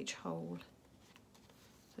 4 in each hole,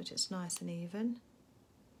 so that it's nice and even.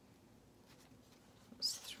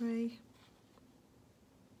 That's 3.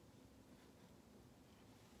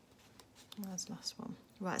 And there's the last one.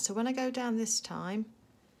 Right, so when I go down this time,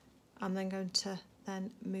 I'm then going to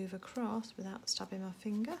move across without stabbing my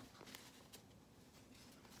finger.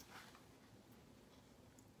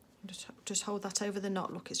 Just hold that over the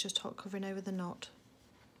knot. Look, it's just covering over the knot.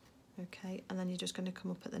 Okay, and then you're just going to come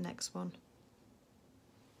up at the next one.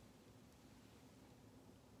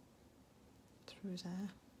 Through there.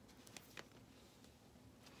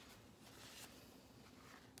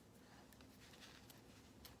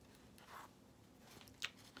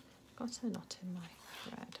 Got a knot in my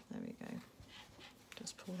thread. There we go.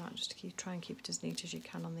 Just pull that just to try and keep it as neat as you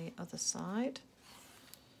can on the other side.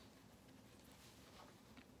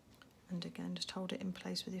 And again, just hold it in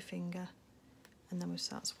place with your finger, and then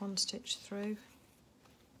that's 1 stitch through.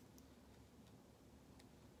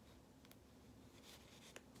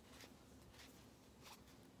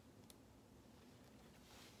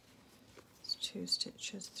 It's 2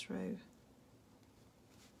 stitches through.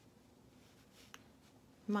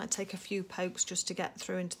 Might take a few pokes just to get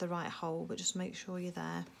through into the right hole, but just make sure you're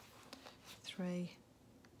there. 3,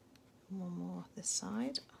 1 more this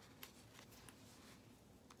side.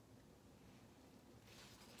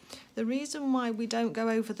 The reason why we don't go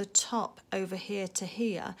over the top over here to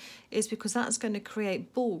here is because that's going to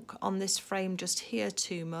create bulk on this frame just here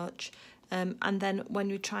too much. And then when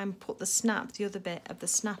you try and put the other bit of the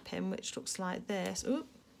snap in, which looks like this, oop,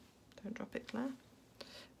 don't drop it, Claire,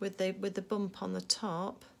 with the bump on the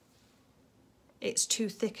top, it's too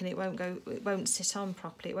thick and it won't sit on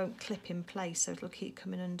properly, it won't clip in place, so it'll keep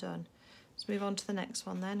coming undone. Let's move on to the next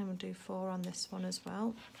one then, and we'll do 4 on this one as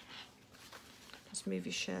well. Just move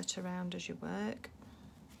your shirt around as you work.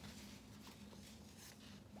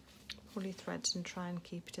 pull your threads and try and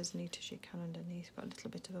keep it as neat as you can underneath. Got a little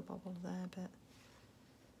bit of a bobble there, but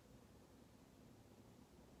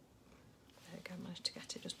there we go, managed to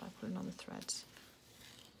get it just by pulling on the threads.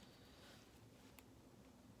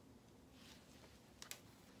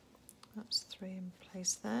 That's 3 in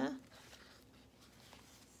place there.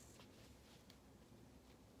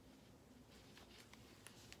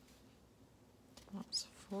 That's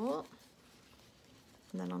 4.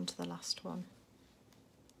 And then on to the last one.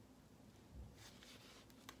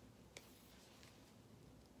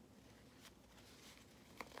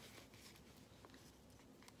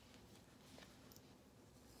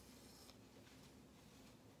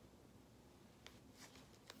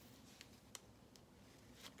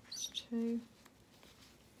 That's 2.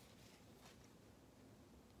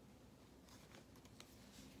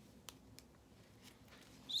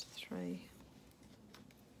 That's 3.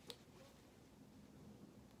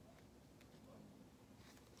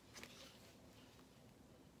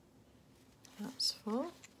 That's 4.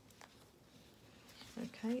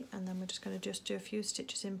 Okay, and then we're just going to just do a few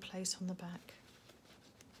stitches in place on the back,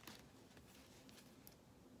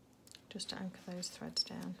 just to anchor those threads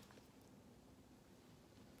down.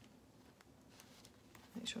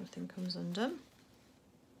 Make sure everything comes undone.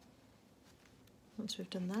 Once we've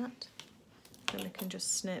done that, then we can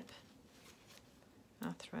just snip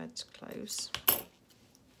our threads close.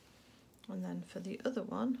 And then for the other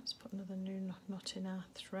one, let's put another new knot in our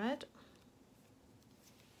thread.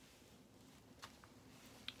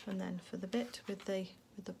 And then for the bit with the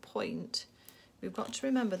point, we've got to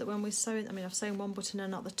remember that when we're sewing, I mean, I've sewn one button and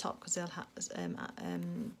not the top because they'll have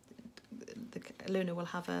Luna will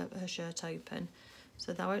have her shirt open,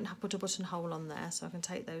 so I won't put a buttonhole on there, so I can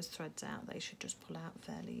take those threads out. They should just pull out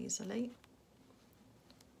fairly easily.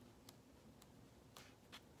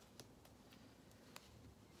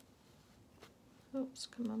 Oops,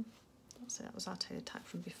 come on. That's it, that was our tail tack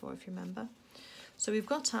from before, if you remember. So we've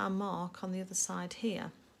got our mark on the other side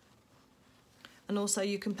here. And also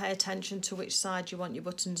you can pay attention to which side you want your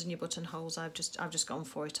buttons and your buttonholes. I've just gone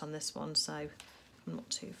for it on this one, so I'm not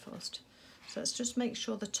too fussed. So let's just make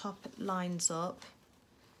sure the top lines up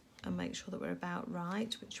and make sure that we're about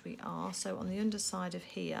right, which we are. So on the underside of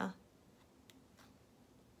here,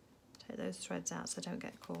 take those threads out so they don't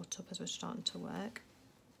get caught up as we're starting to work.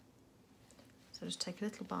 So just take a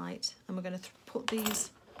little bite, and we're going to put these,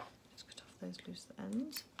 just cut off those loose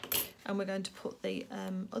ends, and we're going to put the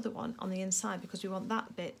other one on the inside because we want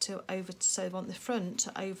that bit to so we want the front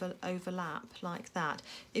to overlap like that.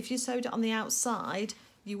 If you sewed it on the outside,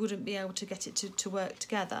 you wouldn't be able to get it to work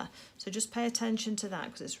together. So just pay attention to that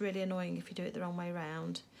because it's really annoying if you do it the wrong way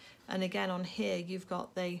around. And again on here you've got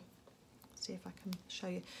see if I can show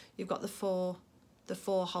you, you've got the four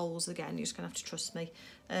holes again. You're just going to have to trust me.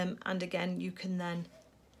 And again you can then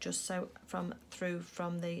just sew through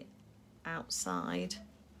from the outside.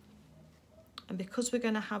 And because we're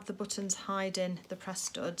going to have the buttons hiding the press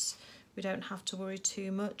studs, we don't have to worry too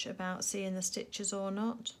much about seeing the stitches or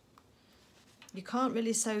not. You can't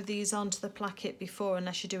really sew these onto the placket before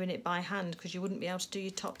unless you're doing it by hand, because you wouldn't be able to do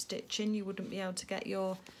your top stitching. You wouldn't be able to get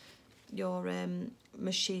your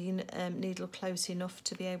machine needle close enough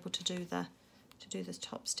to be able to do the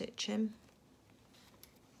top stitching.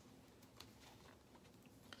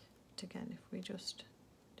 But again, if we just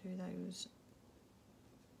do those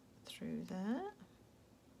through there.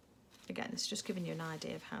 Again, it's just giving you an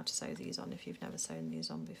idea of how to sew these on if you've never sewn these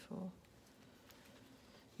on before.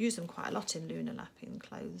 Use them quite a lot in Luna Lapin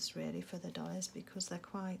clothes really for the dollies because they're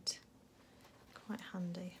quite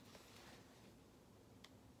handy.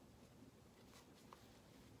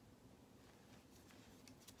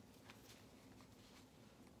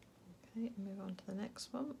 Okay, move on to the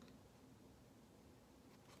next one.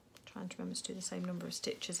 Trying to remember to do the same number of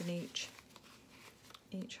stitches in each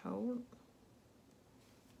hole.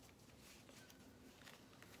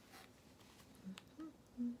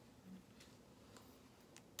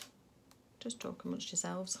 Just talk amongst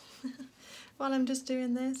yourselves while I'm just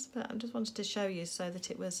doing this, but I just wanted to show you so that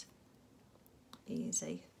it was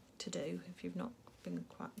easy to do if you've not been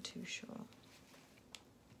quite too sure.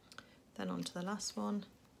 Then on to the last one.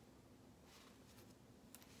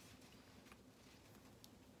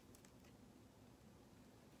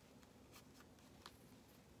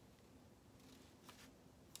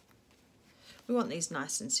 We want these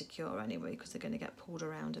nice and secure anyway because they're going to get pulled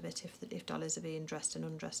around a bit if dollies are being dressed and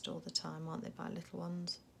undressed all the time, aren't they, by little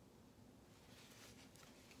ones.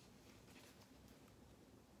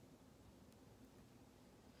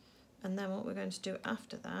 And then what we're going to do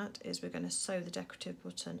after that is we're going to sew the decorative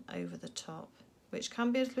button over the top, which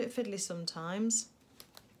can be a little bit fiddly sometimes.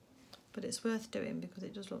 but it's worth doing because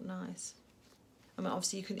it does look nice. I mean,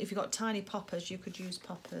 obviously you can, if you've got tiny poppers, you could use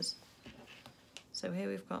poppers. So here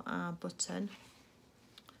we've got our button.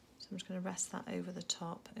 So I'm just going to rest that over the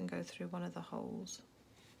top and go through one of the holes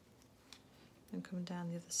and come down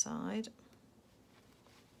the other side.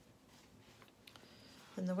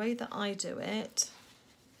 And the way that I do it,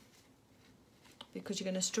 because you're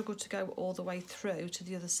going to struggle to go all the way through to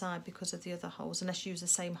the other side because of the other holes, unless you use the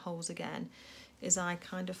same holes again, is I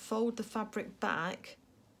kind of fold the fabric back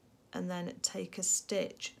and then take a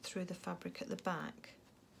stitch through the fabric at the back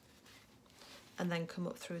and then come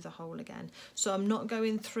up through the hole again. So I'm not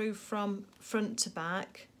going through from front to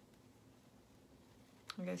back.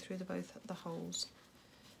 I go through both the holes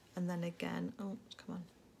and then again, oh come on,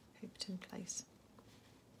 keep it in place.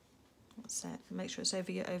 That's it. Make sure it's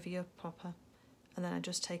over your popper, and then I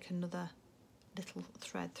just take another little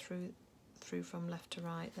thread through from left to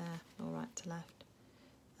right there, or right to left,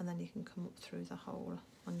 and then you can come up through the hole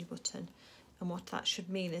on your button. And what that should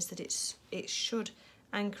mean is that it should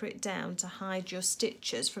anchor it down to hide your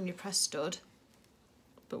stitches from your press stud,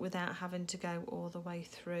 but without having to go all the way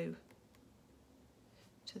through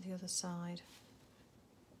to the other side.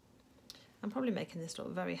 I'm probably making this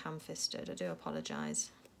look very ham-fisted, I do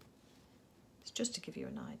apologise. It's just to give you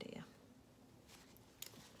an idea.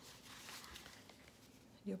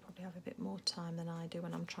 You'll probably have a bit more time than I do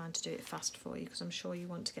when I'm trying to do it fast for you, because I'm sure you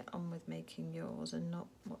want to get on with making yours and not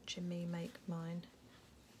watching me make mine.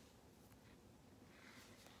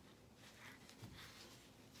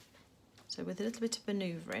 So with a little bit of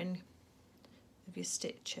manoeuvring of your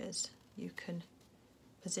stitches, you can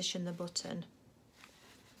position the button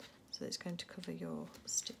so that it's going to cover your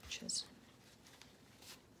stitches.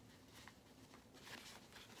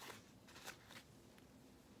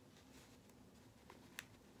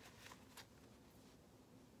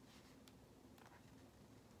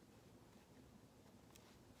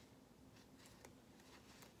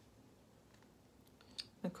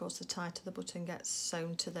 Of course, the tighter the button gets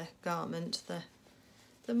sewn to the garment,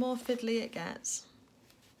 the more fiddly it gets.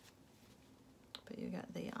 But you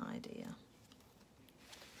get the idea.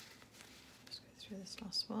 Let's go through this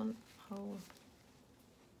last one, hole.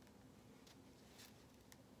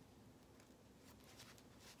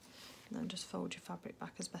 And then just fold your fabric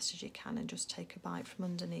back as best as you can and just take a bite from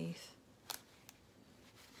underneath.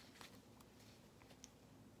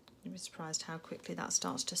 You'll be surprised how quickly that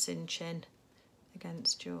starts to cinch in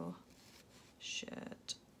against your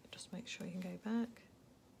shirt. Just make sure you can go back.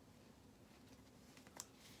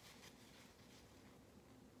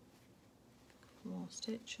 More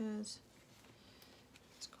stitches.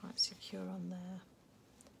 It's quite secure on there.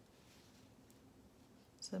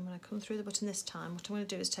 So then when I come through the button this time, what I'm going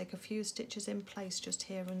to do is take a few stitches in place just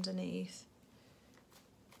here underneath.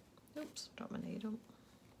 Oops, dropped my needle.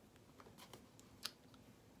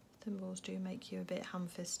 Thimbles do make you a bit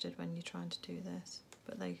ham-fisted when you're trying to do this,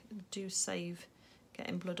 but they do save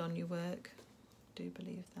getting blood on your work. I do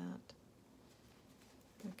believe that.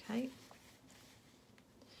 Okay.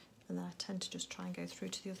 And then I tend to just try and go through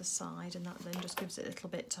to the other side, and that then just gives it a little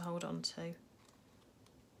bit to hold on to.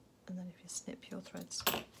 And then if you snip your threads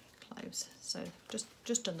close. So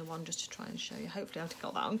just done the one just to try and show you. Hopefully I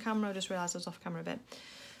got that on camera. I just realised I was off camera a bit.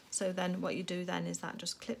 So then what you do then is that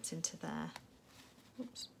just clips into there.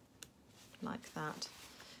 Oops. Like that.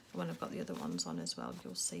 And when I've got the other ones on as well,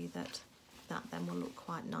 you'll see that then will look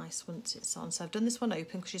quite nice once it's on. So I've done this one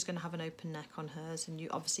open because she's going to have an open neck on hers, and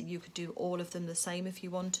obviously you could do all of them the same if you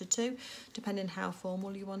wanted to, depending how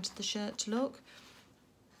formal you wanted the shirt to look.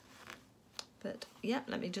 But yeah,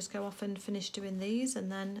 let me just go off and finish doing these,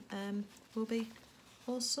 and then we'll be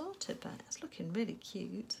all sorted. But it's looking really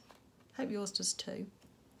cute. Hope yours does too.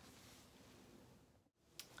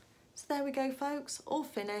 So there we go, folks, all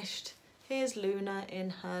finished. Here's Luna in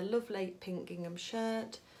her lovely pink gingham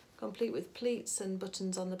shirt, complete with pleats and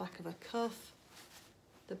buttons on the back of her cuff,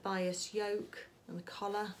 the bias yoke and the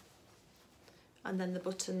collar, and then the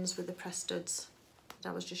buttons with the press studs that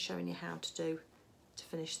I was just showing you how to do to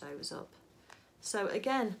finish those up. So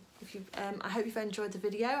again, if you, I hope you've enjoyed the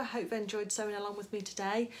video. I hope you've enjoyed sewing along with me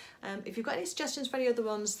today. If you've got any suggestions for any other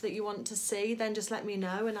ones that you want to see, then just let me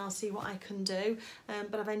know and I'll see what I can do.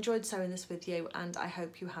 But I've enjoyed sewing this with you, and I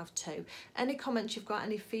hope you have too. Any comments you've got,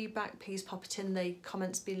 any feedback, please pop it in the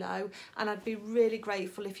comments below. And I'd be really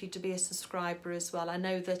grateful if you'd be a subscriber as well. I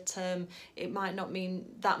know that it might not mean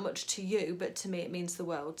that much to you, but to me it means the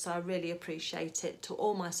world. So I really appreciate it, to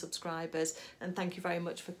all my subscribers, and thank you very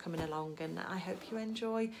much for coming along, and I hope you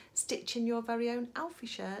enjoy stitching your very own Alfie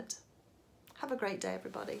shirt. Have a great day,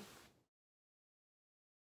 everybody.